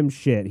didn't give him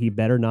shit, he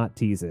better not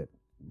tease it.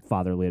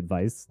 Fatherly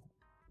advice.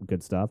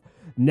 Good stuff.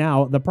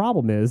 Now, the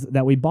problem is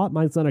that we bought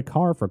my son a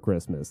car for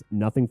Christmas.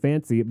 Nothing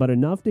fancy, but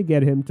enough to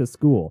get him to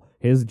school,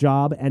 his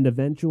job, and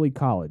eventually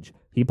college.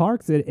 He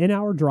parks it in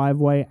our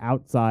driveway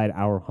outside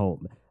our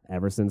home.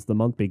 Ever since the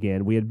month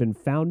began, we have been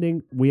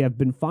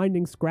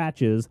finding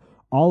scratches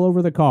all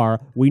over the car.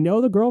 We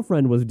know the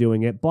girlfriend was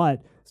doing it,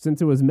 but since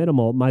it was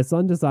minimal, my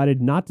son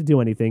decided not to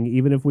do anything,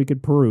 even if we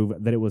could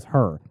prove that it was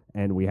her.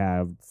 And we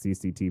have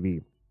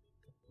CCTV,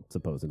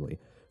 supposedly.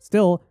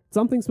 Still,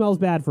 something smells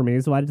bad for me,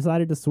 so I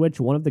decided to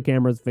switch one of the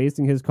cameras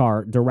facing his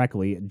car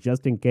directly,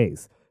 just in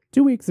case.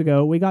 2 weeks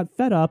ago, we got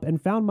fed up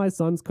and found my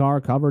son's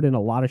car covered in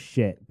a lot of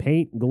shit.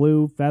 Paint,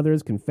 glue,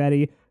 feathers,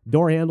 confetti,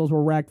 door handles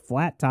were wrecked,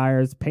 flat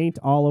tires, paint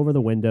all over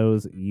the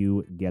windows.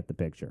 You get the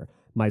picture.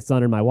 My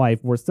son and my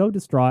wife were so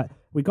distraught,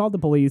 we called the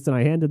police and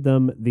I handed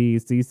them the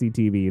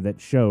CCTV that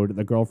showed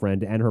the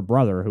girlfriend and her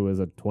brother, who is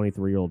a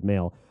 23-year-old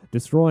male,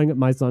 destroying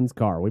my son's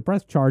car. We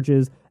pressed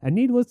charges, and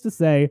needless to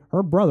say,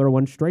 her brother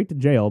went straight to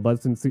jail,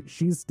 but since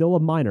she's still a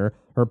minor,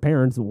 her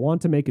parents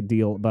want to make a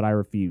deal, but I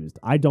refused.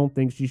 I don't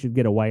think she should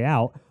get a way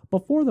out.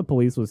 Before the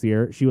police was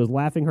here, she was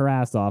laughing her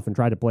ass off and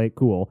tried to play it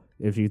cool.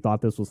 If she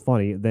thought this was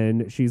funny,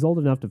 then she's old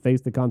enough to face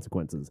the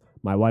consequences.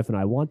 My wife and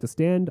I want to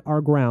stand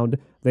our ground.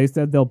 They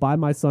said they'll buy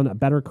my son a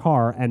better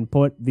car and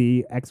put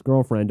the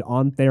ex-girlfriend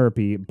on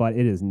therapy, but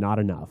it is not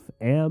enough.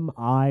 Am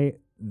I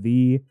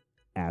the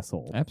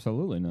asshole?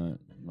 Absolutely not.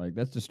 Like,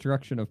 that's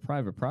destruction of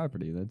private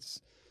property.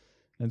 That's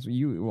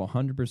you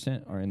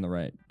 100% are in the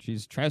right.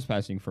 She's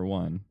trespassing for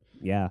one.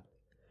 Yeah.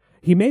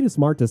 He made a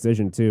smart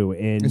decision, too,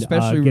 in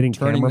especially getting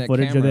camera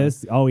footage of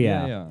this. Oh,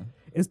 yeah. Yeah.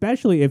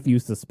 Especially if you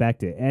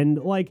suspect it. And,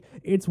 like,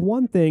 it's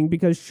one thing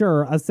because,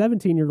 sure, a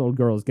 17-year-old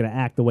girl is going to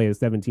act the way a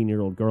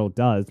 17-year-old girl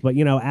does. But,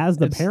 you know, as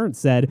the parent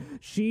said,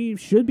 she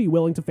should be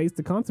willing to face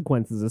the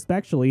consequences,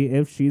 especially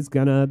if she's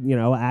going to, you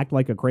know, act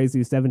like a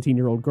crazy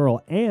 17-year-old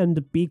girl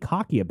and be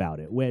cocky about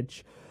it,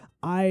 which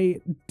I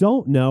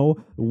don't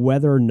know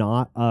whether or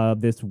not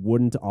this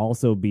wouldn't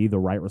also be the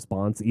right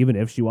response, even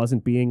if she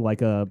wasn't being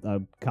like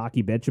a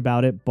cocky bitch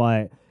about it.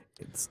 But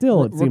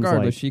still, it seems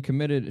like she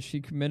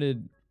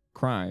committed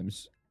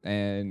crimes,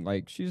 and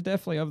like she's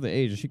definitely of the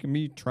age. She can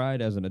be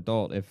tried as an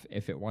adult if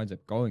it winds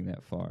up going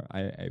that far.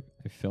 I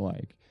feel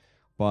like,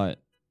 but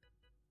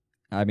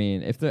I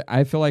mean,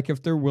 I feel like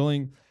if they're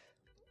willing,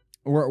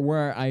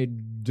 where I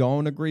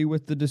don't agree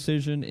with the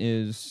decision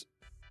is.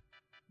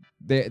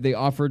 They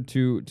offered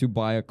to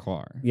buy a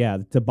car. Yeah,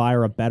 to buy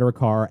her a better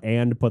car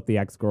and put the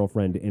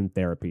ex-girlfriend in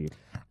therapy.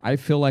 I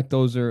feel like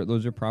those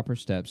are proper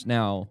steps.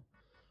 Now,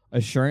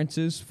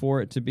 assurances for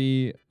it to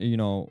be, you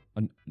know,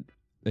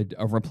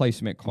 a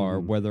replacement car,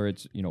 whether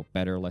it's, you know,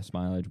 better, less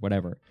mileage,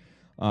 whatever.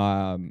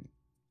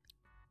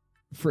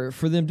 For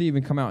them to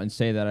even come out and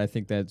say that, I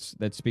think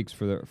that speaks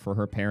for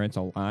her parents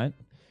a lot.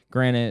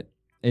 Granted,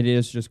 it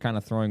is just kind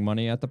of throwing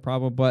money at the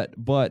problem, but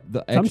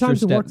the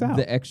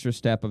extra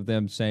step of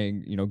them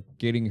saying, you know,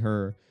 getting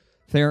her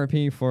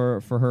therapy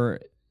for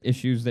her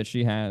issues that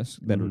she has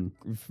that are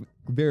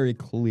very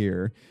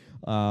clear.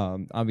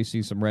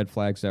 Obviously, some red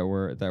flags that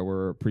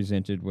were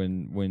presented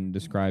when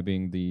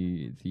describing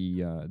the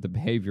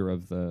behavior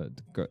of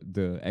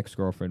the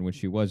ex-girlfriend when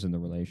she was in the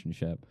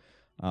relationship.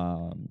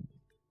 But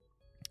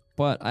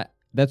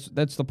that's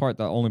the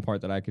only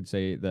part that I could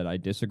say that I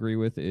disagree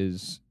with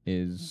is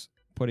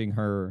putting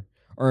her,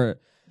 or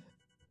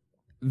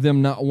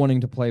them not wanting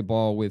to play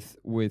ball with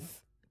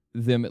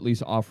them at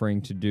least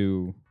offering to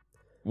do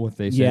what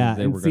they said Yeah,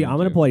 they and were see, going I'm to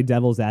going to do. play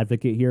devil's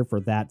advocate here for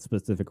that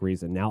specific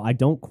reason. Now, I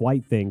don't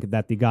quite think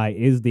that the guy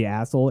is the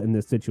asshole in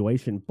this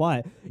situation,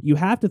 but you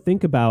have to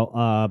think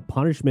about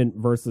punishment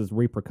versus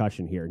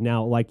repercussion here.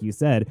 Now, like you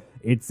said,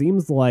 it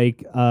seems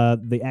like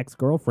the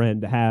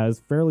ex-girlfriend has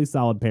fairly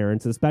solid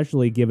parents,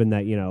 especially given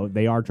that, you know,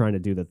 they are trying to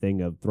do the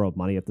thing of throw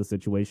money at the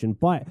situation.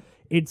 But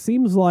it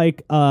seems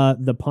like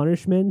the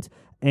punishment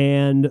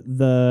and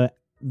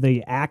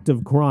the act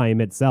of crime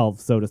itself,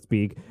 so to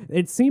speak,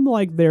 it seems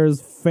like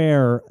there's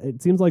fair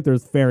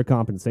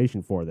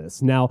compensation for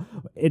this. Now,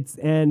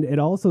 it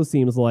also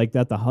seems like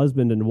that the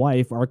husband and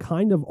wife are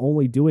kind of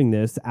only doing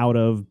this out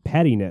of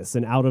pettiness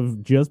and out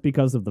of just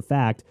because of the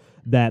fact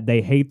that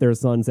they hate their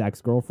son's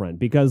ex-girlfriend.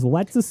 Because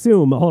let's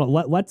assume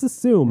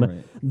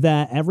Right.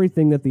 that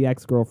everything that the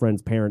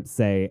ex-girlfriend's parents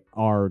say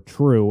are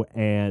true,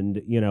 and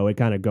you know it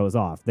kind of goes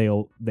off.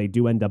 They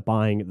do end up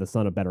buying the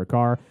son a better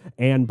car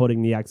and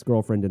putting the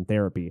ex-girlfriend in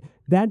therapy.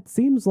 That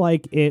seems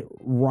like it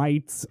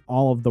rights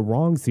all of the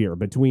wrongs here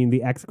between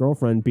the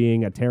ex-girlfriend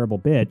being a terrible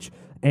bitch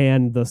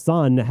and the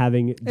son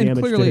having And damage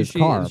to clearly, his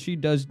car. she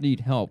does need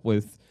help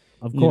with,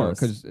 Of course.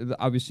 because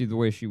obviously the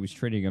way she was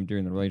treating him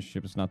during the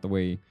relationship is not the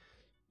way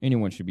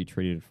anyone should be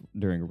treated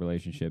during a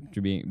relationship.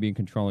 To being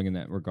controlling in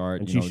that regard,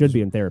 And you she know, should just-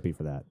 be in therapy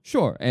for that.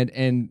 Sure,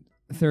 and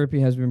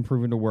therapy has been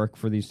proven to work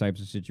for these types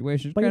of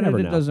situations. But you Granted, never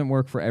it know. doesn't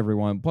work for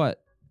everyone,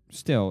 but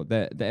still,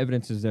 the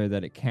evidence is there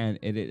that it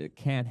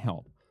can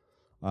help.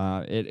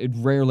 It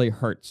rarely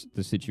hurts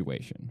the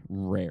situation,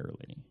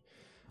 rarely.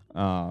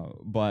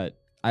 But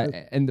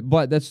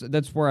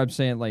that's where I'm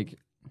saying, like,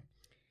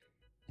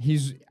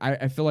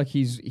 I feel like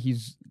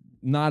he's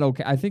not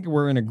okay. I think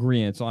we're in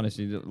agreement,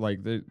 honestly.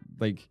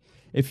 That,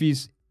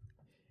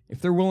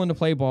 if they're willing to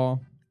play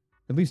ball,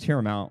 at least hear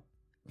them out.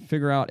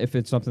 Figure out if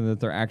it's something that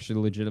they're actually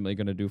legitimately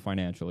going to do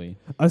financially.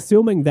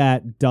 Assuming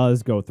that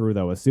does go through,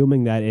 though,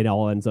 assuming that it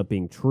all ends up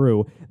being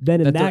true,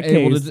 then in that they're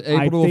case, able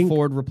I to think,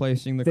 afford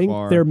replacing the think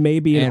car. there may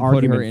be an and put her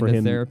argument for into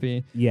him.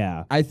 therapy.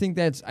 Yeah, I think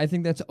that's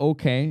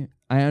okay.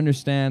 I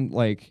understand,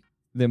 like,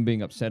 them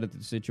being upset at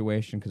the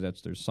situation because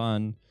that's their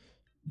son.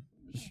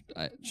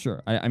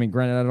 Sure. I mean,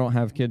 granted, I don't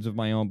have kids of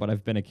my own, but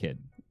I've been a kid.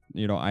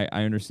 You know, I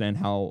understand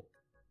how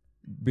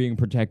being a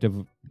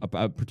protective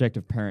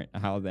parent,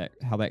 how that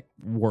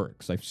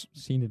works. I've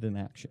seen it in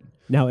action.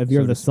 Now, if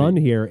you're so the to son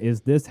speak. here,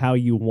 is this how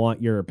you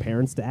want your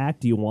parents to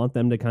act? Do you want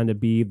them to kind of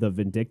be the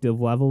vindictive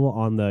level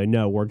on the,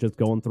 no, we're just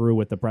going through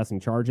with the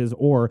pressing charges?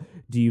 Or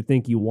do you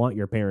think you want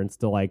your parents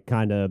to, like,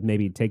 kind of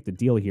maybe take the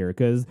deal here?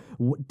 Because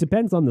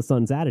depends on the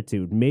son's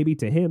attitude. Maybe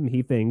to him,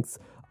 he thinks,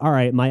 all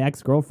right, my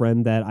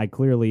ex-girlfriend that I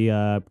clearly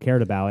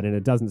cared about, and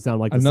it doesn't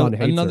sound like the son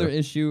hates Another her,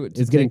 issue to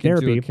is getting take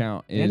into therapy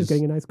account and is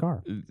getting a nice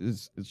car.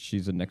 is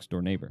she's a next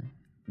door neighbor.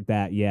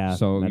 That, yeah.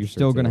 So that's you're true,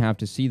 still going to too. have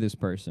to see this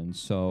person.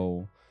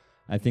 So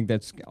I think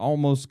that's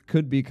almost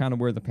could be kind of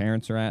where the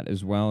parents are at,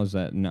 as well as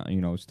that,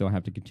 still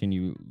have to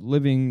continue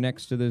living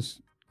next to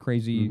this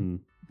crazy Mhm.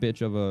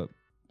 bitch of a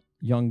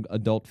young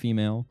adult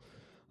female.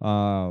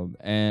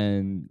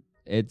 And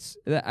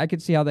I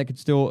could see how that could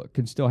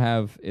still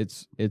have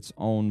its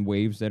own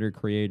waves that are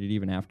created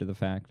even after the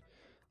fact.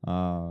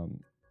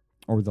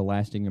 Or the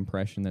lasting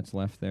impression that's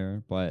left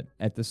there. But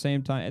at the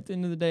same time, at the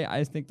end of the day,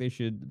 I think they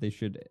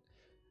should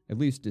at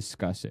least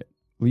discuss it.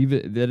 Leave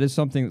it as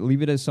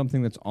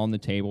something that's on the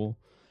table.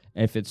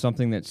 If it's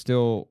something that's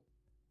still,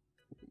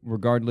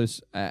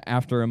 regardless,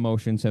 after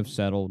emotions have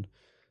settled,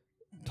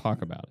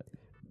 talk about it.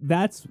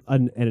 That's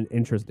an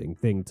interesting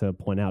thing to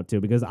point out,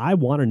 too, because I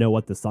want to know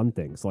what the son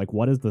thinks. Like,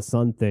 what does the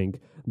son think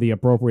the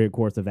appropriate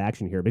course of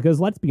action here? Because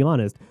let's be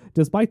honest,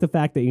 despite the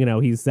fact that,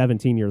 he's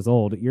 17 years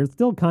old, you're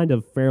still kind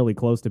of fairly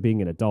close to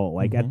being an adult.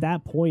 Like, at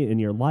that point in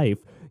your life,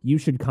 you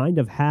should kind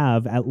of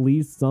have at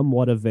least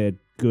somewhat of a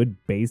good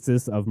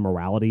basis of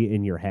morality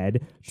in your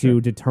head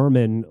to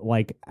determine,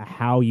 like,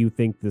 how you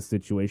think this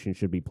situation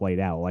should be played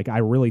out. Like, I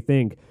really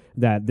think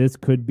that this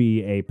could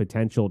be a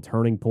potential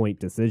turning point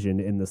decision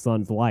in the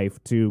son's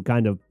life to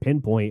kind of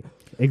pinpoint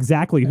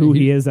exactly who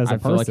he is as a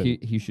person. I feel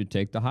like he should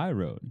take the high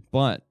road,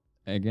 but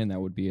again, that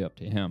would be up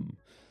to him.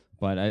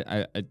 But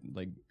I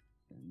like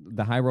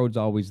the high road's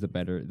always the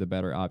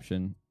better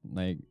option.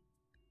 Like,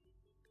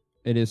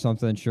 it is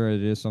something. Sure,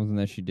 it is something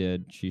that she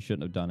did. She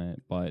shouldn't have done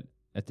it, but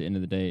at the end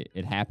of the day,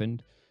 it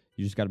happened.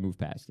 You just got to move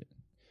past it.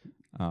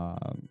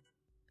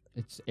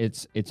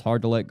 It's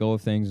hard to let go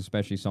of things,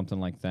 especially something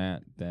like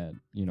that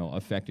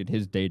affected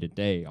his day to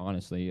day.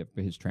 Honestly,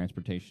 his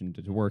transportation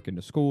to work and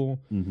to school,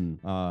 and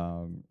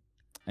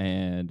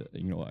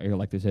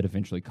like they said,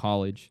 eventually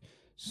college.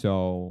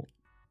 So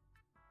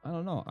I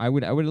don't know. I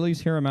would at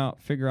least hear him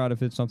out, figure out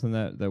if it's something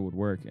that would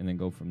work, and then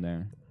go from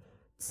there.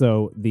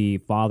 So the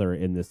father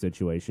in this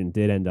situation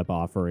did end up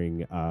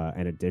offering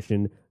an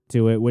addition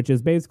to it, which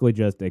is basically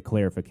just a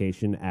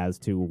clarification as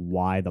to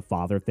why the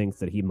father thinks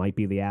that he might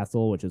be the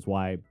asshole, which is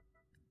why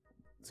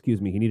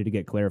excuse me, he needed to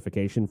get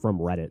clarification from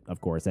Reddit,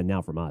 of course, and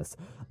now from us.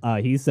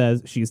 He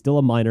says, she's still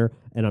a minor,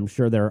 and I'm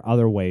sure there are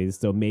other ways,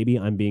 so maybe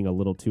I'm being a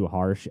little too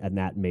harsh, and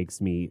that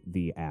makes me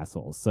the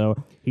asshole. So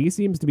he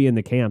seems to be in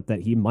the camp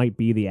that he might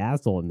be the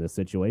asshole in this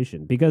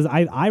situation, because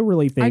I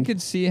really think... I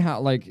could see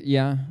how, like,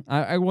 yeah,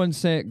 I wouldn't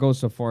say it goes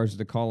so far as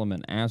to call him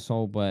an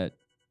asshole, but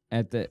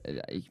at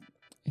the...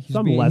 He's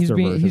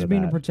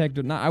being a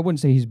protective. Not, I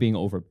wouldn't say he's being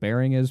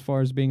overbearing as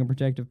far as being a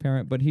protective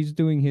parent, but he's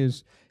doing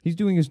his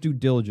due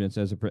diligence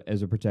as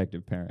a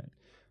protective parent,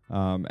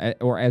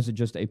 or as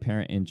just a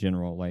parent in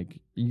general.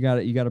 Like you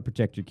gotta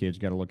protect your kids.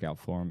 You gotta look out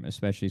for them,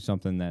 especially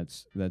something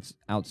that's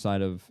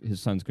outside of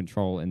his son's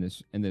control in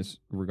this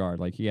regard.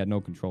 Like he had no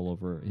control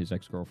over his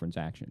ex-girlfriend's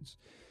actions.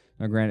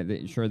 Now,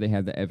 granted, sure they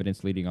had the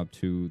evidence leading up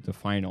to the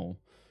final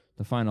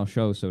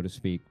show, so to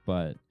speak,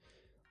 but.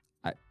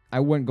 I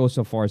wouldn't go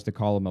so far as to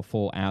call him a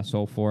full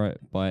asshole for it,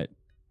 but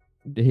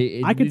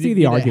I could see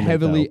the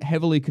argument.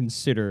 Heavily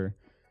consider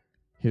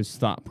his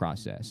thought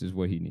process is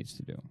what he needs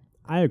to do.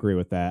 I agree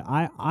with that.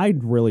 I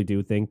really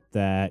do think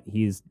that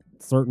he's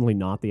certainly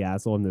not the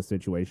asshole in this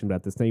situation, but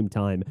at the same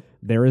time,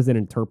 there is an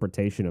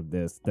interpretation of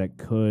this that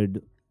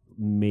could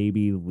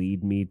maybe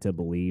lead me to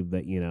believe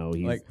that,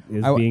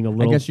 he's being a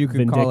little I guess you could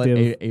vindictive. Call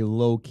it a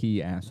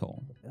low-key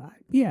asshole.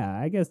 Yeah,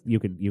 I guess you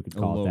could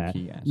call it that.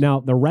 Asshole. Now,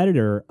 the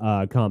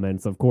Redditor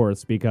comments, of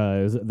course,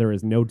 because there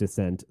is no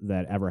dissent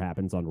that ever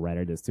happens on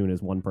Reddit. As soon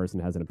as one person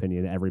has an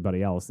opinion,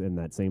 everybody else in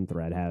that same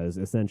thread has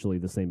essentially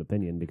the same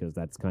opinion, because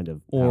that's kind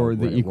of or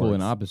the Reddit equal works.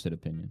 And opposite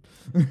opinion.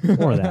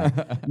 Or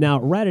that. Now,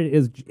 Reddit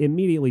is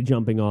immediately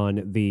jumping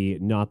on the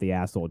not the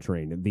asshole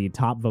train. The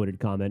top voted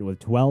comment with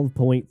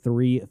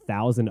 12.3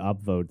 thousand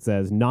upvotes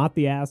says, not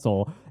the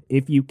asshole.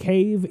 If you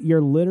cave,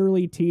 you're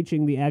literally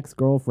teaching the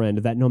ex-girlfriend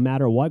that no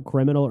matter what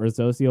criminal or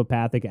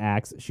sociopathic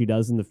acts she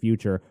does in the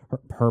future,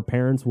 her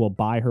parents will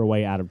buy her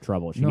way out of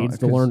trouble. She needs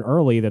to learn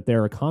early that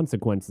there are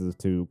consequences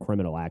to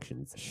criminal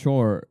actions.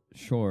 Sure.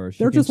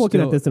 They're just looking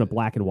at this in a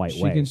black and white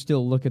way.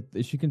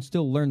 She can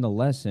still learn the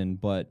lesson,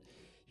 but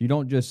you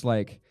don't just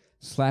like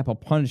slap a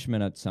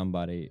punishment at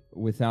somebody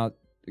without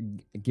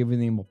giving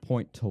them a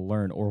point to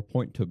learn or a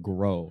point to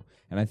grow.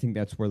 And I think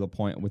that's where the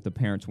point with the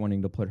parents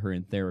wanting to put her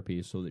in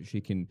therapy so that she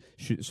can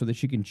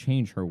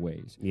change her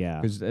ways.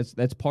 Yeah, because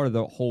that's part of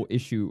the whole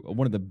issue.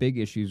 One of the big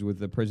issues with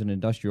the prison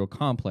industrial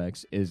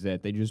complex is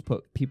that they just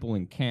put people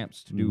in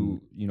camps to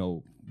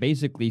do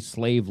basically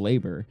slave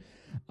labor,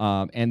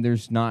 and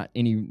there's not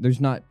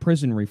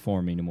prison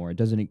reform anymore. It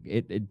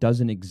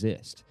doesn't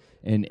exist.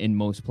 In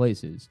most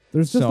places.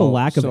 There's just a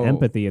lack of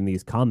empathy in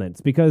these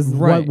comments, because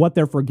what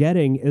they're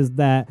forgetting is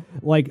that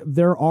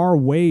there are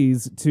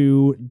ways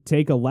to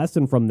take a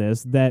lesson from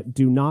this that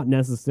do not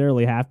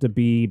necessarily have to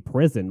be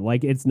prison.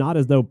 It's not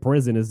as though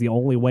prison is the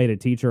only way to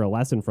teach her a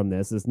lesson from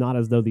this. It's not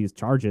as though these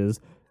charges,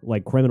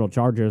 criminal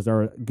charges,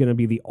 are going to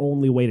be the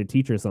only way to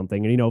teach her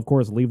something. And, of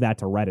course, leave that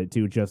to Reddit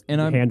to just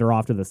hand her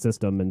off to the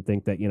system and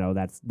think that,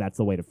 that's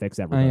the way to fix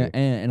everybody.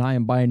 And I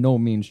am by no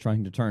means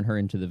trying to turn her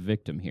into the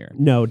victim here.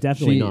 No,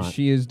 definitely not.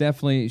 She is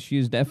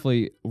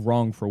definitely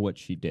wrong for what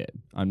she did.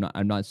 I'm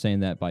not saying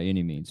that by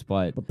any means,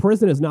 but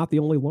prison is not the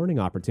only learning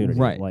opportunity.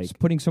 Right.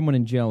 Putting someone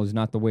in jail is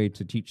not the way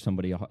to teach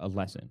somebody a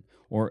lesson,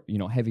 or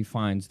heavy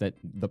fines that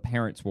the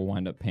parents will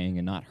wind up paying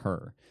and not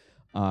her.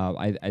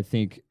 I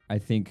think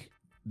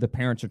the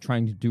parents are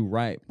trying to do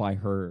right by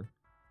her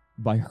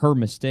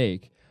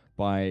mistake,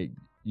 by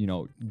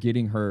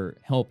getting her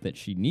help that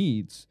she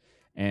needs,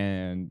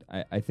 and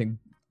I think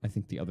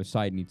the other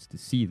side needs to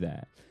see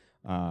that.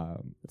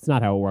 It's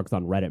not how it works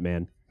on Reddit,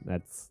 man.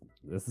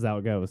 This is how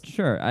it goes.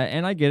 Sure,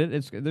 and I get it.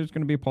 There's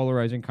going to be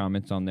polarizing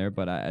comments on there,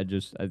 but I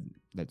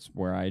that's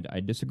where I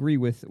disagree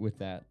with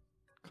that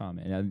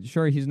comment. And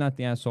sure, he's not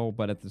the asshole,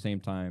 but at the same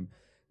time,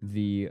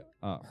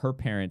 her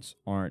parents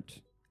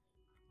aren't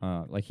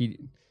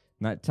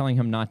not telling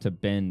him not to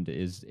bend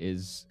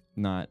is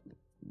not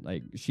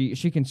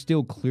she can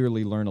still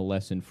clearly learn a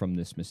lesson from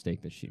this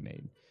mistake that she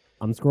made.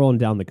 I'm scrolling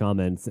down the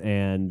comments,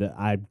 and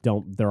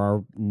there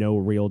are no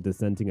real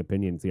dissenting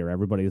opinions here.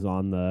 Everybody's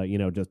on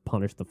the, just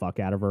punish the fuck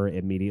out of her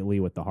immediately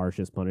with the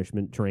harshest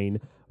punishment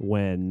train,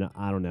 when,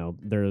 I don't know,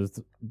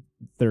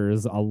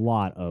 there's a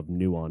lot of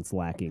nuance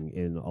lacking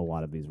in a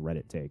lot of these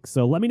Reddit takes.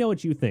 So let me know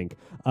what you think.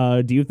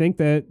 Do you think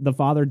that the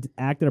father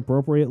acted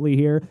appropriately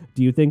here?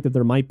 Do you think that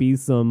there might be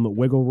some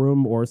wiggle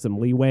room or some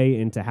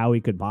leeway into how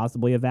he could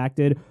possibly have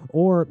acted?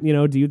 Or,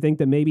 do you think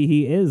that maybe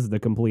he is the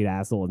complete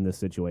asshole in this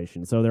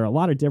situation? So there are a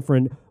lot of different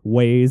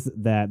ways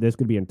that this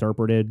could be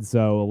interpreted.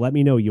 So let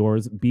me know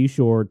yours. Be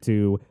sure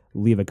to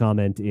leave a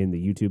comment in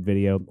the YouTube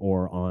video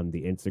or on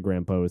the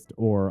Instagram post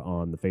or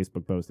on the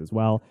Facebook post as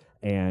well.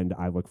 And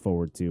I look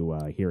forward to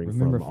hearing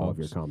from all of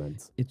your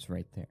comments. It's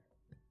right there.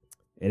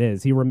 It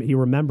is. He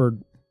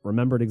remembered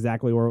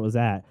exactly where it was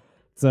at.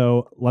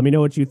 So let me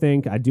know what you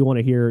think. I do want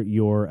to hear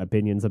your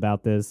opinions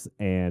about this,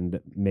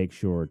 and make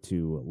sure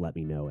to let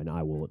me know, and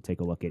I will take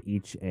a look at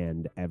each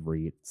and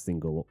every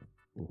single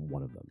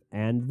one of them.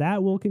 And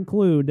that will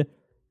conclude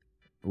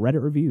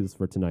Reddit reviews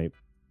for tonight.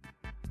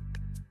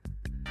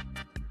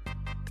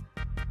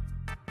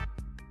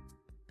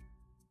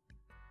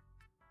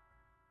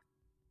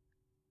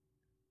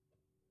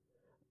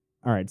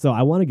 All right, so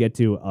I want to get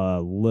to a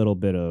little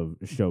bit of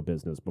show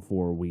business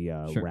before we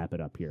Sure. wrap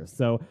it up here.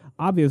 So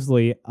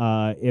obviously,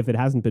 if it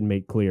hasn't been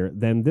made clear,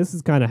 then this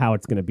is kind of how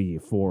it's going to be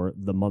for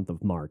the month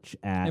of March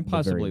at And the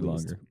very possibly least.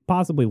 longer.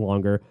 Possibly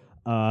longer.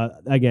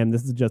 Again,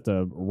 this is just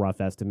a rough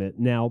estimate.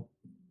 Now,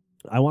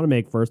 I want to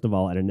make, first of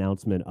all, an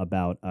announcement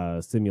about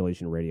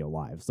Simulation Radio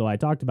Live. So I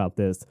talked about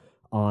this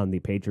on the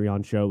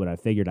Patreon show, but I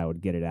figured I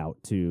would get it out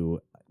to,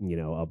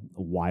 a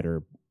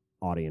wider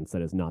audience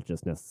that is not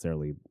just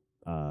necessarily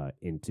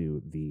into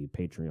the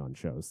Patreon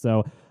shows.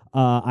 So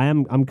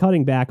I'm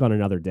cutting back on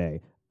another day.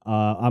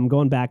 I'm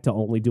going back to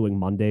only doing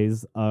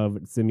Mondays of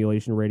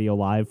Simulation Radio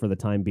Live for the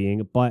time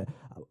being, but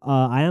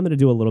I am going to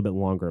do a little bit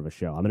longer of a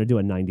show. I'm going to do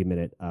a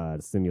 90-minute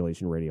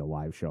Simulation Radio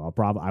Live show.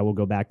 I will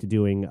go back to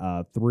doing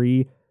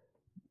 3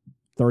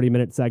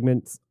 30-minute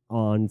segments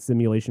on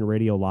Simulation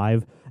Radio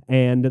Live,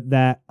 and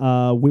that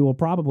we will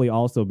probably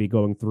also be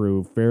going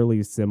through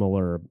fairly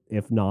similar,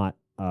 if not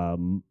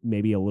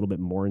maybe a little bit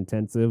more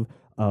intensive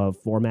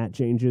format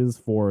changes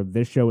for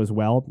this show as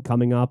well,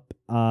 coming up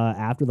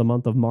after the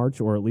month of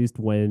March, or at least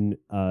when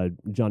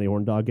Johnny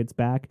Horndog gets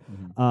back.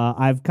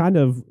 I've kind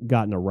of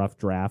gotten a rough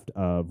draft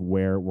of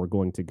where we're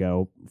going to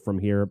go from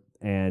here,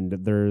 and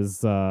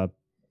there's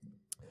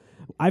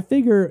I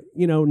figure,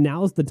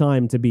 now's the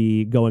time to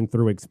be going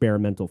through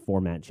experimental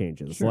format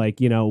changes. Sure. Like,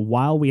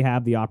 while we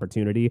have the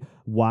opportunity,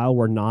 while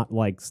we're not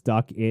like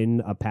stuck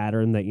in a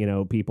pattern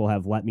that, people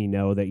have let me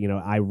know that,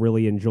 I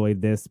really enjoy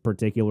this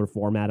particular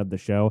format of the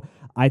show.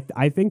 I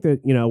think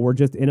that, we're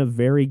just in a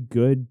very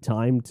good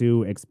time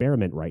to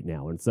experiment right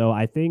now. And so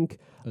I think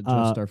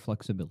Adjust our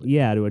flexibility.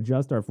 yeah, to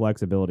adjust our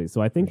flexibility.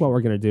 So I think what we're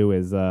going to do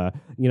is,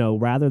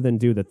 rather than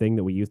do the thing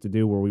that we used to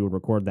do where we would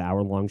record the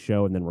hour-long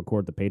show and then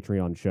record the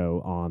Patreon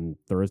show on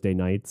Thursday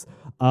nights,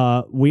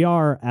 we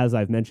are, as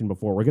I've mentioned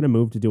before, we're going to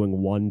move to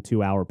doing 1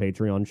 2-hour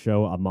Patreon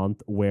show a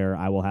month where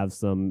I will have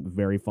some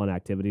very fun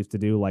activities to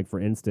do. Like, for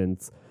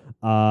instance,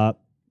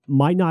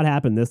 might not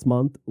happen this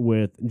month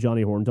with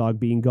Johnny Horndog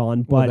being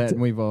gone, but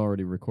we've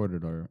already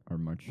recorded our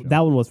March show. that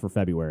one was for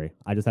February.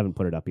 I just haven't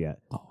put it up yet.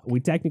 Oh, okay. We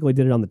technically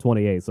did it on the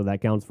 28th, so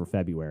that counts for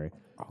February.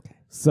 Okay.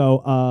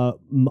 So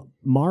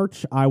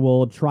March, I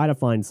will try to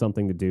find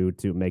something to do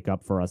to make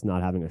up for us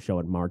not having a show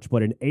in March.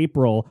 But in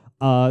April,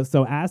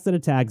 so Acid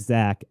Attack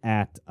Zach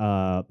at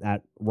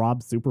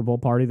Rob's Super Bowl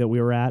party that we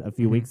were at a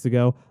few weeks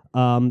ago,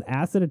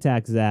 Acid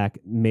Attack Zach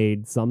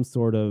made some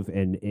sort of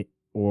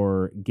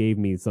or gave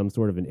me some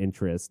sort of an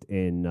interest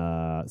in,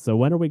 so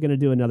when are we going to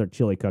do another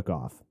chili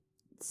cook-off?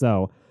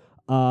 So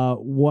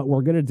what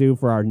we're going to do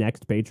for our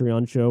next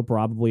Patreon show,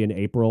 probably in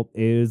April,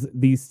 is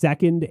the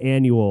 2nd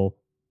annual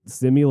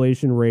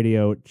Simulation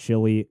Radio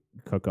Chili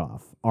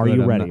Cook-Off. Are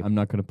you ready? I'm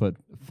not going to put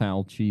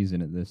foul cheese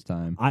in it this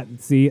time. I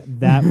see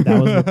that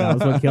was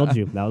what killed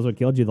you. That was what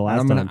killed you the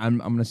last time. I'm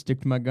going to stick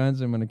to my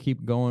guns. I'm going to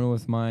keep going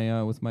with my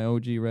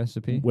OG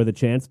recipe. With a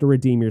chance to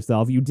redeem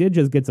yourself. You did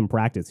just get some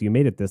practice. You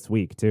made it this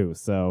week too.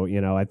 So,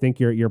 I think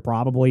you're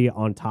probably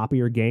on top of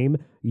your game.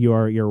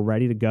 You're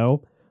ready to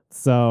go.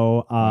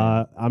 So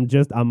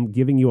I'm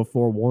giving you a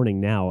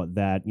forewarning now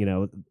that,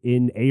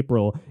 in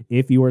April,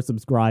 if you are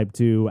subscribed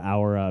to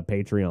our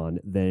Patreon,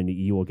 then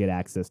you will get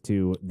access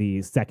to the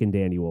 2nd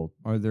annual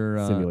Are there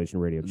Simulation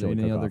Radio Chili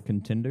any Cook-Off. other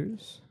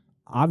contenders?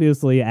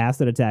 Obviously,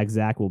 Acid Attack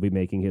Zach will be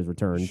making his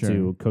return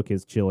to cook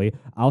his chili.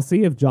 I'll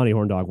see if Johnny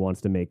Horndog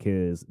wants to make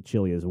his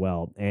chili as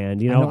well.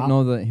 And, I don't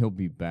know that he'll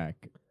be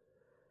back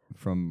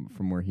from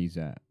where he's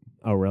at.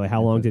 Oh, really?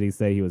 How long did he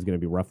say he was going to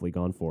be roughly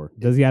gone for?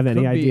 Does he have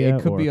any idea?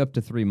 It could be up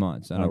to 3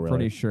 months, and I'm really?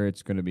 pretty sure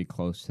it's going to be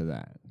close to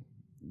that.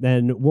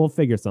 Then we'll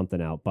figure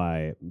something out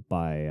by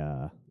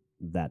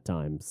that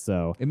time.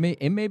 So it may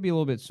be a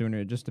little bit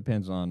sooner. It just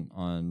depends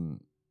on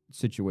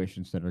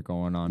situations that are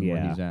going on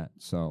where he's at.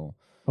 So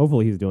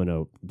hopefully he's doing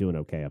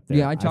okay up there.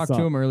 Yeah, I talked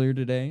to him earlier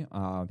today.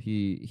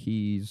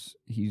 He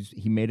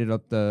made it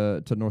up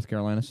to North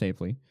Carolina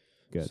safely.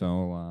 Good.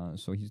 So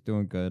he's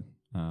doing good.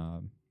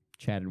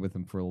 Chatted with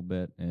him for a little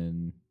bit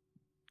and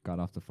got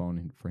off the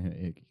phone for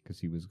him because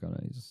he was gonna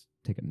just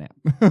take a nap.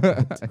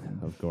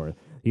 Of course,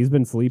 he's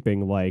been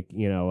sleeping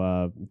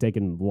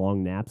taking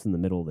long naps in the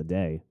middle of the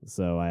day.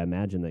 So I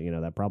imagine that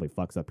that probably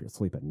fucks up your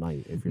sleep at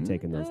night if you're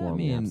taking those long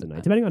naps at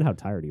night, depending on how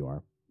tired you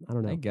are. I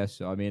don't know. I guess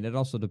so. I mean, it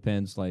also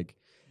depends like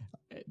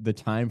the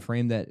time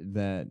frame that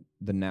the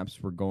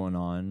naps were going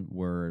on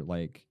were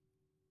like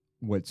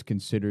what's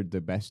considered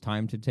the best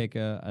time to take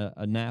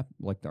a nap,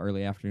 like the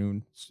early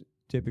afternoon.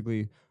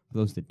 Typically, for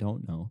those that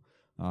don't know,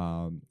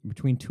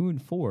 between 2 and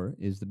 4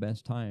 is the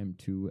best time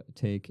to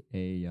take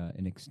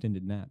an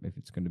extended nap if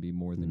it's going to be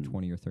more than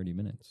 20 or 30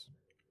 minutes.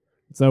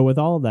 So with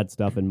all of that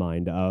stuff in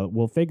mind,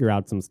 we'll figure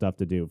out some stuff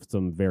to do,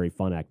 some very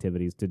fun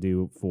activities to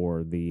do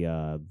for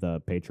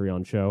the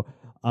Patreon show.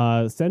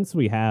 Since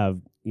we have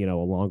a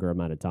longer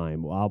amount of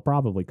time, I'll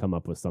probably come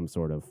up with some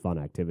sort of fun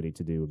activity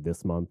to do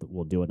this month.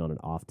 We'll do it on an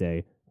off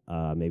day,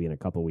 maybe in a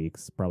couple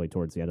weeks, probably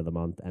towards the end of the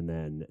month, and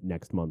then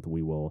next month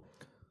we will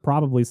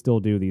probably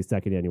still do the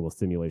 2nd annual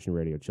Simulation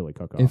Radio Chili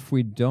Cook-Off. If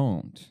we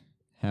don't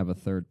have a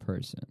third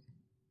person,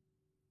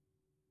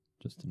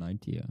 just an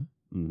idea,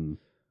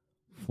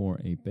 for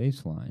a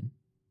baseline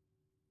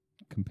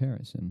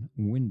comparison,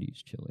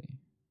 Wendy's chili.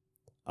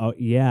 Oh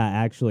yeah,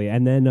 actually,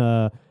 and then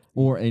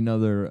Or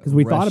another because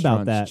we thought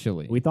about that.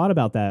 chili. We thought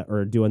about that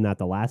or doing that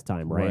the last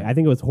time, right? Right. I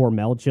think it was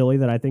Hormel chili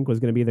that I think was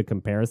going to be the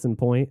comparison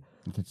point.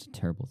 That's a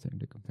terrible thing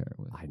to compare it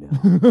with. I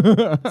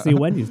know. See,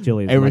 Wendy's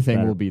chili is much Everything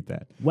better. will beat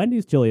that.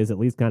 Wendy's chili is at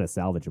least kind of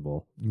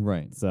salvageable.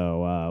 Right.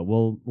 So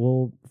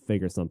we'll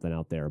figure something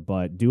out there.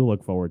 But do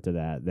look forward to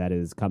that. That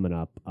is coming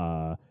up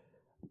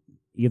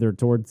either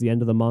towards the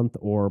end of the month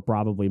or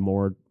probably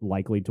more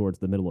likely towards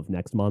the middle of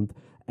next month.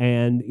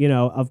 And,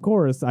 of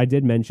course, I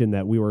did mention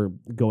that we were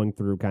going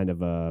through kind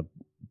of a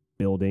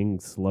building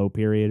slow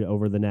period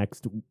over the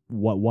next,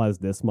 what was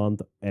this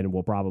month, and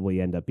will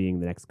probably end up being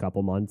the next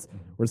couple months.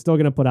 We're still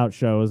going to put out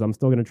shows. I'm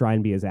still going to try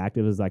and be as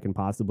active as I can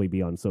possibly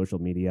be on social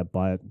media,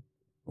 but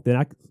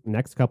the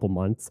next couple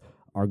months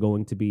are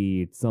going to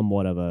be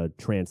somewhat of a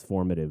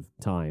transformative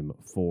time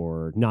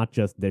for not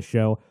just this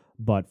show,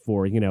 but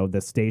for,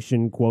 the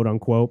station, quote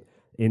unquote,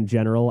 in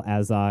general,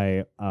 as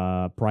I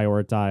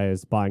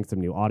prioritize buying some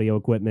new audio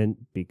equipment,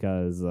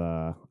 because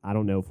I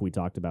don't know if we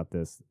talked about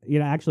this.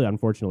 Actually,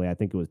 unfortunately, I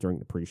think it was during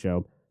the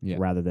pre-show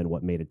rather than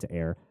what made it to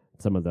air.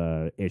 Some of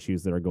the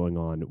issues that are going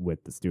on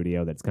with the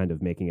studio that's kind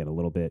of making it a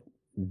little bit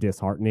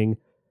disheartening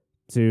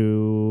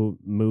to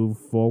move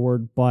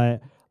forward.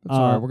 But That's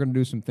all right. We're going to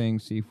do some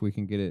things, see if we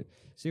can get it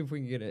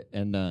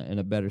in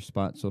a better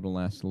spot so it'll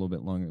last a little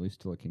bit longer, at least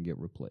till it can get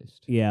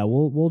replaced. Yeah,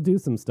 we'll do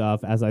some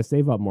stuff as I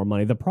save up more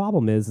money. The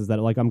problem is that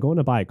I'm going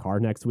to buy a car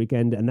next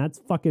weekend, and that's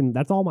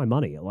all my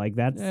money.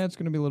 It's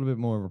going to be a little bit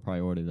more of a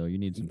priority though. You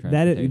need some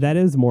transportation. That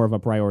is more of a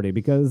priority,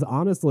 because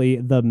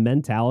honestly, the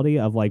mentality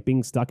of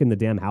being stuck in the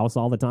damn house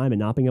all the time and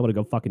not being able to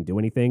go fucking do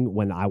anything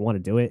when I want to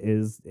do it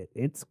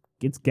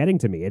it's getting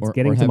to me. It's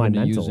getting to my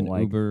mental. Use an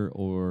Uber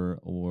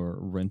or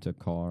rent a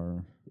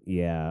car.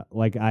 Yeah,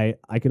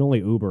 I can only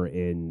Uber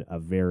in a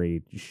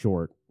very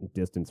short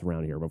distance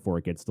around here before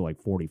it gets to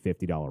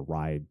 $40-$50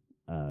 ride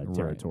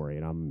territory,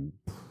 and I'm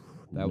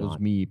that was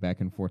me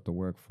back and forth to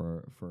work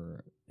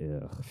for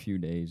a few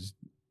days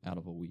out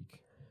of a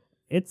week.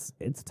 It's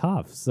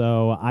tough.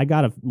 So I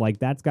gotta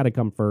that's gotta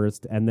come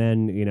first, and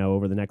then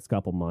over the next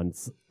couple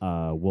months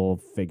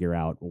we'll figure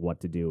out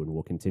what to do, and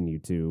we'll continue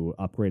to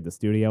upgrade the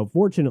studio.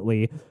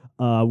 Fortunately,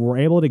 we're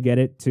able to get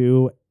it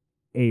to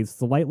a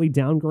slightly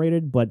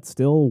downgraded but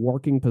still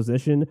working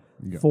position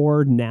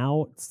for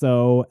now.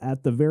 So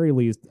at the very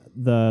least,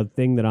 the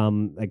thing that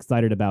I'm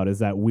excited about is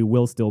that we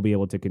will still be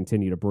able to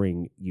continue to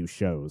bring you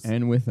shows.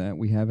 And with that,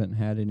 we haven't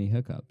had any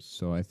hiccups.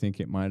 So I think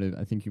you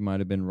might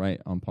have been right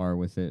on par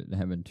with it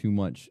having too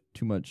much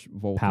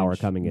voltage power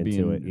coming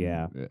into it.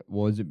 Yeah.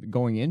 Well, is it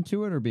going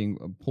into it or being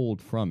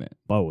pulled from it?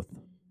 Both.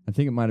 I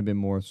think it might have been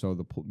more so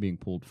being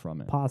pulled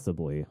from it.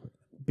 Possibly.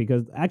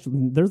 Because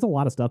actually, there's a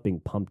lot of stuff being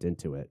pumped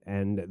into it,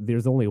 and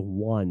there's only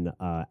one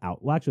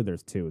out. Well, actually,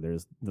 there's two.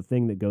 There's the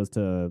thing that goes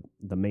to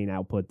the main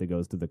output that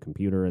goes to the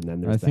computer, and then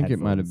there's the headphones.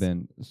 It might have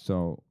been.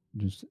 So,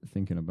 just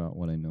thinking about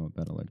what I know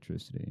about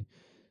electricity,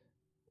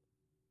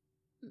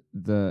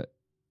 the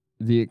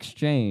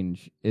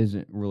exchange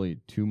isn't really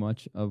too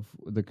much of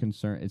the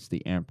concern. It's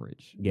the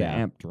amperage, the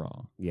amp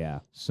draw. Yeah.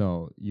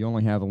 So you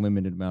only have a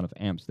limited amount of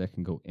amps that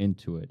can go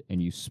into it,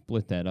 and you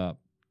split that up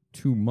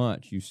too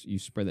much, you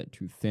spread that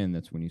too thin,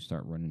 that's when you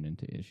start running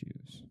into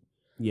issues.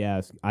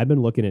 Yes, I've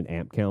been looking at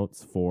amp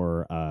counts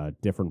for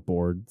different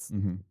boards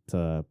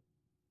to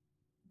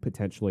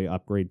potentially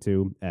upgrade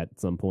to at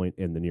some point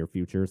in the near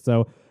future.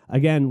 So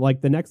again,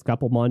 the next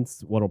couple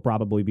months, what'll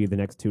probably be the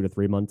next 2 to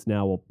 3 months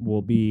now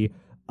will be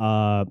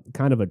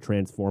kind of a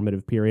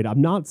transformative period.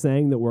 I'm not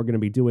saying that we're going to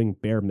be doing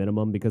bare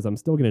minimum, because I'm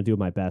still going to do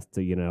my best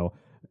to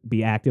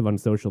be active on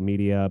social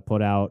media,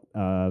 put out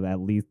at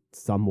least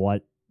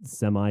somewhat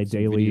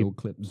semi-daily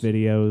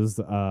videos.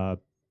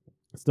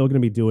 Still going to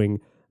be doing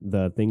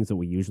the things that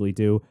we usually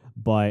do,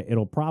 but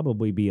it'll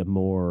probably be a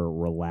more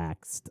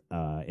relaxed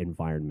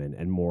environment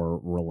and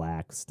more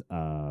relaxed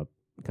kind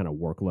of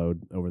workload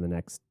over the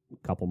next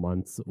couple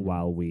months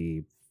while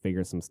we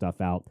figure some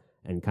stuff out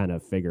and kind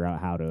of figure out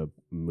how to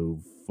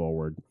move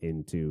forward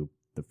into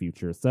the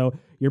future. So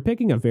you're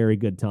picking a very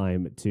good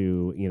time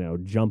to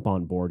jump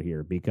on board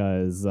here,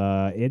 because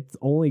it's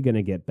only going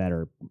to get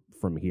better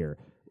from here.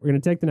 We're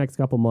going to take the next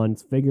couple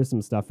months, figure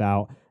some stuff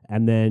out,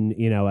 and then,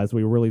 as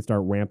we really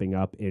start ramping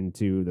up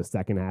into the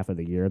second half of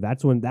the year,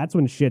 that's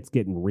when shit's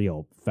getting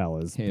real,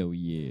 fellas. Hell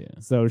yeah.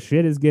 So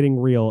shit is getting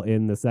real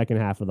in the second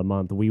half of the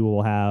month. We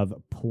will have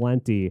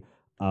plenty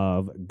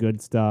of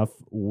good stuff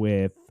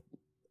with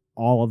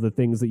all of the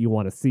things that you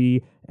want to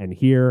see and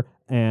hear,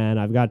 and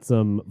I've got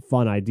some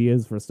fun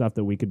ideas for stuff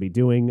that we could be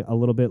doing a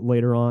little bit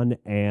later on,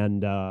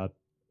 and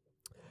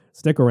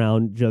stick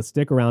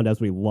around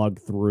as we lug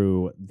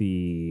through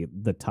the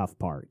tough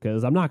part,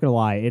 because I'm not gonna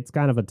lie, it's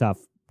kind of a tough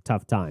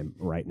time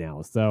right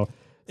now. So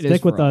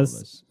stick with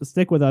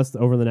us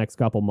over the next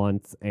couple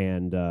months,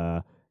 and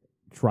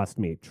trust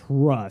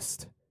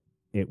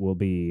it'll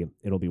be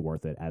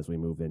worth it as we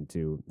move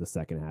into the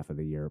second half of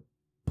the year.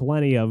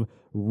 Plenty of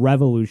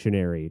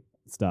revolutionary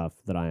stuff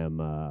that I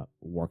am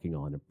working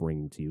on and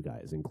bringing to you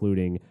guys,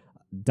 including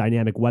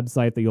dynamic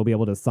website that you'll be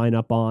able to sign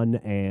up on,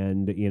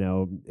 and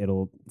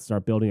it'll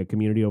start building a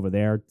community over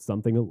there,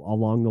 something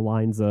along the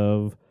lines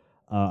of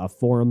a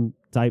forum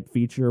type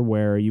feature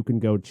where you can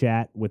go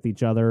chat with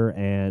each other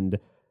and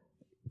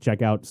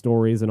check out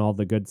stories and all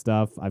the good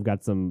stuff. I've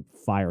got some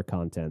fire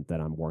content that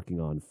I'm working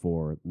on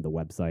for the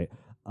website.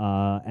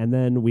 And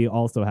then we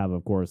also have,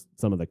 of course,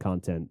 some of the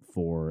content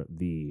for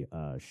the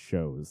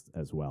shows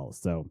as well.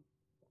 So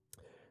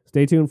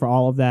stay tuned for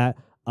all of that.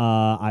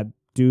 I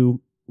do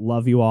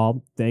love you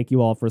all. Thank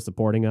you all for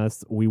supporting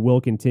us. We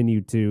will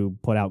continue to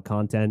put out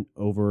content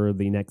over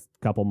the next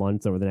couple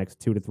months, over the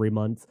next 2 to 3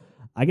 months.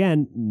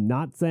 Again,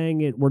 not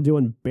saying we're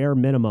doing bare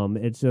minimum.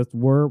 It's just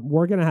we're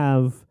going to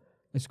have...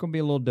 It's going to be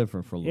a little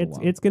different for a little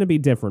while. It's going to be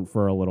different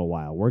for a little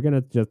while. We're going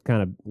to just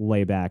kind of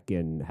lay back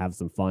and have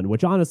some fun,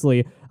 which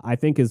honestly, I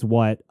think is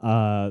what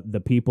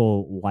the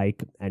people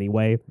like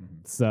anyway. Mm-hmm.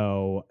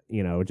 So,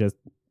 just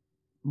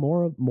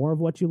more of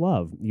what you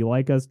love. You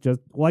like us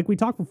just like we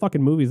talk for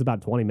fucking movies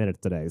about 20 minutes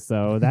today.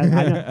 So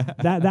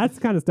that's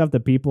kind of stuff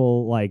that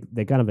people like,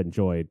 they kind of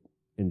enjoy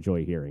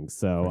hearing.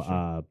 So,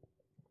 sure.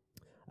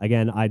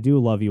 Again, I do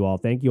love you all.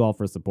 Thank you all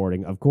for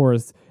supporting. Of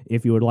course,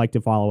 if you would like to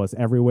follow us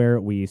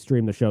everywhere, we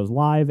stream the shows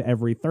live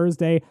every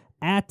Thursday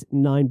at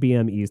 9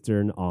 p.m.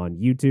 Eastern on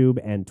YouTube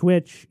and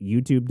Twitch,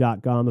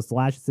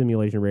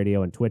 youtube.com/Simulation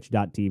Radio and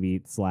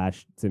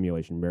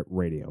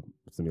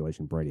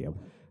twitch.tv/Simulation Radio.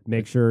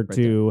 Make sure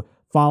to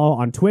follow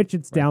on Twitch.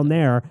 It's down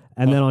there.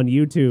 And then on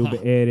YouTube,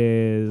 it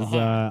is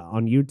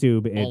on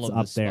YouTube. It's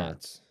up there.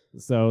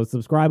 So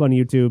subscribe on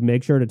YouTube.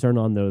 Make sure to turn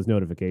on those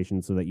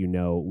notifications so that you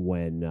know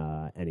when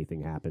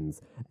anything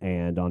happens.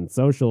 And on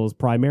socials,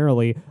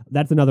 primarily,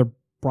 that's another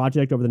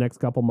project over the next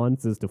couple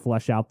months, is to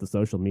flesh out the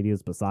social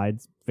medias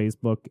besides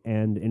Facebook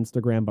and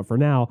Instagram. But for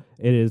now,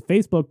 it is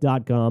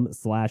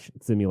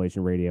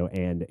facebook.com/Simulation Radio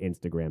and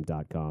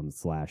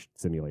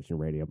Instagram.com/Simulation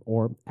Radio,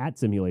 or at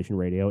Simulation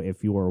Radio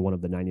if you are one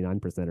of the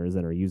 99%ers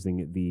and are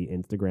using the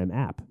Instagram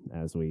app,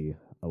 as we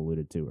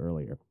alluded to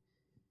earlier.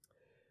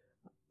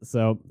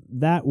 So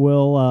that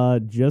will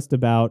just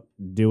about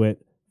do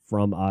it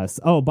from us.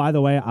 Oh, by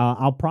the way,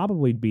 I'll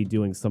probably be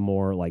doing some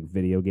more like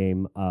video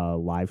game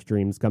live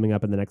streams coming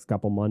up in the next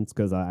couple months,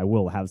 because I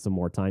will have some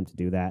more time to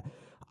do that.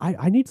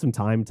 I need some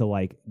time to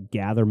like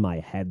gather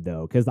my head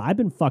though, because I've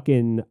been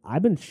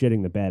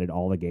shitting the bed at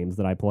all the games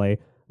that I play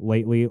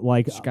lately.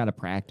 Like, you just gotta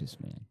practice,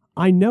 man.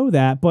 I know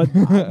that, but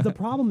the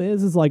problem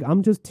is like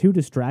I'm just too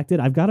distracted.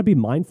 I've got to be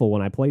mindful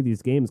when I play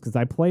these games, because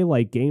I play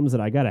like games that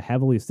I got to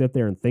heavily sit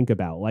there and think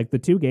about. Like the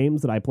two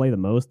games that I play the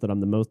most, that I'm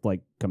the most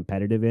like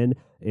competitive in,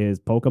 is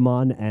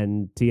Pokemon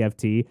and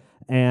TFT,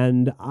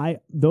 and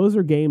those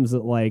are games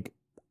that like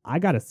I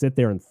got to sit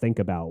there and think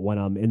about when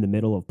I'm in the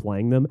middle of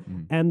playing them.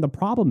 And the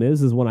problem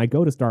is when I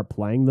go to start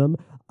playing them,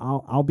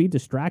 I'll be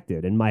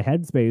distracted and my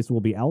headspace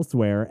will be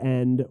elsewhere.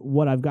 And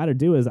what I've got to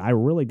do is I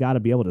really got to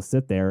be able to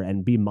sit there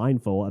and be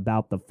mindful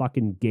about the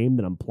fucking game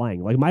that I'm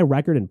playing. Like my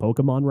record in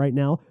Pokemon right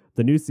now,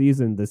 the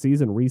season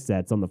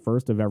resets on the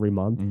 1st of every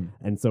month.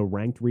 And so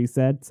ranked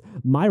resets.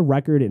 My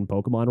record in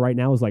Pokemon right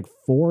now is like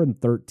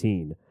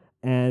 4-13.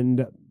 And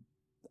it's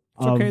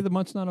okay. The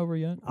month's not over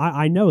yet.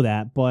 I know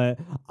that, but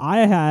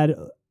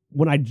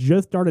when I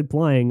just started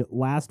playing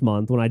last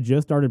month, when I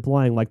just started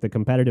playing like the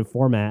competitive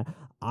format,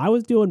 I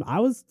was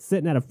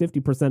sitting at a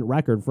 50%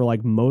 record for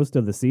like most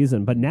of the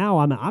season, but now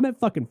I'm at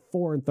fucking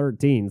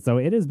 4-13. So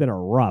it has been a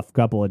rough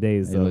couple of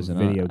days of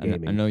video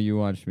gaming. I know you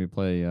watched me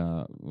play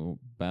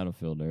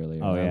Battlefield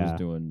earlier. Oh, yeah. I was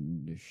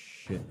doing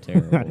shit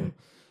terrible.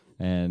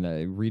 And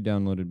I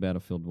re-downloaded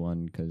Battlefield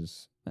 1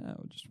 because I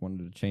just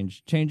wanted to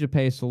change the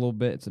pace a little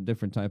bit. It's a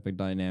different type of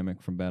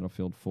dynamic from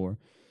Battlefield 4.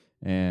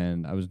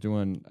 And I was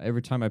doing,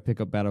 every time I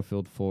pick up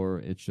Battlefield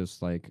 4, it's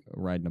just like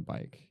riding a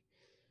bike.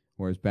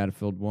 Whereas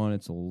Battlefield 1,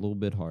 it's a little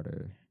bit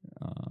harder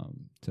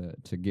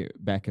to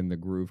get back in the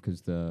groove,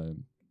 because the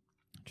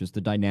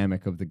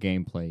dynamic of the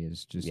gameplay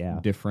is just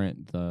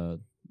different.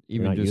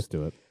 You're not used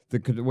to it.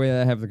 The way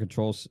I have the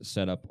controls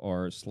set up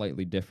are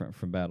slightly different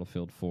from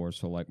Battlefield 4.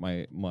 So like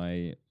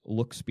my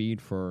look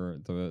speed for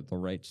the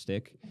right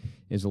stick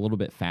is a little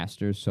bit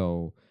faster.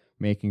 So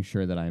making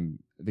sure that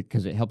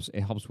because it helps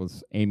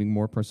with aiming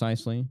more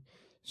precisely.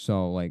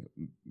 So like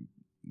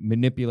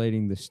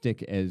manipulating the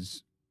stick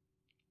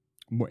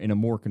in a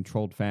more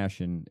controlled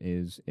fashion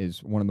is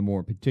one of the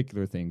more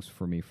particular things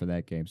for me for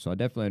that game. So I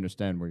definitely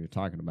understand what you're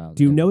talking about.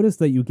 Do you notice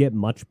that you get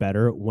much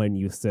better when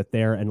you sit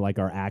there and like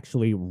are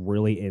actually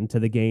really into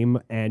the game,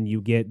 and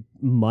you get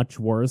much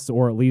worse,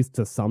 or at least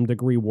to some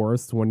degree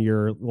worse, when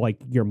you're like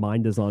your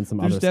mind is on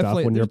some other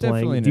stuff when you're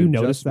playing? Do you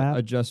notice that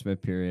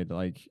adjustment period?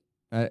 Like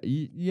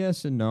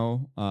yes and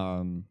no.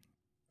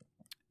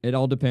 It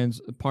all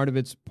depends. Part of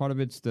it's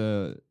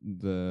the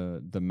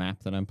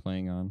map that I'm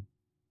playing on.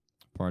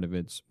 Part of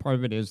it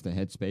is the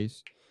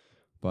headspace,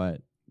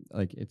 but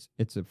like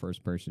it's a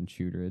first person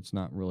shooter. It's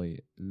not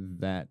really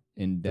that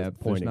in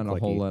depth. There's not a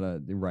whole lot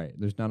of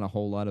There's not a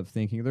whole lot of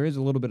thinking. There is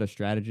a little bit of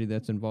strategy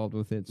that's involved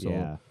with it.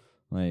 So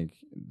like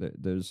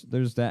there's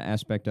that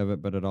aspect of it,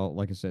 but it all,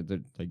 like I said,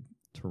 like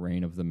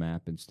terrain of the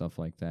map and stuff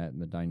like that,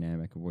 and the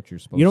dynamic of what you're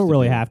supposed to do. You don't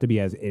really have to be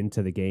as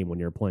into the game when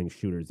you're playing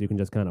shooters. You can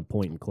just kind of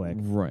point and click.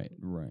 Right.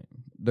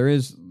 There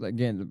is,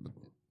 again,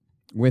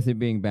 with it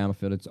being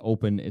Battlefield, it's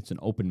an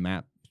open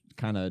map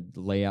kind of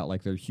layout.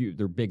 Like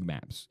they're big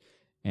maps,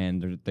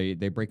 and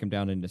they break them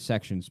down into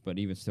sections. But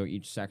even so,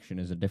 each section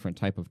is a different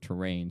type of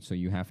terrain. So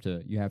you have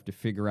to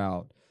figure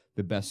out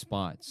the best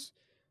spots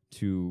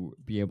to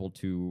be able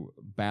to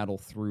battle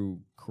through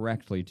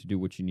correctly to do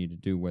what you need to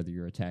do, whether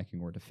you're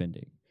attacking or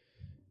defending.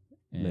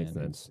 And makes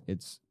sense.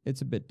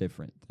 It's a bit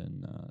different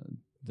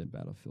than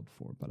Battlefield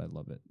 4, but I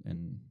love it,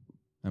 and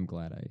I'm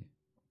glad I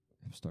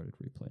have started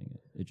replaying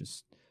it.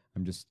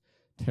 I'm just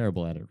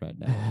terrible at it right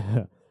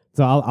now.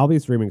 So I'll be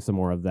streaming some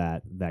more of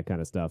that kind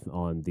of stuff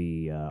on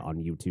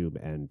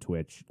YouTube and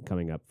Twitch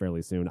coming up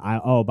fairly soon.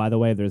 By the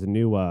way, there's a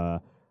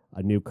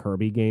new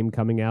Kirby game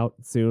coming out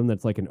soon.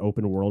 That's like an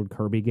open world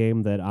Kirby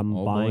game that I'm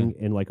buying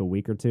in like a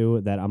week or two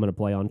that I'm gonna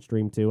play on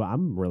stream too.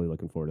 I'm really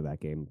looking forward to that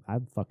game.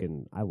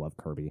 I love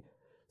Kirby.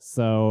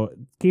 So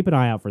keep an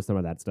eye out for some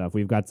of that stuff.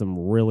 We've got some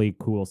really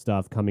cool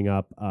stuff coming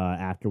up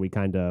after we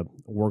kind of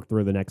work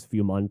through the next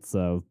few months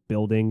of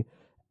building.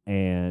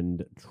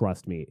 And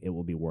trust me, it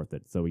will be worth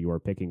it. So you are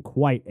picking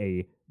quite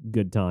a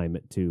good time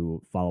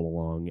to follow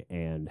along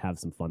and have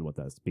some fun with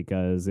us.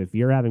 Because if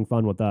you're having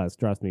fun with us,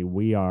 trust me,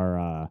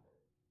 we're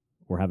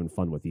having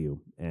fun with you.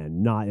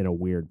 And not in a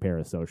weird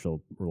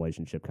parasocial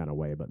relationship kind of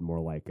way, but more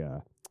like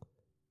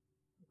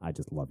I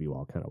just love you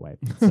all kind of way.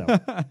 So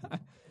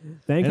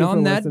thank you for listening. And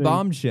on that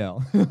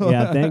bombshell.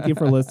 Yeah, thank you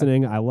for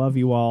listening. I love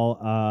you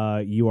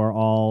all. You are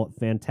all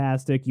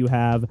fantastic. You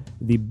have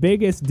the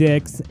biggest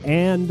dicks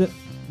and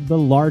the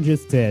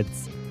largest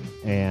tits.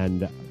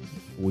 And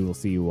we will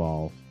see you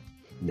all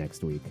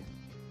next week.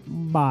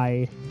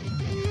 Bye.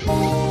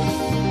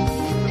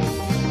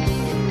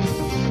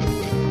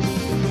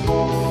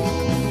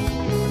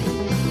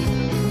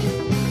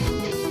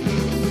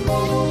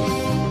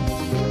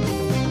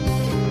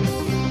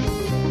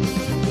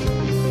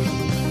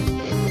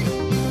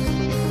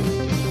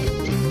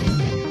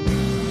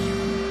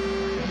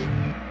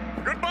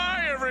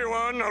 Goodbye,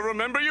 everyone. I'll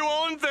remember you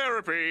all in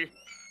therapy.